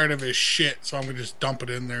just tired of his shit, so I'm gonna just dump it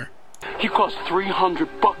in there. You caused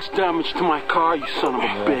 $300 damage to my car, you son of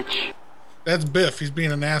a bitch. That's Biff. He's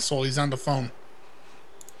being an asshole. He's on the phone.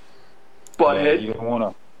 Butthead. You don't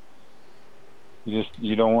want to.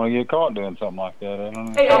 You don't want to get caught doing something like that. I don't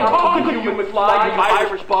know. Hey, I'm talking to you, McFly, you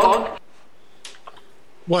Irish bug.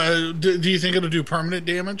 Well, do you think it'll do permanent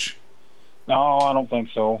damage? No, I don't think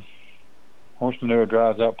so. Horse manure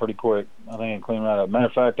dries out pretty quick. I think it'll clean right up. Matter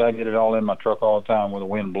of fact, I get it all in my truck all the time where the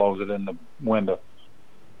wind blows it in the window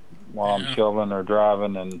while I'm shoveling or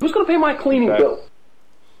driving. And who's gonna pay my cleaning bill?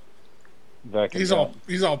 He's all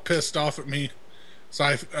pissed off at me.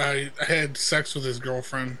 So I had sex with his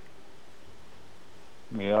girlfriend.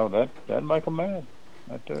 Yeah, that'd make him mad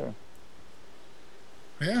right there.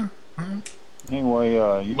 Yeah. Anyway,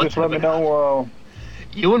 you just let me know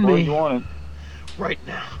you and where me you want it. right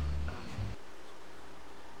now.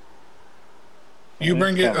 You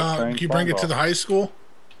bring it. You bring it to the high school.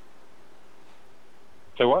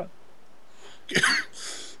 Say what?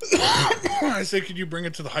 I say, could you bring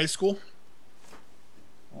it to the high school?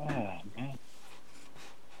 Oh, man.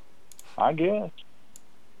 I guess.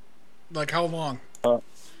 Like how long? So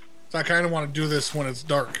I kind of want to do this when it's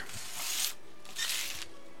dark.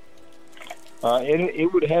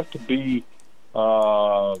 It would have to be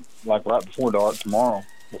like right before dark tomorrow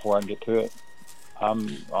before I can get to it.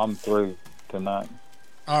 I'm through tonight.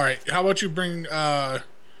 All right. How about you bring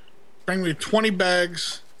me 20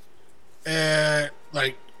 bags at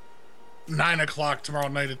like 9 o'clock tomorrow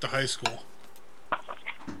night at the high school.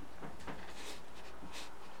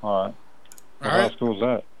 All right. What high school is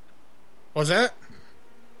that? What's that?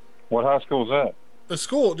 What high school is that? The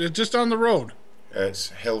school. It's just on the road. It's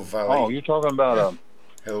Hill Valley. Oh, you're talking about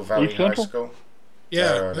Hill Valley East High Central? School?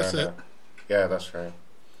 Yeah, that's it. Yeah, that's right.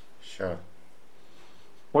 Sure.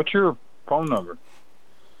 What's your phone number?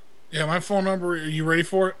 Yeah, my phone number. Are you ready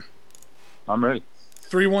for it? I'm ready.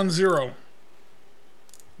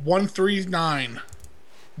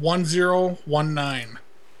 310-139-1019.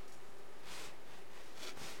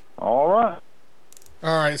 All right.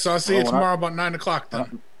 All right, so I'll see you tomorrow about 9 o'clock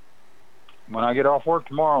then. When I get off work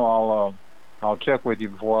tomorrow, I'll check with you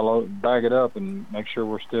before I bag it up and make sure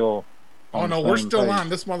we're still on the we're same still page. on.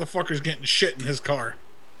 This motherfucker's getting shit in his car.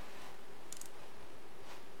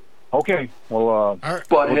 Okay. Well, all right.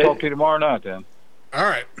 We'll talk to you tomorrow night then. All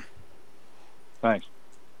right. Thanks.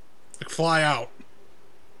 Fly out.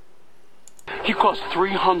 You caused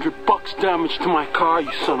 $300 damage to my car,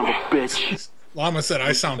 you son of a bitch. Llama said,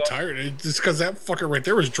 I sound tired. It's because that fucker right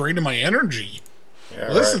there was draining my energy.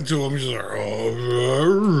 Yeah, Listen to him. He's like,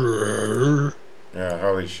 oh. Yeah,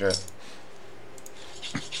 holy shit.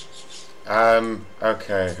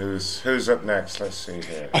 Okay, who's up next? Let's see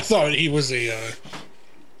here. I thought he was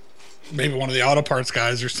maybe one of the auto parts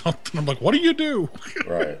guys or something. I'm like, what do you do?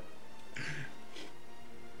 Right.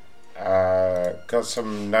 Got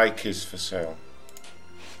some Nikes for sale.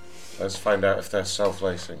 Let's find out if they're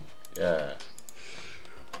self-lacing. Yeah.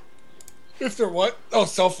 If they're what? Oh,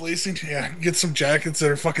 self-lacing? Yeah, get some jackets that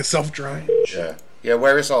are fucking self-drying. Yeah. Yeah,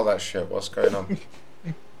 where is all that shit? What's going on?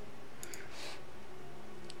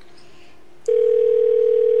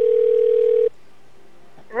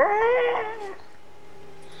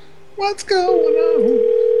 What's going on?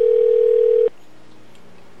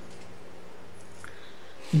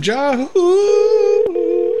 Yahoo!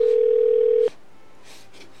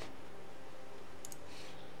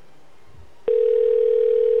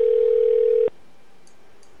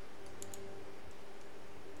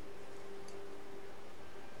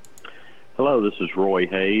 Hello, this is Roy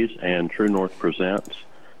Hayes, and True North presents.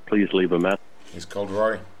 Please leave a message. He's called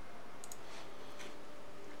Roy.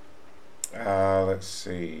 Let's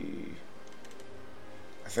see.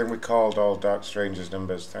 I think we called all Dark Stranger's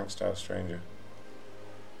numbers. Thanks, Dark Stranger.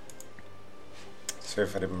 See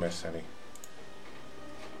if I didn't miss any.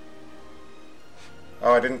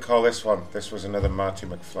 Oh, I didn't call this one. This was another Marty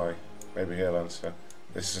McFly. Maybe he'll answer.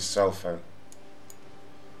 This is a cell phone.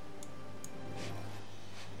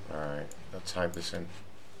 Alright, I'll type this in.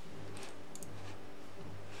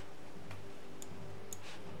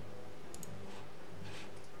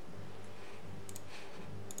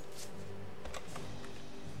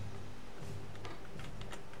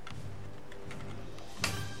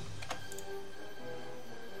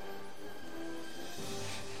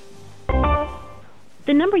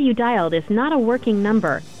 The number you dialed is not a working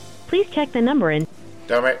number. Please check the number and...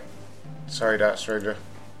 Damn it. Sorry, that stranger.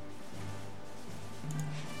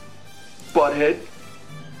 Butthead.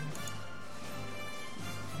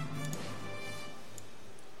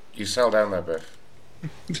 You sell down there, Biff.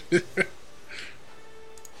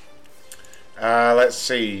 Let's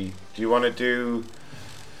see. Do you want to do...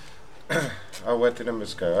 oh, where'd the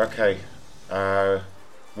numbers go? Okay.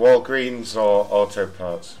 Walgreens or auto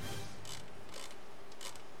parts?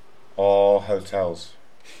 Or hotels?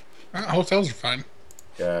 Hotels are fine.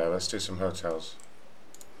 Yeah, let's do some hotels.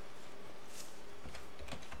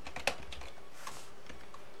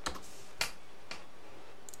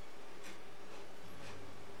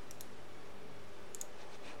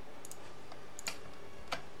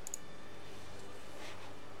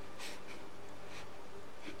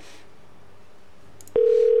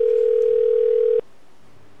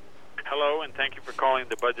 Hello, and thank you for calling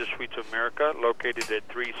the Budget Suites of America, located at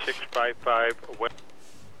 3655 West.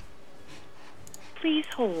 Please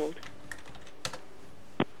hold.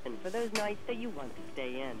 And for those nights that you want to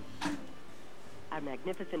stay in. Our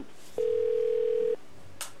magnificent...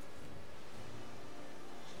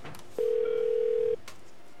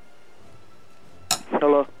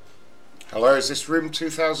 Hello. Hello, is this room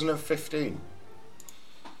 2015?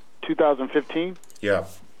 2015? Yeah.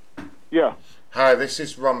 Yeah. Hi, this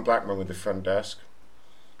is Ron Blackman with the front desk.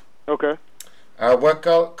 Okay. We're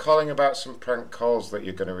calling about some prank calls that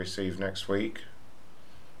you're going to receive next week.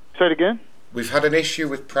 Say it again? We've had an issue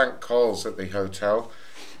with prank calls at the hotel,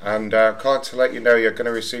 and calling to let you know you're going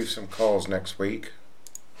to receive some calls next week.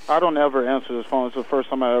 I don't ever answer this phone. It's the first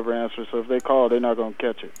time I ever answer, so if they call, they're not going to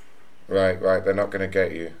catch it. Right, they're not going to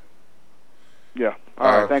get you. Yeah.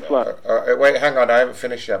 All right, thanks a lot. Wait, hang on, I haven't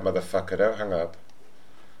finished yet, motherfucker. Don't hang up.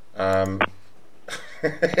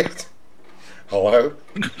 Hello?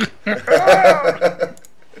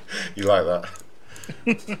 You like that?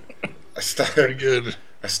 Very good.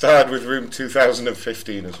 I started with room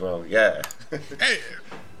 2015 as well. Yeah. Hey.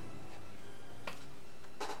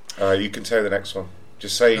 You can say the next one.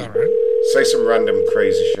 Just say some random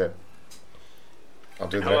crazy shit. I'll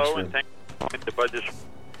do the next Hello, room. and thank you for calling the Budget...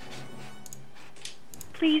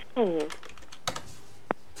 Please hold.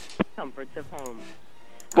 Comforts of home.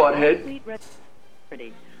 Butthead. Complete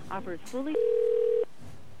ready. Offers fully...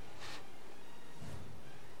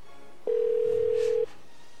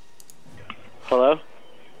 Hello?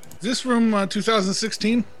 Is this room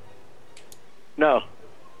 2016? No.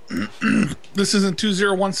 This isn't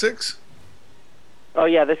 2016? Oh,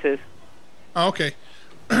 yeah, this is. Oh, okay.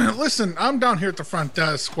 Listen, I'm down here at the front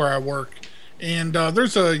desk where I work, and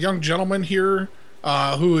there's a young gentleman here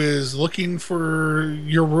who is looking for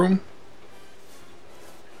your room.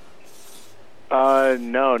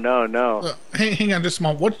 No. Hang on just a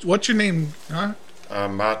moment. What's your name? Huh?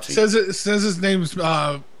 Marty. Says his name's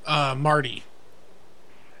Marty.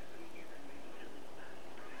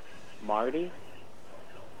 Marty?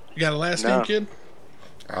 You got a last name, kid?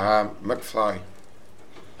 McFly.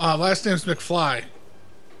 Last name's McFly.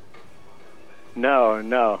 No.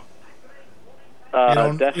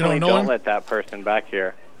 Definitely know don't him? let that person back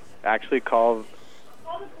here. Actually, call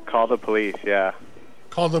the police. Yeah.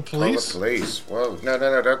 Call the police? Call the police. Whoa. No,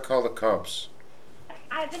 don't call the cops.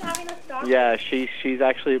 I've been having a stalker. Yeah, she's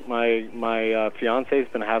actually my fiance's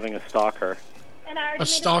been having a stalker. And I already A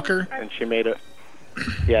stalker? And she made a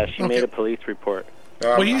made a police report.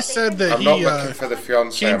 No, Well, he said that I'm not looking for the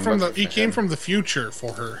fiance. he came from the future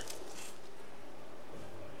for her.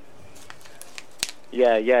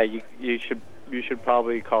 Yeah, you should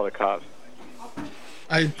probably call the cops.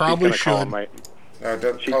 I probably She's gonna call should. him right. No,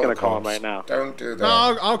 don't She's call gonna the call him cops. right now. Don't do that.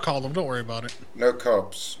 No, I'll call them. Don't worry about it. No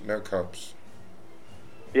cops. No cops.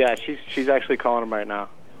 Yeah, she's actually calling him right now.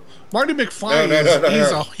 Marty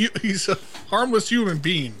McFly he's a harmless human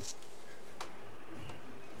being.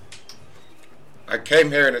 I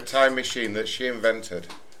came here in a time machine that she invented.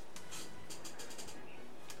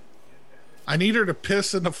 I need her to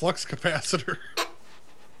piss in the flux capacitor.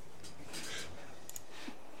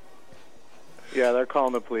 Yeah, they're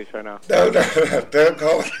calling the police right now. No, don't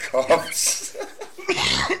call the cops.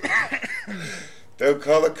 Don't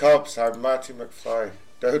call the cops. I'm Marty McFly.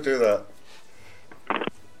 Don't do that.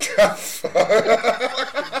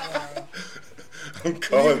 I'm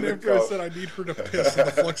calling Even the after I cops. said I need her to piss in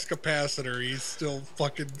the flux capacitor, he's still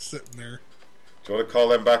fucking sitting there. Do you want to call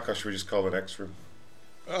them back, or should we just call the next room?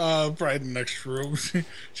 Probably in the next room.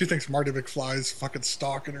 She thinks Marty McFly is fucking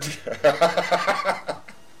stalking her.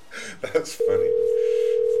 That's funny.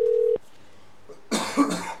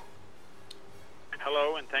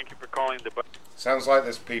 Hello, and thank you for calling the... Sounds like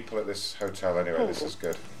there's people at this hotel anyway. This is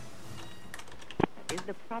good. is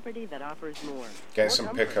the property that offers more. Get More some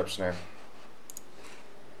comfort. pickups now.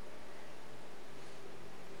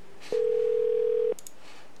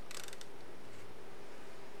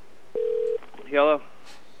 Hello?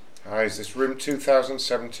 Hi, is this room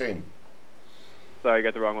 2017? Sorry, I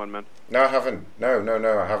got the wrong one, man. No, I haven't. No,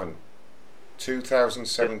 I haven't.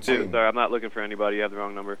 2017. Dude, sorry, I'm not looking for anybody. You have the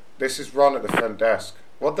wrong number. This is Ron at the front desk.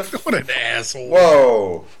 What the What an asshole.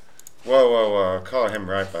 Whoa. Whoa. Call him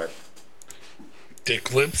right back.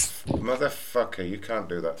 Dick lips. Motherfucker, you can't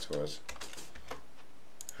do that to us.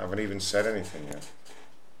 Haven't even said anything yet.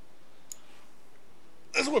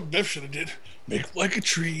 That's what Biff should have did. Make like a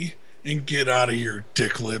tree and get out of here,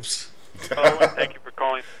 dick lips. Hello, and thank you for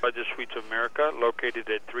calling Budget Suites of America, located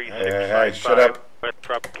at Hey, shut up. 3655 West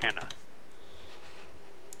Tropicana.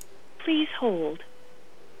 Please hold.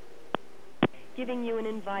 Giving you an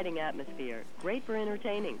inviting atmosphere. Great for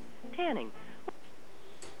entertaining. Tanning.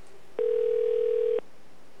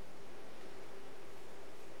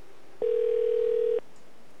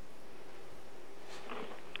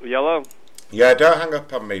 Yellow? Yeah, don't hang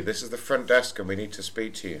up on me. This is the front desk and we need to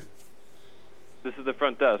speak to you. This is the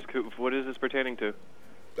front desk. What is this pertaining to?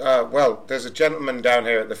 Well, there's a gentleman down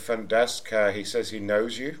here at the front desk. He says he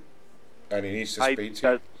knows you and he needs to speak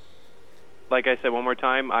to you. Like I said one more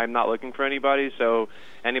time, I'm not looking for anybody, so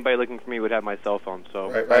anybody looking for me would have my cell phone.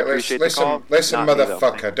 So Right, I appreciate the call. Listen, Not me, though.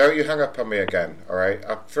 motherfucker, don't you hang up on me again, alright?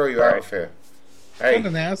 I'll throw you out of here. Hey. What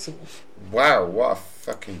an asshole. Wow, what a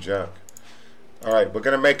fucking jerk. Alright, we're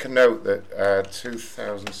going to make a note that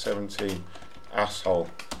 2017 asshole.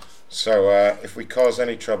 So if we cause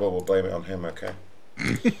any trouble, we'll blame it on him, okay?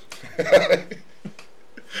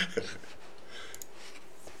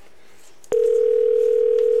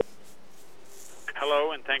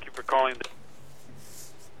 Hello, and thank you for calling.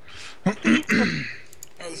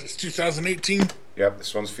 This is 2018. Yep,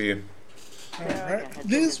 this one's for you. Alright,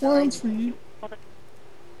 this one's for you.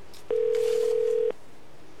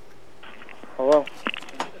 Hello?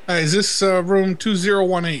 Hi, is this room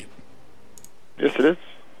 2018? Yes, it is.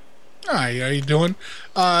 Hi, how you doing?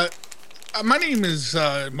 My name is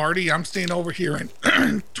Marty. I'm staying over here in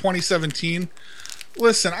 2017.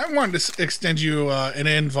 Listen, I wanted to extend you an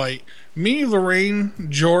invite. Me, Lorraine,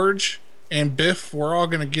 George, and Biff, we're all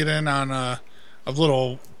going to get in on a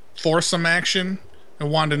little foursome action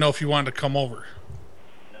and wanted to know if you wanted to come over.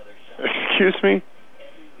 Excuse me?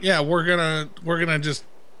 Yeah, we're gonna just...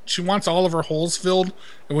 She wants all of her holes filled,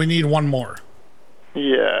 and we need one more.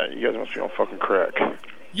 Yeah, you guys must be on fucking crack.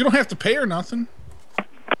 You don't have to pay her nothing.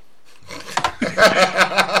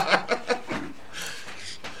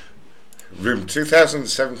 Room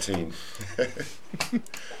 2017.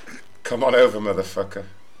 Come on over, motherfucker.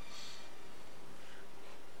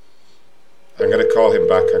 I'm going to call him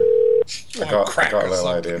back. I got a little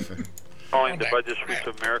idea for him. Calling the Budget Suites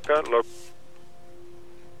of America.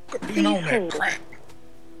 You know that crap.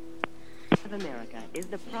 Of America is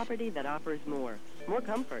the property that offers more. More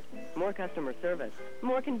comfort, more customer service,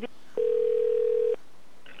 more convenience.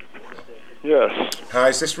 Yes. Hi,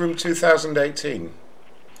 is this room 2018?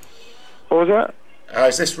 What was that?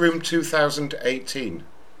 Is this room 2018?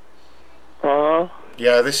 Uh-huh.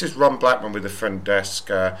 Yeah, this is Ron Blackman with the front desk.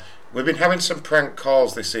 We've been having some prank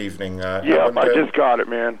calls this evening. Yep, I just got it,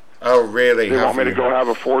 man. Oh, really? They want me to go have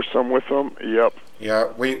a foursome with them? Yep.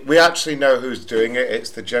 Yeah, we actually know who's doing it.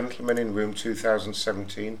 It's the gentleman in room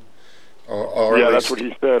 2017. Or yeah, at that's least,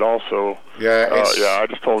 what he said also. Yeah, yeah, I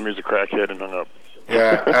just told him he's a crackhead and hung up.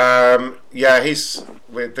 Yeah, yeah,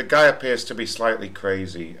 the guy appears to be slightly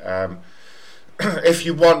crazy. If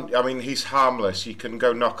you want, I mean, he's harmless. You can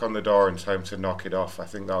go knock on the door and tell him to knock it off. I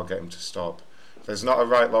think that'll get him to stop. There's not a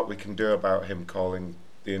right lot we can do about him calling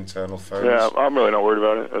the internal phones. Yeah, I'm really not worried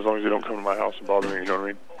about it, as long as you don't come to my house and bother me, you know what I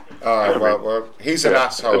mean? Alright, well, he's an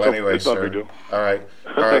asshole anyway, it's not a sir. big deal.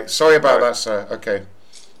 Alright, sorry about that, sir. Okay.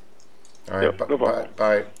 Alright, Yep, no problem.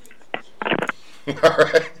 bye.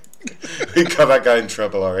 Alright. We got that guy in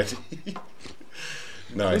trouble already.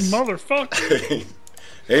 Nice. Motherfucker.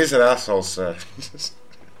 He's an asshole, sir.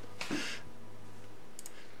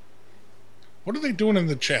 What are they doing in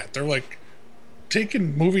the chat? They're like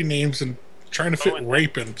taking movie names and trying to fit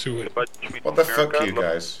rape into it. What the fuck, you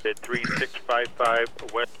guys? At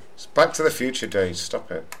 3655 West. It's Back to the Future days.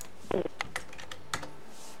 Stop it.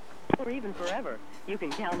 Or even forever. You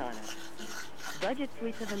can count on it. Budget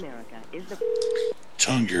Suites of America is the...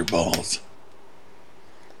 Tongue your balls.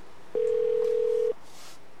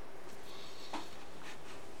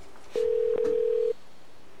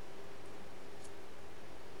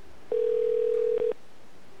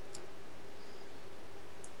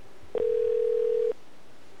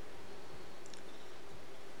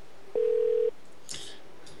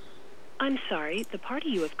 sorry, the party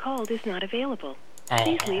you have called is not available. Oh.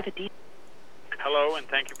 Please leave a detail. Hello, and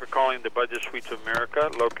thank you for calling the Budget Suites of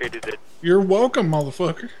America, located at... You're welcome,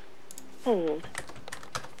 motherfucker. Hold.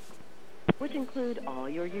 Which include all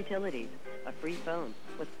your utilities, a free phone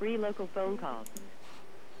with free local phone calls.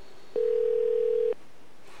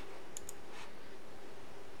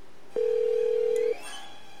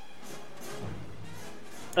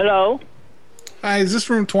 Hello? Hi, is this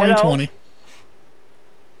room 2020?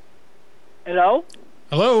 Hello?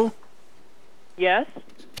 Hello? Yes?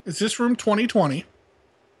 Is this room 2020?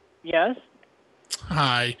 Yes?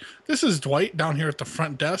 Hi, this is Dwight down here at the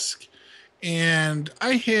front desk, and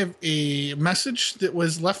I have a message that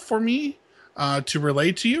was left for me to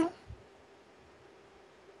relay to you.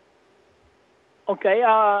 Okay,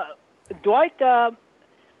 Dwight,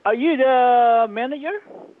 are you the manager?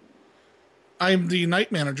 I'm the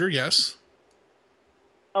night manager, yes.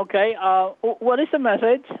 Okay, what is the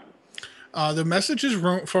message? The message is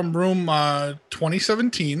from room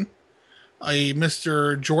 2017, a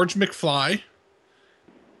Mr. George McFly,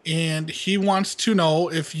 and he wants to know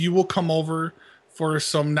if you will come over for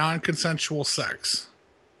some non-consensual sex.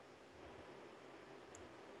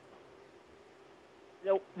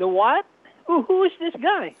 The what? Who is this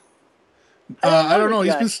guy? I don't know.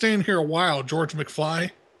 He's been staying here a while, George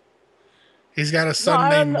McFly. He's got a son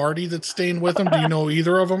named Marty that's staying with him. Do you know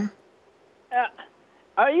either of them?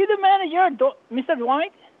 Are you the manager, Mr.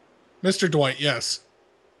 Dwight? Mr. Dwight, yes.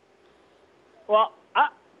 Well,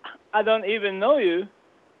 I don't even know you.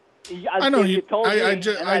 I know you. Told me, I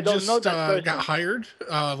just got hired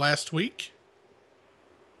last week.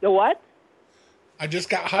 The what? I just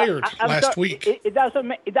got hired last week. It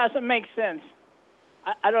doesn't make sense.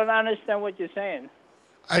 I don't understand what you're saying.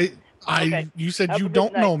 Okay. You said you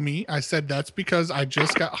don't know me. I said that's because I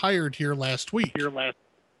just got hired here last week.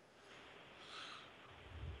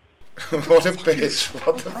 What a bitch.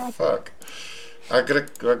 What the fuck? I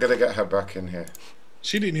gotta get her back in here.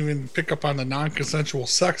 She didn't even pick up on the non-consensual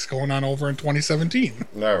sex going on over in 2017.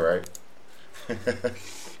 No, right?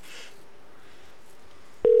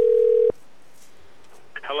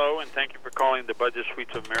 Hello, and thank you for calling the Budget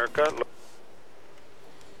Suites of America.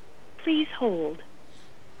 Please hold.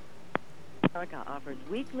 America offers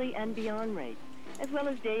weekly and beyond rates, as well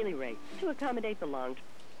as daily rates, to accommodate the long term.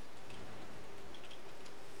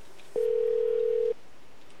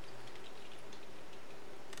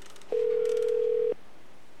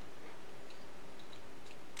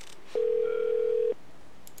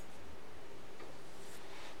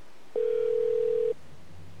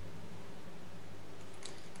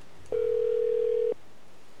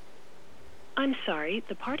 I'm sorry,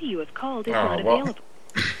 the party you have called is not available.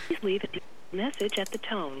 Please leave a message at the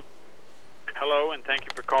tone. Hello, and thank you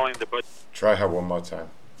for calling the Budget. Try her one more time.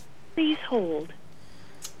 Please hold.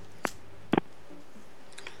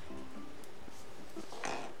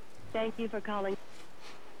 Thank you for calling.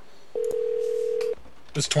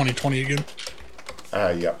 It's 2020 again.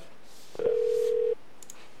 Yeah.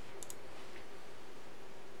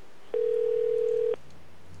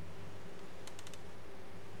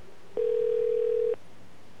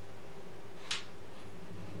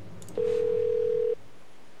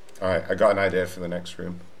 Alright, I got an idea for the next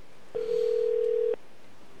room.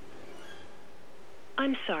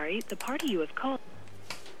 I'm sorry, the party you have called.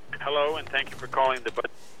 Hello, and thank you for calling the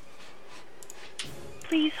Budget.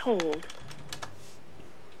 Please hold.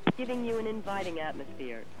 Giving you an inviting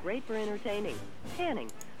atmosphere, great for entertaining,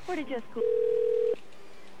 tanning, or to just cool.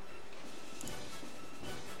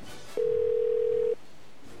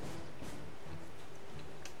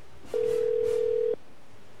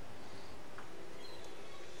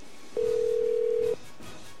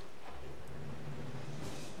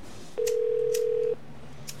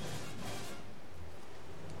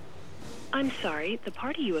 I'm sorry, the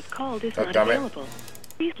party you have called is not available.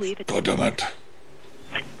 Please leave it. God damn it.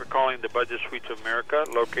 Thank you for calling the Budget Suites of America,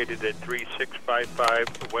 located at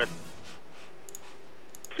 3655 West.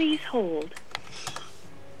 Please hold.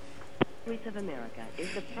 Suites of America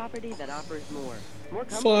is the property that offers more. More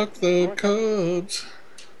comfort. Fuck the Cubs.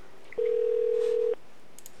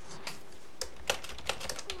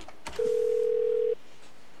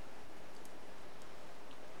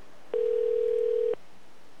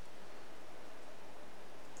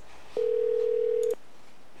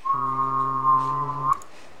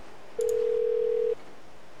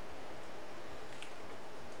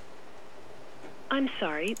 I'm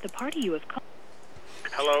sorry, the party you have called.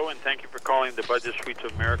 Hello, and thank you for calling the Budget Suites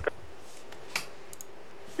of America.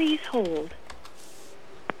 Please hold.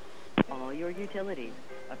 All your utilities,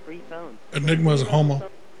 a free phone. Enigma's a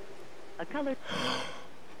homo. A color.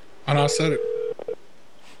 And I said it.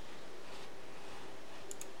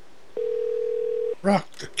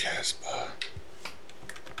 Rock the Casbah.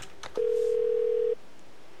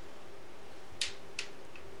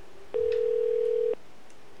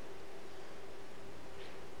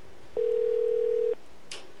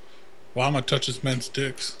 Llama touches men's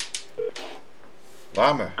dicks.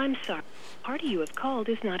 Llama? I'm sorry. The party you have called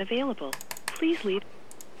is not available. Please leave.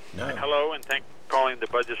 No. Hello, and thank you for calling the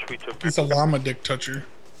Budget Suites of He's a llama dick toucher.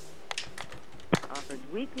 Offers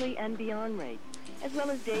weekly and beyond rates, as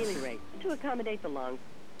well as daily rates, to accommodate the long.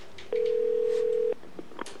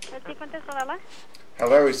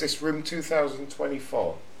 Hello, is this room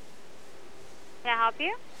 2024? Can I help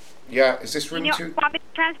you? Yeah, is this room you 2? Want me to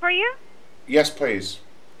transfer you Yes, please.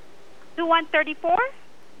 to 134?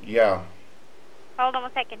 Yeah. Hold on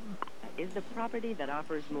 1 second. Is the property that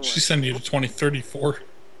offers more. She's sending you to 2034.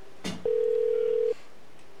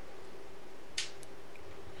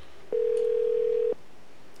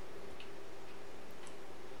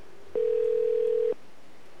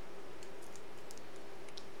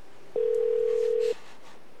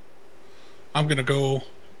 I'm going to go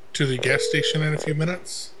to the gas station in a few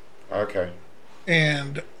minutes. Okay.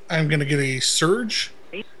 And I'm going to get a surge,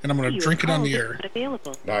 and I'm going to drink it on the air.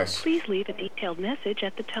 Available. Nice. Please leave a detailed message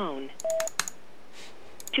at the tone.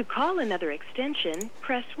 To call another extension,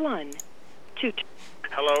 press 1.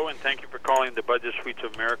 Hello, and thank you for calling the Budget Suites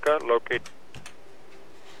of America, located...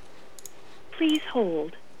 Please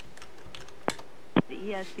hold. The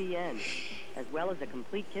ESPN, as well as a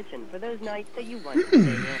complete kitchen for those nights that you want to stay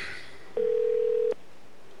in.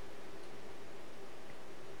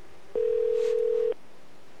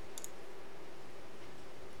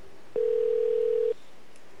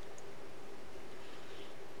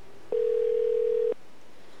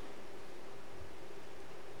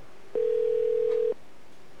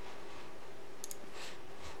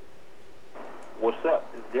 What's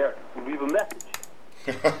up? It's Derek. Leave a message.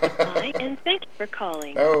 Hi, and thank you for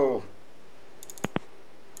calling. Oh.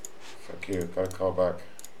 Fuck you. Gotta call back.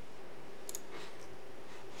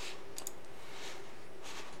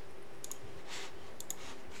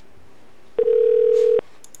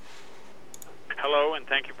 Hello, and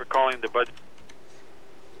thank you for calling the Budget...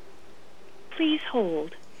 Please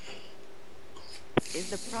hold. Is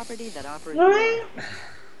the property that offers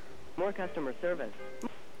more customer service.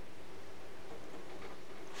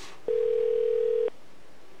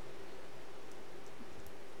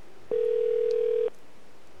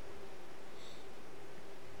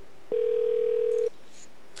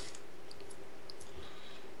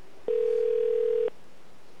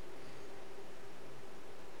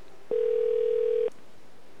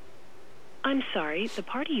 I'm sorry, the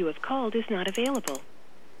party you have called is not available.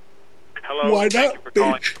 Hello, Why thank not, you for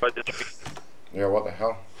calling bitch? the Budget Suites. Yeah, what the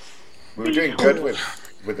hell? We were doing good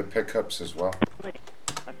with the pickups as well.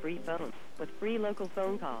 A free phone with free local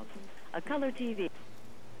phone calls. A color TV.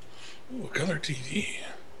 Ooh, color TV.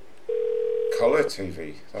 Color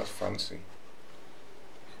TV. That's fancy.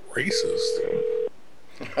 Racist.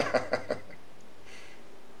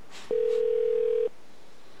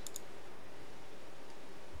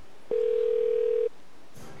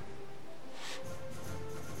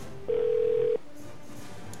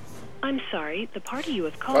 I'm sorry, the party you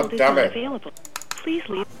have called is damn not it. available. Please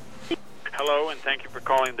leave. Hello, and thank you for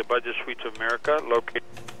calling the Budget Suites of America, located...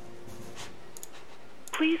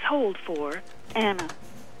 Please hold for Anna.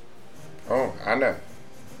 Oh, Anna.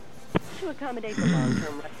 To accommodate the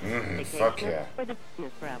long-term Fuck yeah. for the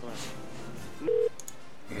business traveler.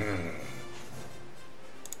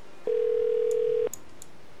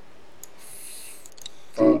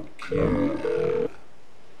 Fuck yeah.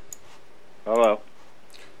 Hello.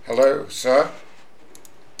 Hello, sir.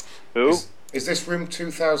 Who? Is this room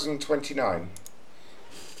 2029?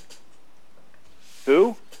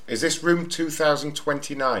 Who? Is this room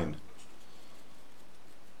 2029?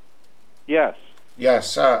 Yes. Yes,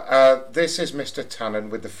 sir. This is Mr. Tannen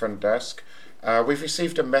with the front desk. We've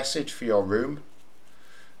received a message for your room.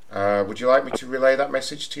 Would you like me to relay that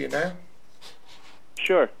message to you now?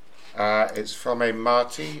 Sure. It's from a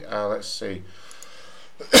Marty. Let's see.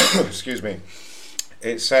 Excuse me.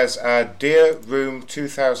 It says, Dear Room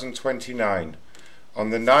 2029, on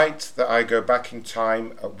the night that I go back in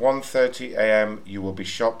time at 1:30 a.m. you will be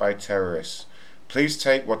shot by terrorists. Please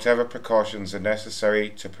take whatever precautions are necessary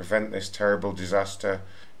to prevent this terrible disaster.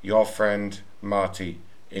 Your friend, Marty,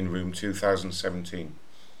 in room 2017.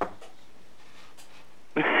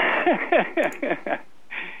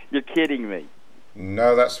 You're kidding me.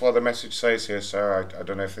 No, that's what the message says here, sir. I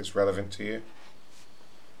don't know if it's relevant to you.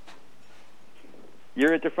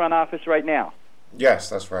 You're at the front office right now. Yes,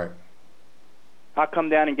 that's right. I'll come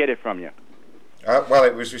down and get it from you. Well,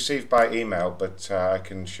 it was received by email, but I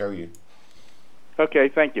can show you. Okay,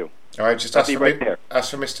 thank you. All right, just I'll ask be for, right there.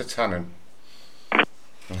 ask for Mr. Tannen.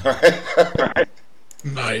 All right.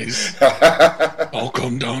 Nice. I'll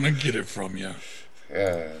come down and get it from you.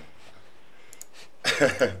 Yeah.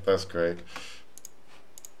 That's great.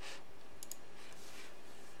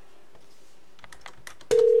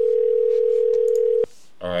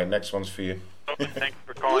 All right, next one's for you. Thanks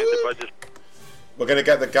for calling the budget. We're going to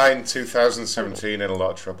get the guy in 2017 in a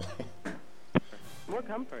lot of trouble. More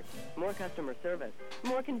comfort, more customer service,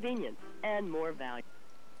 more convenience, and more value.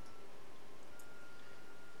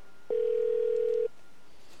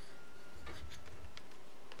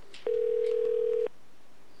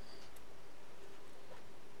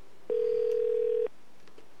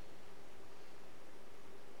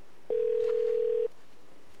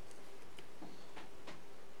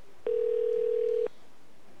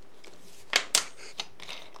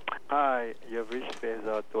 Hi, you've reached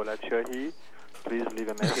Faiza Tolat Shahi. Please leave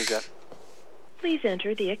a message at... Please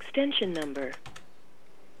enter the extension number.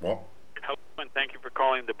 What? Hello, and thank you for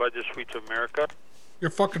calling the Budget Suites of America. You're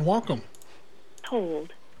fucking welcome.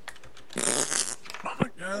 Hold. Oh my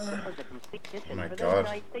god. For the complete kitchen Oh my for God. those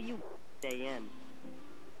nights that you stay in.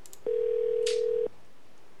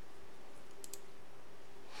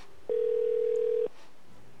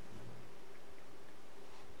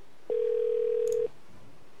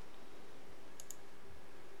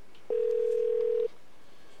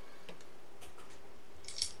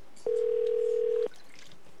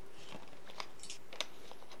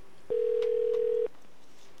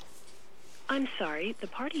 I'm sorry, the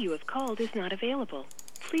party you have called is not available.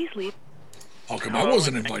 Please leave. How come I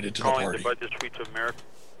wasn't invited to the Calling party? the Budget Suites of America.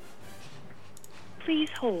 Please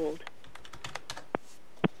hold.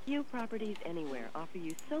 Few properties anywhere offer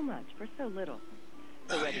you so much for so little.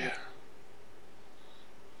 So Oh, whether yeah.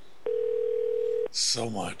 So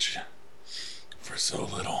much for so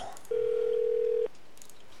little.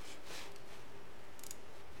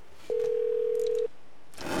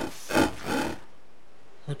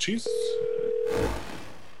 Oh, Jesus.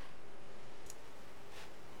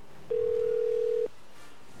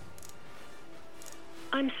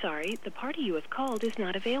 I'm sorry, the party you have called is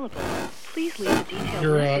not available. Please leave a detailed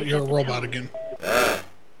You're message a at the robot tone. again.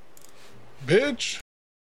 Bitch.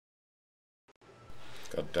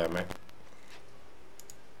 God damn it.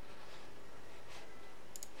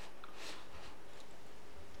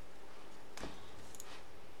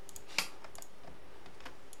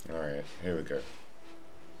 Alright, here we go.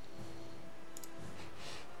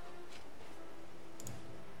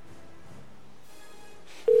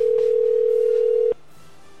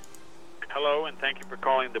 Hello, and thank you for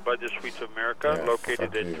calling the Budget Suites of America, Yeah, located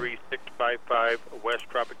fuck at you. 3655 West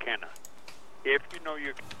Tropicana. If you know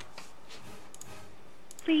your...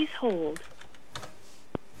 Please hold.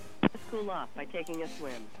 Just cool off by taking a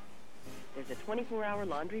swim. There's a 24-hour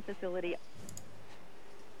laundry facility.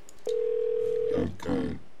 Oh,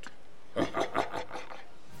 God.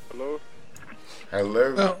 Hello?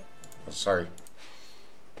 Hello? Oh. Oh, sorry.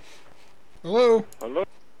 Hello? Hello?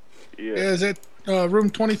 Yeah, is it room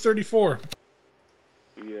 2034?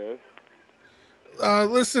 Yes.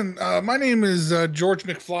 Listen, my name is George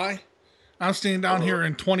McFly. I'm staying down here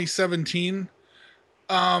in 2017.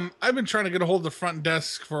 I've been trying to get a hold of the front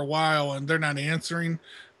desk for a while, and they're not answering.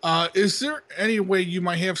 Is there any way you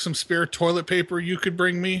might have some spare toilet paper you could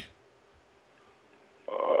bring me?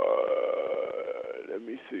 Let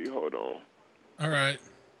me see. Hold on. All right.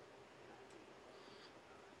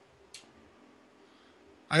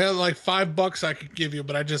 I got like $5 I could give you,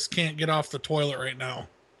 but I just can't get off the toilet right now.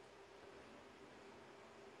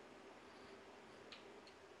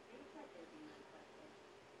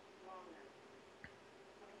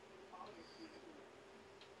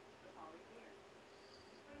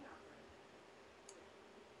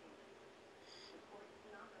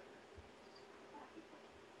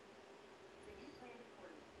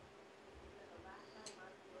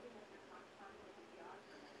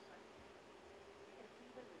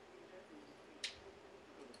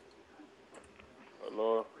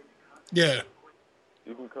 Hello? Yeah.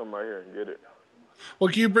 You can come right here and get it. Well,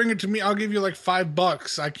 can you bring it to me? I'll give you like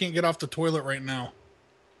 $5. I can't get off the toilet right now.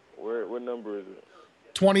 What number is it?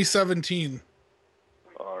 2017.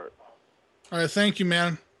 All right. All right. Thank you,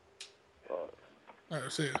 man. All right.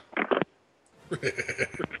 See ya.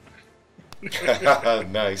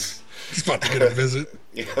 Nice. He's about to get a visit.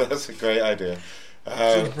 Yeah, that's a great idea.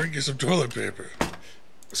 Should bring you some toilet paper.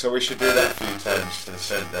 So we should do that a few times to the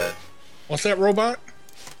same day. What's that, robot?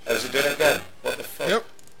 As it did again. What the fuck? Yep.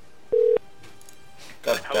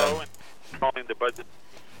 God Hello, damn. and calling the Budget...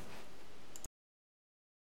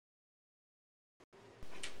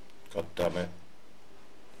 God damn it.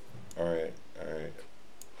 Alright, alright.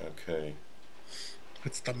 Okay.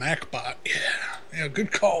 It's the MacBot. Yeah,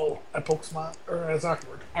 good call. I poke smart, or as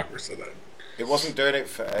awkward. Awkward said that. It wasn't doing it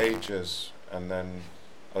for ages, and then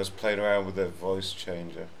I was playing around with the voice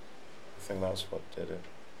changer. I think that's what did it.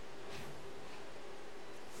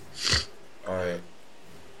 Alright.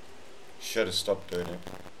 Should have stopped doing it.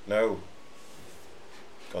 No.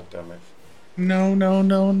 God damn it. No.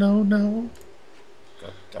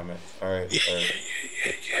 God damn it. Alright.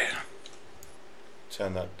 Yeah.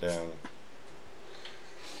 Turn that down.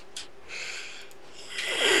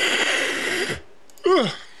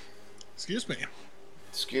 Excuse me.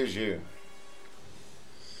 Excuse you.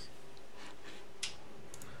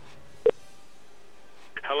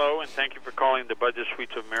 Hello, and thank you for calling the Budget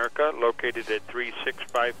Suites of America, located at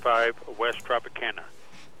 3655 West Tropicana.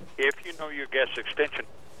 If you know your guest extension...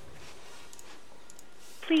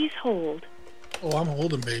 Please hold. Oh, I'm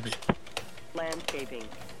holding, baby. Landscaping,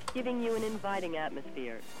 giving you an inviting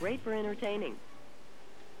atmosphere, great for entertaining.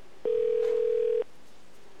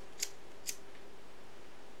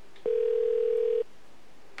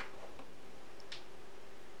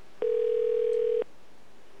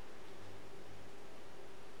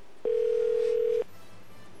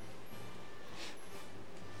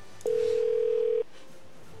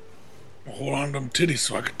 Hold on to them titties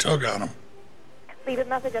so I can tug on them. Leave a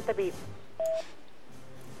message at the beep.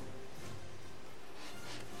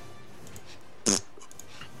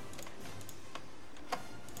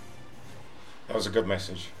 That was a good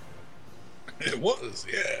message. It was,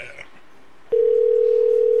 yeah.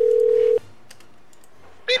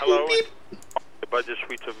 Hello, and the Budget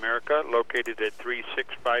Suites of America, located at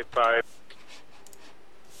 3655...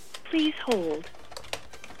 Please hold.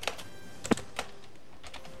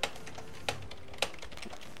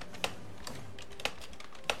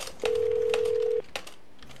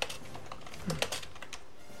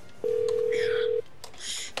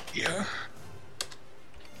 Yeah.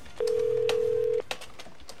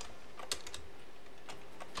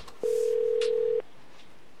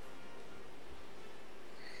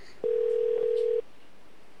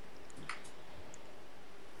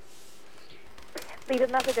 Leave a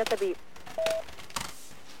message at the beep.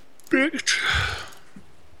 Bitch.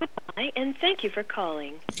 Goodbye, and thank you for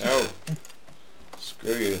calling. No.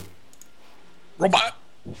 Screw you. Robot.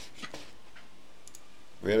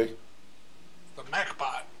 Really? The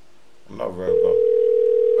MacBot. I'm not a robot.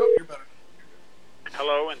 Oh, you're better.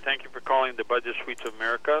 Hello, and thank you for calling the Budget Suites of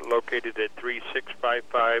America, located at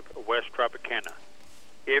 3655 West Tropicana.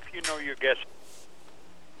 If you know your guest...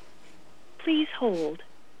 Please hold.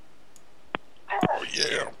 Oh,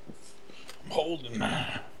 yeah. I'm holding.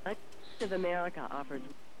 Budget of America offers...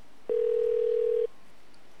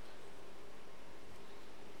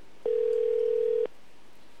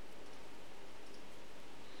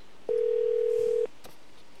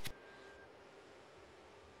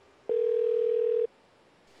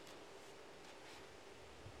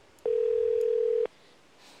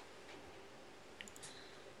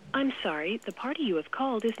 I'm sorry, the party you have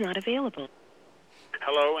called is not available.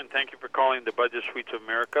 Hello, and thank you for calling the Budget Suites of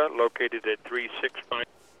America, located at 365...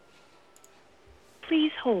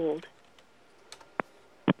 Please hold.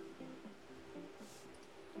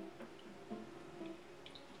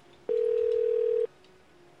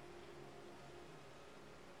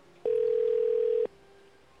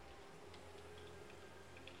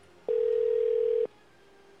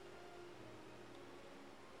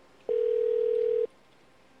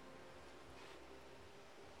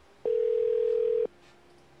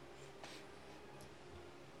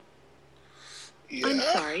 Yeah. I'm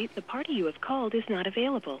sorry, the party you have called is not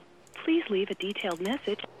available. Please leave a detailed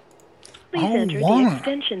message. Please enter the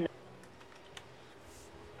extension.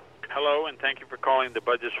 Hello, and thank you for calling the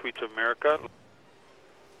Budget Suites of America.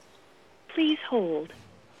 Please hold.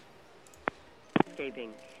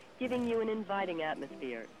 Landscaping, giving you an inviting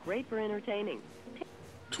atmosphere, great for entertaining.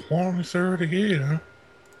 2038, huh?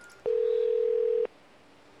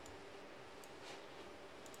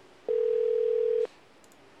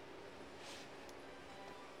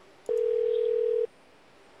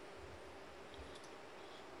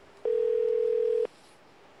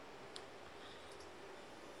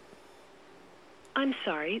 I'm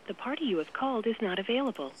sorry, the party you have called is not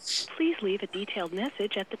available. Please leave a detailed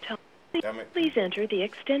message at the tone. Please enter the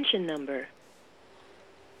extension number.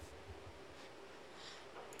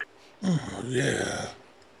 Oh, yeah.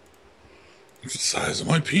 It's the size of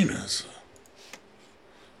my penis.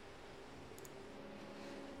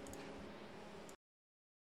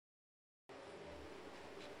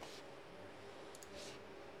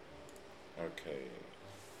 Okay.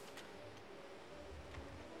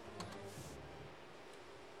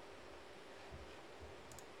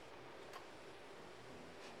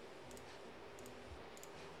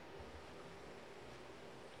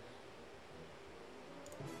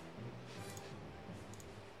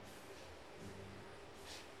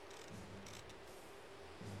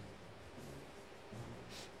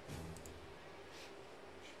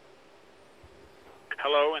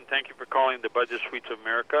 Hello, and thank you for calling the Budget Suites of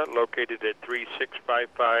America, located at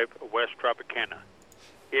 3655 West Tropicana.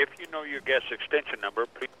 If you know your guest extension number,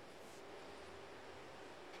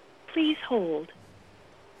 Please hold.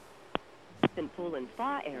 And pool and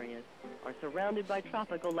spa areas are surrounded by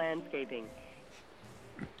tropical landscaping.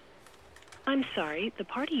 I'm sorry, the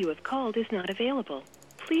party you have called is not available.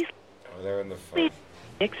 Please, Oh, they're in the phone.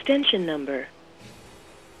 extension number.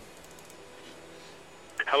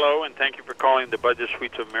 Hello, and thank you for calling the Budget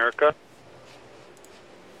Suites of America.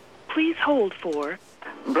 Please hold for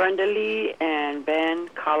Brenda Lee and Ben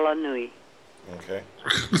Kalanui. Okay.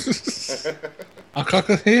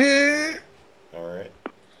 Akakahe. All right.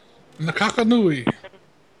 Nakakanui.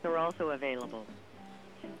 Are also available.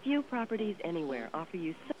 Few properties anywhere offer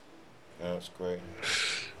you. That's great.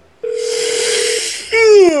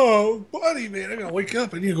 Oh, buddy, man, I gotta wake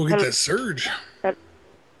up. I need to go get that surge.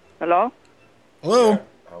 Hello? Hello?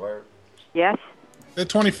 Hello? Yes? That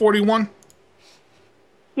 2041?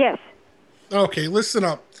 Yes. Okay, listen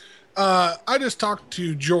up. I just talked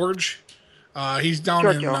to George. He's down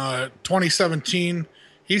in 2017.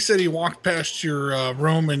 He said he walked past your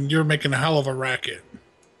room and you're making a hell of a racket.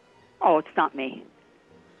 Oh, it's not me.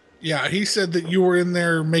 Yeah, he said that you were in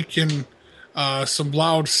there making some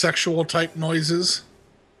loud sexual type noises.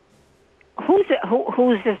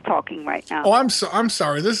 Who's this talking right now? Oh, I'm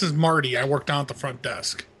sorry. This is Marty. I work down at the front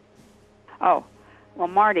desk. Oh, well,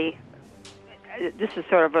 Marty, this is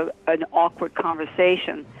sort of an awkward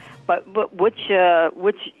conversation, but which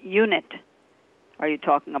unit are you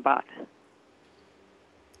talking about?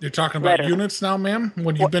 You're talking about Letter. units now, ma'am?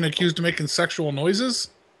 When you've been accused of making sexual noises?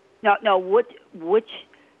 No. Which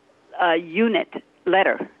unit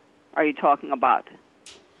letter are you talking about?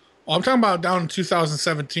 Well, I'm talking about down in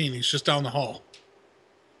 2017. He's just down the hall.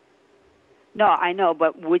 No, I know,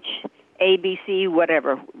 but which ABC,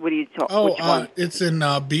 whatever? What are you talking? Oh, which one? it's in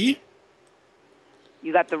B?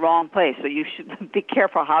 You got the wrong place, so you should be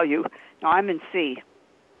careful how you. No, I'm in C.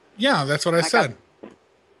 Yeah, that's what I said.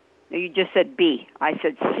 No, you just said B. I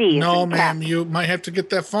said C. No, ma'am, you might have to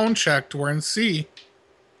get that phone checked. We're in C.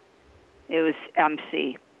 It was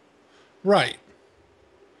C. Right.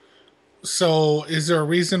 So, is there a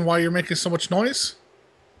reason why you're making so much noise?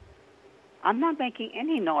 I'm not making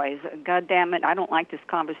any noise. God damn it! I don't like this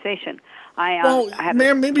conversation. I have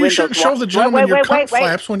ma'am, maybe you shouldn't show the gentleman your cunt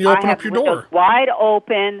flaps when you open up your door. Wide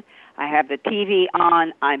open. I have the TV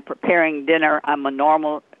on. I'm preparing dinner. I'm a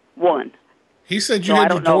normal woman. He said you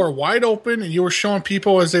had your door wide open and you were showing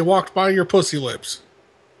people as they walked by your pussy lips.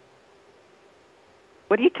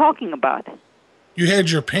 What are you talking about? You had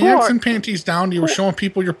your pants and panties down. You were showing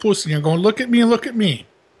people your pussy. And you're going, look at me and look at me.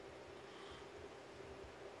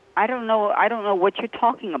 I don't know what you're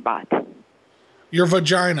talking about. Your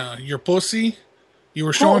vagina, your pussy. You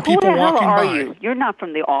were showing people walking by. Who the hell are you? You're not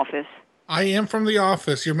from the office. I am from the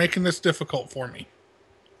office. You're making this difficult for me.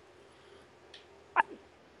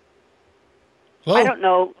 Hello? I don't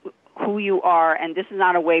know who you are, and this is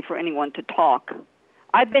not a way for anyone to talk.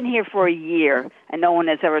 I've been here for a year, and no one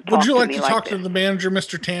has ever talked to me like this. Would you like to talk to the manager,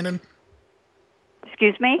 Mr. Tannen?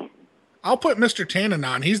 Excuse me? I'll put Mr. Tannen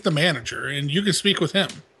on. He's the manager, and you can speak with him.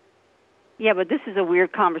 Yeah, but this is a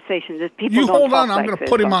weird conversation. People You don't hold talk on. I'm like going to this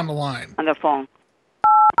put him on the line. on the phone.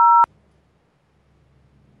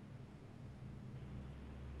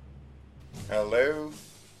 Hello?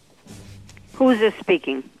 Who's this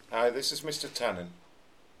speaking? Hi, this is Mr. Tannen.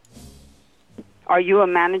 Are you a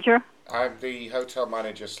manager? I'm the hotel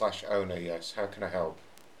manager / owner, yes. How can I help?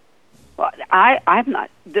 Well, I'm not.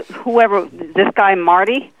 Whoever, this guy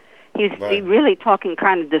Marty, he's really talking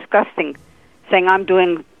kind of disgusting, saying I'm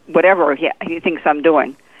doing whatever he thinks I'm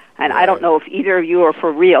doing. And I don't know if either of you are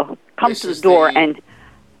for real. Come to the door and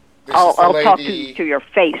I'll talk to your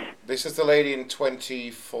face. This is the lady in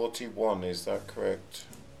 2041, is that correct?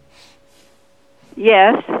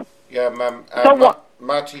 Yes. Yeah, ma'am. So what?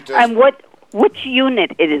 Marty does... And which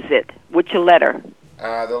unit is it? Which letter?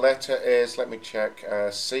 The letter is, let me check,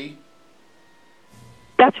 C.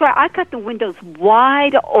 That's right. I got the windows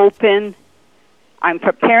wide open. I'm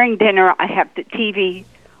preparing dinner. I have the TV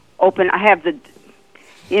open. I have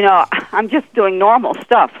I'm just doing normal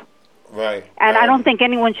stuff. Right. And I don't think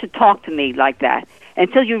anyone should talk to me like that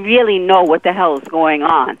until you really know what the hell is going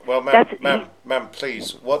on. Well, ma'am,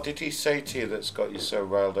 please, what did he say to you that's got you so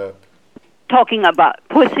riled up? Talking about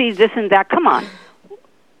pussy, this and that. Come on.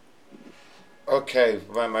 Okay,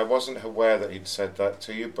 ma'am, I wasn't aware that he'd said that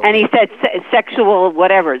to you. But And he said sexual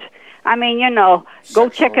whatevers. I mean, go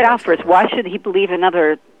check it out first. Why should he believe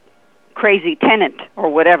another crazy tenant or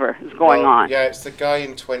whatever is going on? Yeah, it's the guy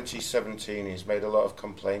in 2017. He's made a lot of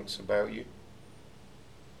complaints about you.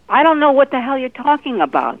 I don't know what the hell you're talking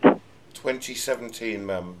about. 2017,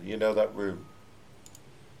 ma'am. You know that room?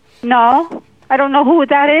 No, I don't know who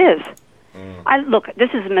that is. Look, this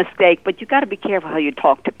is a mistake, but you got to be careful how you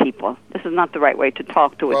talk to people. This is not the right way to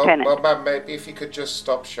talk to a tenant. Well, ma'am, maybe if you could just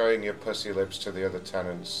stop showing your pussy lips to the other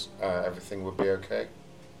tenants, everything would be okay.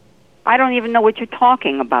 I don't even know what you're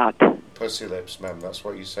talking about. Pussy lips, ma'am. That's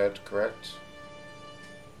what you said, correct?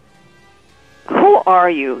 Who are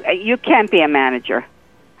you? You can't be a manager.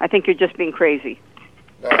 I think you're just being crazy.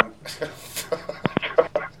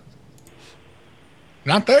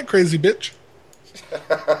 Not that crazy, bitch.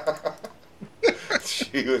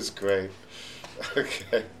 She was great.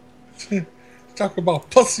 Okay. Talk about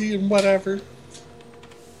pussy and whatever.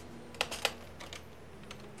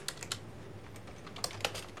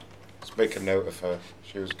 Let's make a note of her.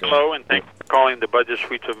 She was good. Hello, and thank you for calling the Budget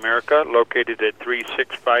Suites of America, located at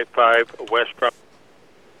 3655 West Pro.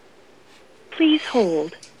 Please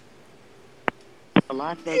hold.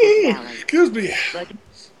 Las Vegas Valley. Excuse me.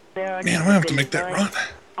 Man, I'm gonna have to make that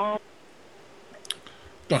run.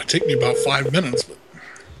 Gonna take me about 5 minutes, but.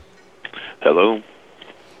 Hello.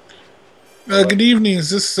 Good evening. Is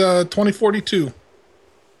this 2042?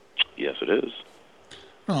 Yes, it is.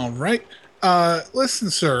 All right. Listen,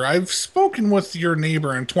 sir, I've spoken with your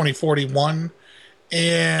neighbor in 2041,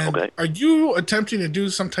 and are you attempting to do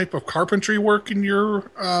some type of carpentry work in your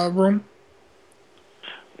room?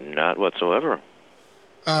 Not whatsoever.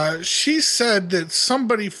 She said that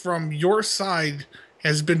somebody from your side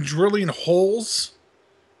has been drilling holes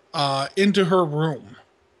into her room.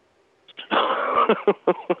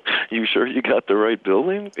 You sure you got the right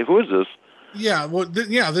building? Who is this? Yeah, well,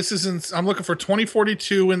 this is in. I'm looking for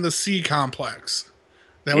 2042 in the C complex.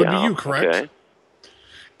 That would be you, correct? Okay.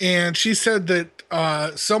 And she said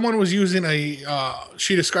that someone was using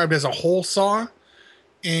she described as a hole saw,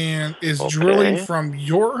 and is drilling from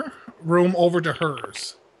your room over to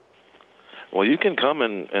hers. Well, you can come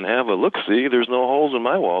and have a look-see. There's no holes in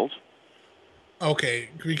my walls. Okay,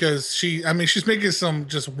 because she's making some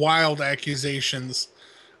just wild accusations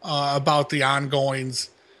about the ongoings.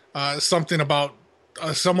 Something about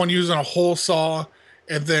someone using a hole saw,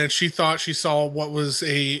 and then she thought she saw what was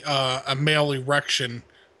a male erection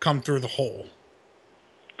come through the hole.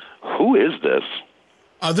 Who is this?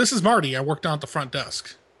 This is Marty. I work down at the front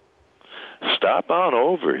desk. Stop on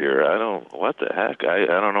over here. What the heck? I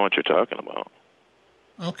don't know what you're talking about.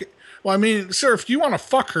 Okay. Well, I mean, sir, if you want to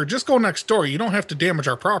fuck her, just go next door. You don't have to damage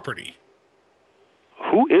our property.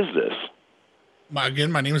 Who is this?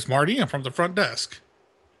 Again, my name is Marty. I'm from the front desk.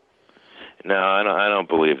 No, I don't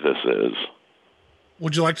believe this is.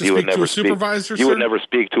 Would you like to speak to a supervisor, sir? You would never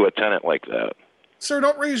speak to a tenant like that. Sir,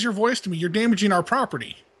 don't raise your voice to me. You're damaging our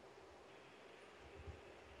property.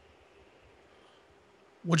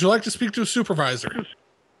 Would you like to speak to a supervisor?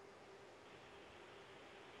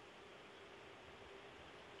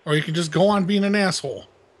 Or you can just go on being an asshole.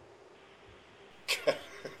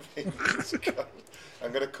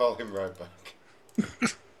 I'm going to call him right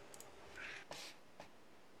back.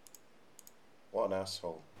 What an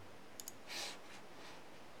asshole.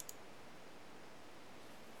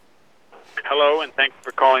 Hello, and thank you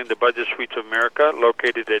for calling the Budget Suites of America,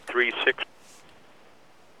 located at 36.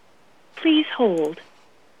 Please hold.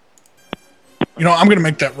 You know, I'm going to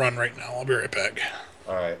make that run right now. I'll be right back.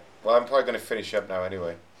 All right. Well, I'm probably going to finish up now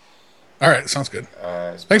anyway. All right, sounds good.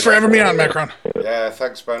 Thanks for having me on, Macron. Yeah,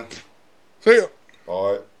 thanks, man. See you.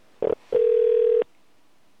 Bye.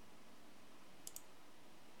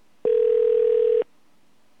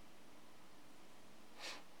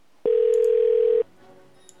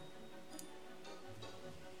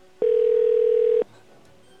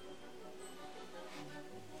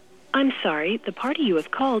 I'm sorry, the party you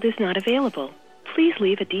have called is not available. Please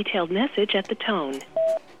leave a detailed message at the tone.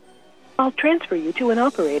 I'll transfer you to an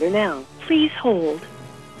operator now. Please hold.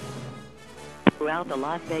 Throughout the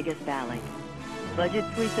Las Vegas Valley, Budget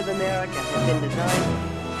Suites of America have been designed.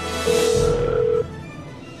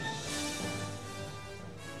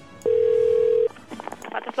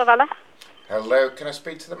 Hello, can I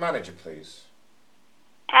speak to the manager, please?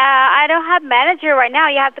 I don't have manager right now.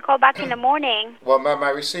 You have to call back in the morning. Well, ma'am, I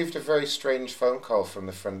received a very strange phone call from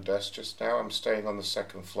the front desk just now. I'm staying on the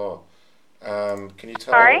second floor. Can you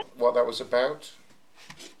tell me what that was about?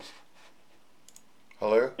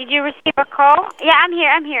 Hello? Did you receive a call? Yeah,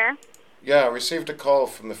 I'm here. Yeah, I received a call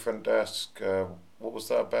from the front desk. What was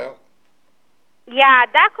that about? Yeah,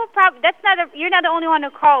 that could probably... You're not the only one who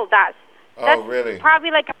called us. Oh, really? Probably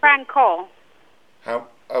like a prank call. How?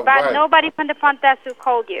 Oh, but right. nobody from the front desk who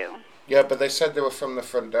called you. Yeah, but they said they were from the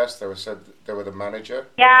front desk. They said they were the manager.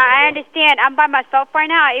 Yeah, I understand. I'm by myself right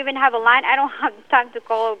now. I even have a line. I don't have time to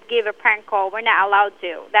call, give a prank call. We're not allowed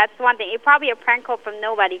to. That's one thing. It's probably a prank call from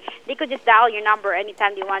nobody. They could just dial your number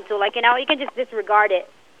anytime they want to. Like, you know, you can just disregard it.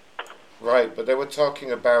 Right, but they were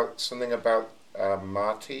talking about something about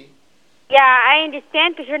Marty. Yeah, I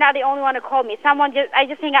understand because you're not the only one who called me. I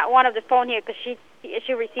just hang out one of the phone here because she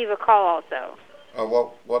received a call also.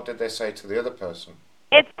 Oh, what did they say to the other person?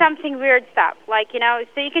 It's something weird stuff, like, you know,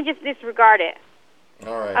 so you can just disregard it.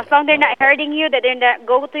 All right. As long as they're not hurting you, that they're not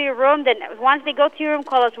go to your room, then once they go to your room,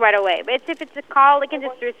 call us right away. But if it's a call, they can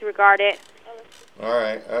just disregard it. All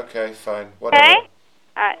right, okay, fine. Whatever. Okay?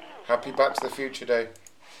 All right. Happy Back to the Future Day.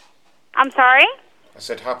 I'm sorry? I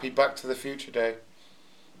said happy Back to the Future Day.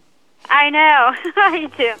 I know. You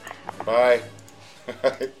too. Bye.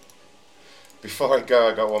 Before I go,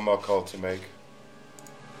 I got one more call to make.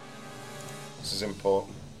 This is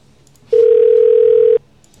important.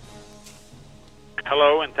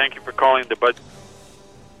 Hello, and thank you for calling the budget.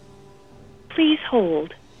 Please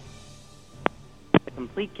hold. A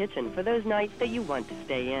complete kitchen for those nights that you want to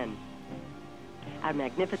stay in. Our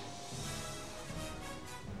magnificent...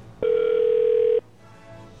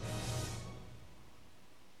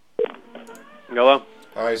 Hello?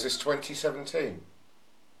 Hi, is this 2017?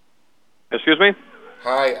 Excuse me?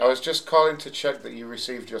 Hi, I was just calling to check that you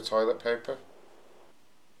received your toilet paper.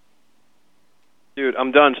 Dude,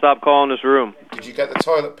 I'm done. Stop calling this room. Did you get the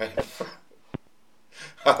toilet paper?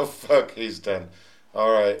 Oh, fuck, he's done.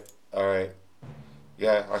 Alright.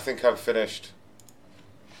 Yeah, I think I'm finished.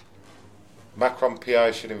 Macron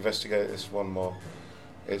PI should investigate this one more.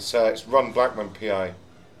 It's Ron Blackman PI.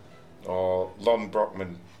 Or Lon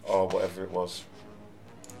Brockman, or whatever it was.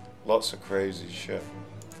 Lots of crazy shit.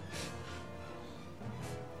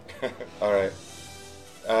 Alright.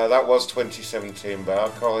 That was 2017, but I'll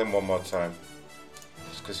call him one more time.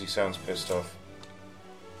 Just because he sounds pissed off.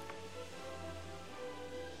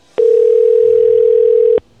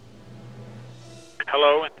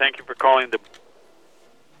 Hello, and thank you for calling the...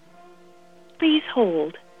 Please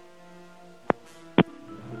hold.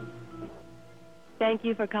 Thank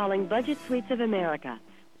you for calling Budget Suites of America.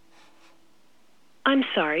 I'm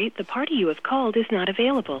sorry, the party you have called is not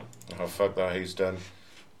available. Oh, fuck that, he's done.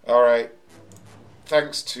 Alright.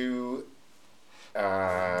 Thanks to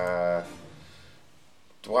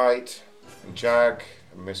Dwight and Jag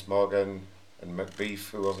and Miss Morgan and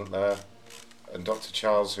McBeef, who wasn't there, and Dr.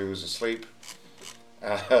 Charles, who was asleep.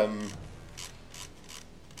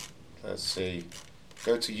 Let's see.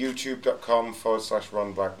 Go to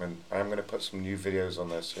youtube.com/Ron Blackman. I'm going to put some new videos on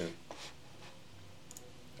there soon.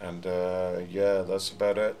 And yeah, that's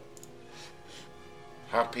about it.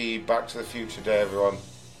 Happy Back to the Future Day, everyone.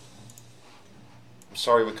 I'm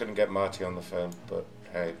sorry we couldn't get Marty on the phone, but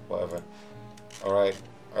hey, whatever. Alright,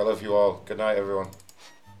 I love you all. Good night, everyone.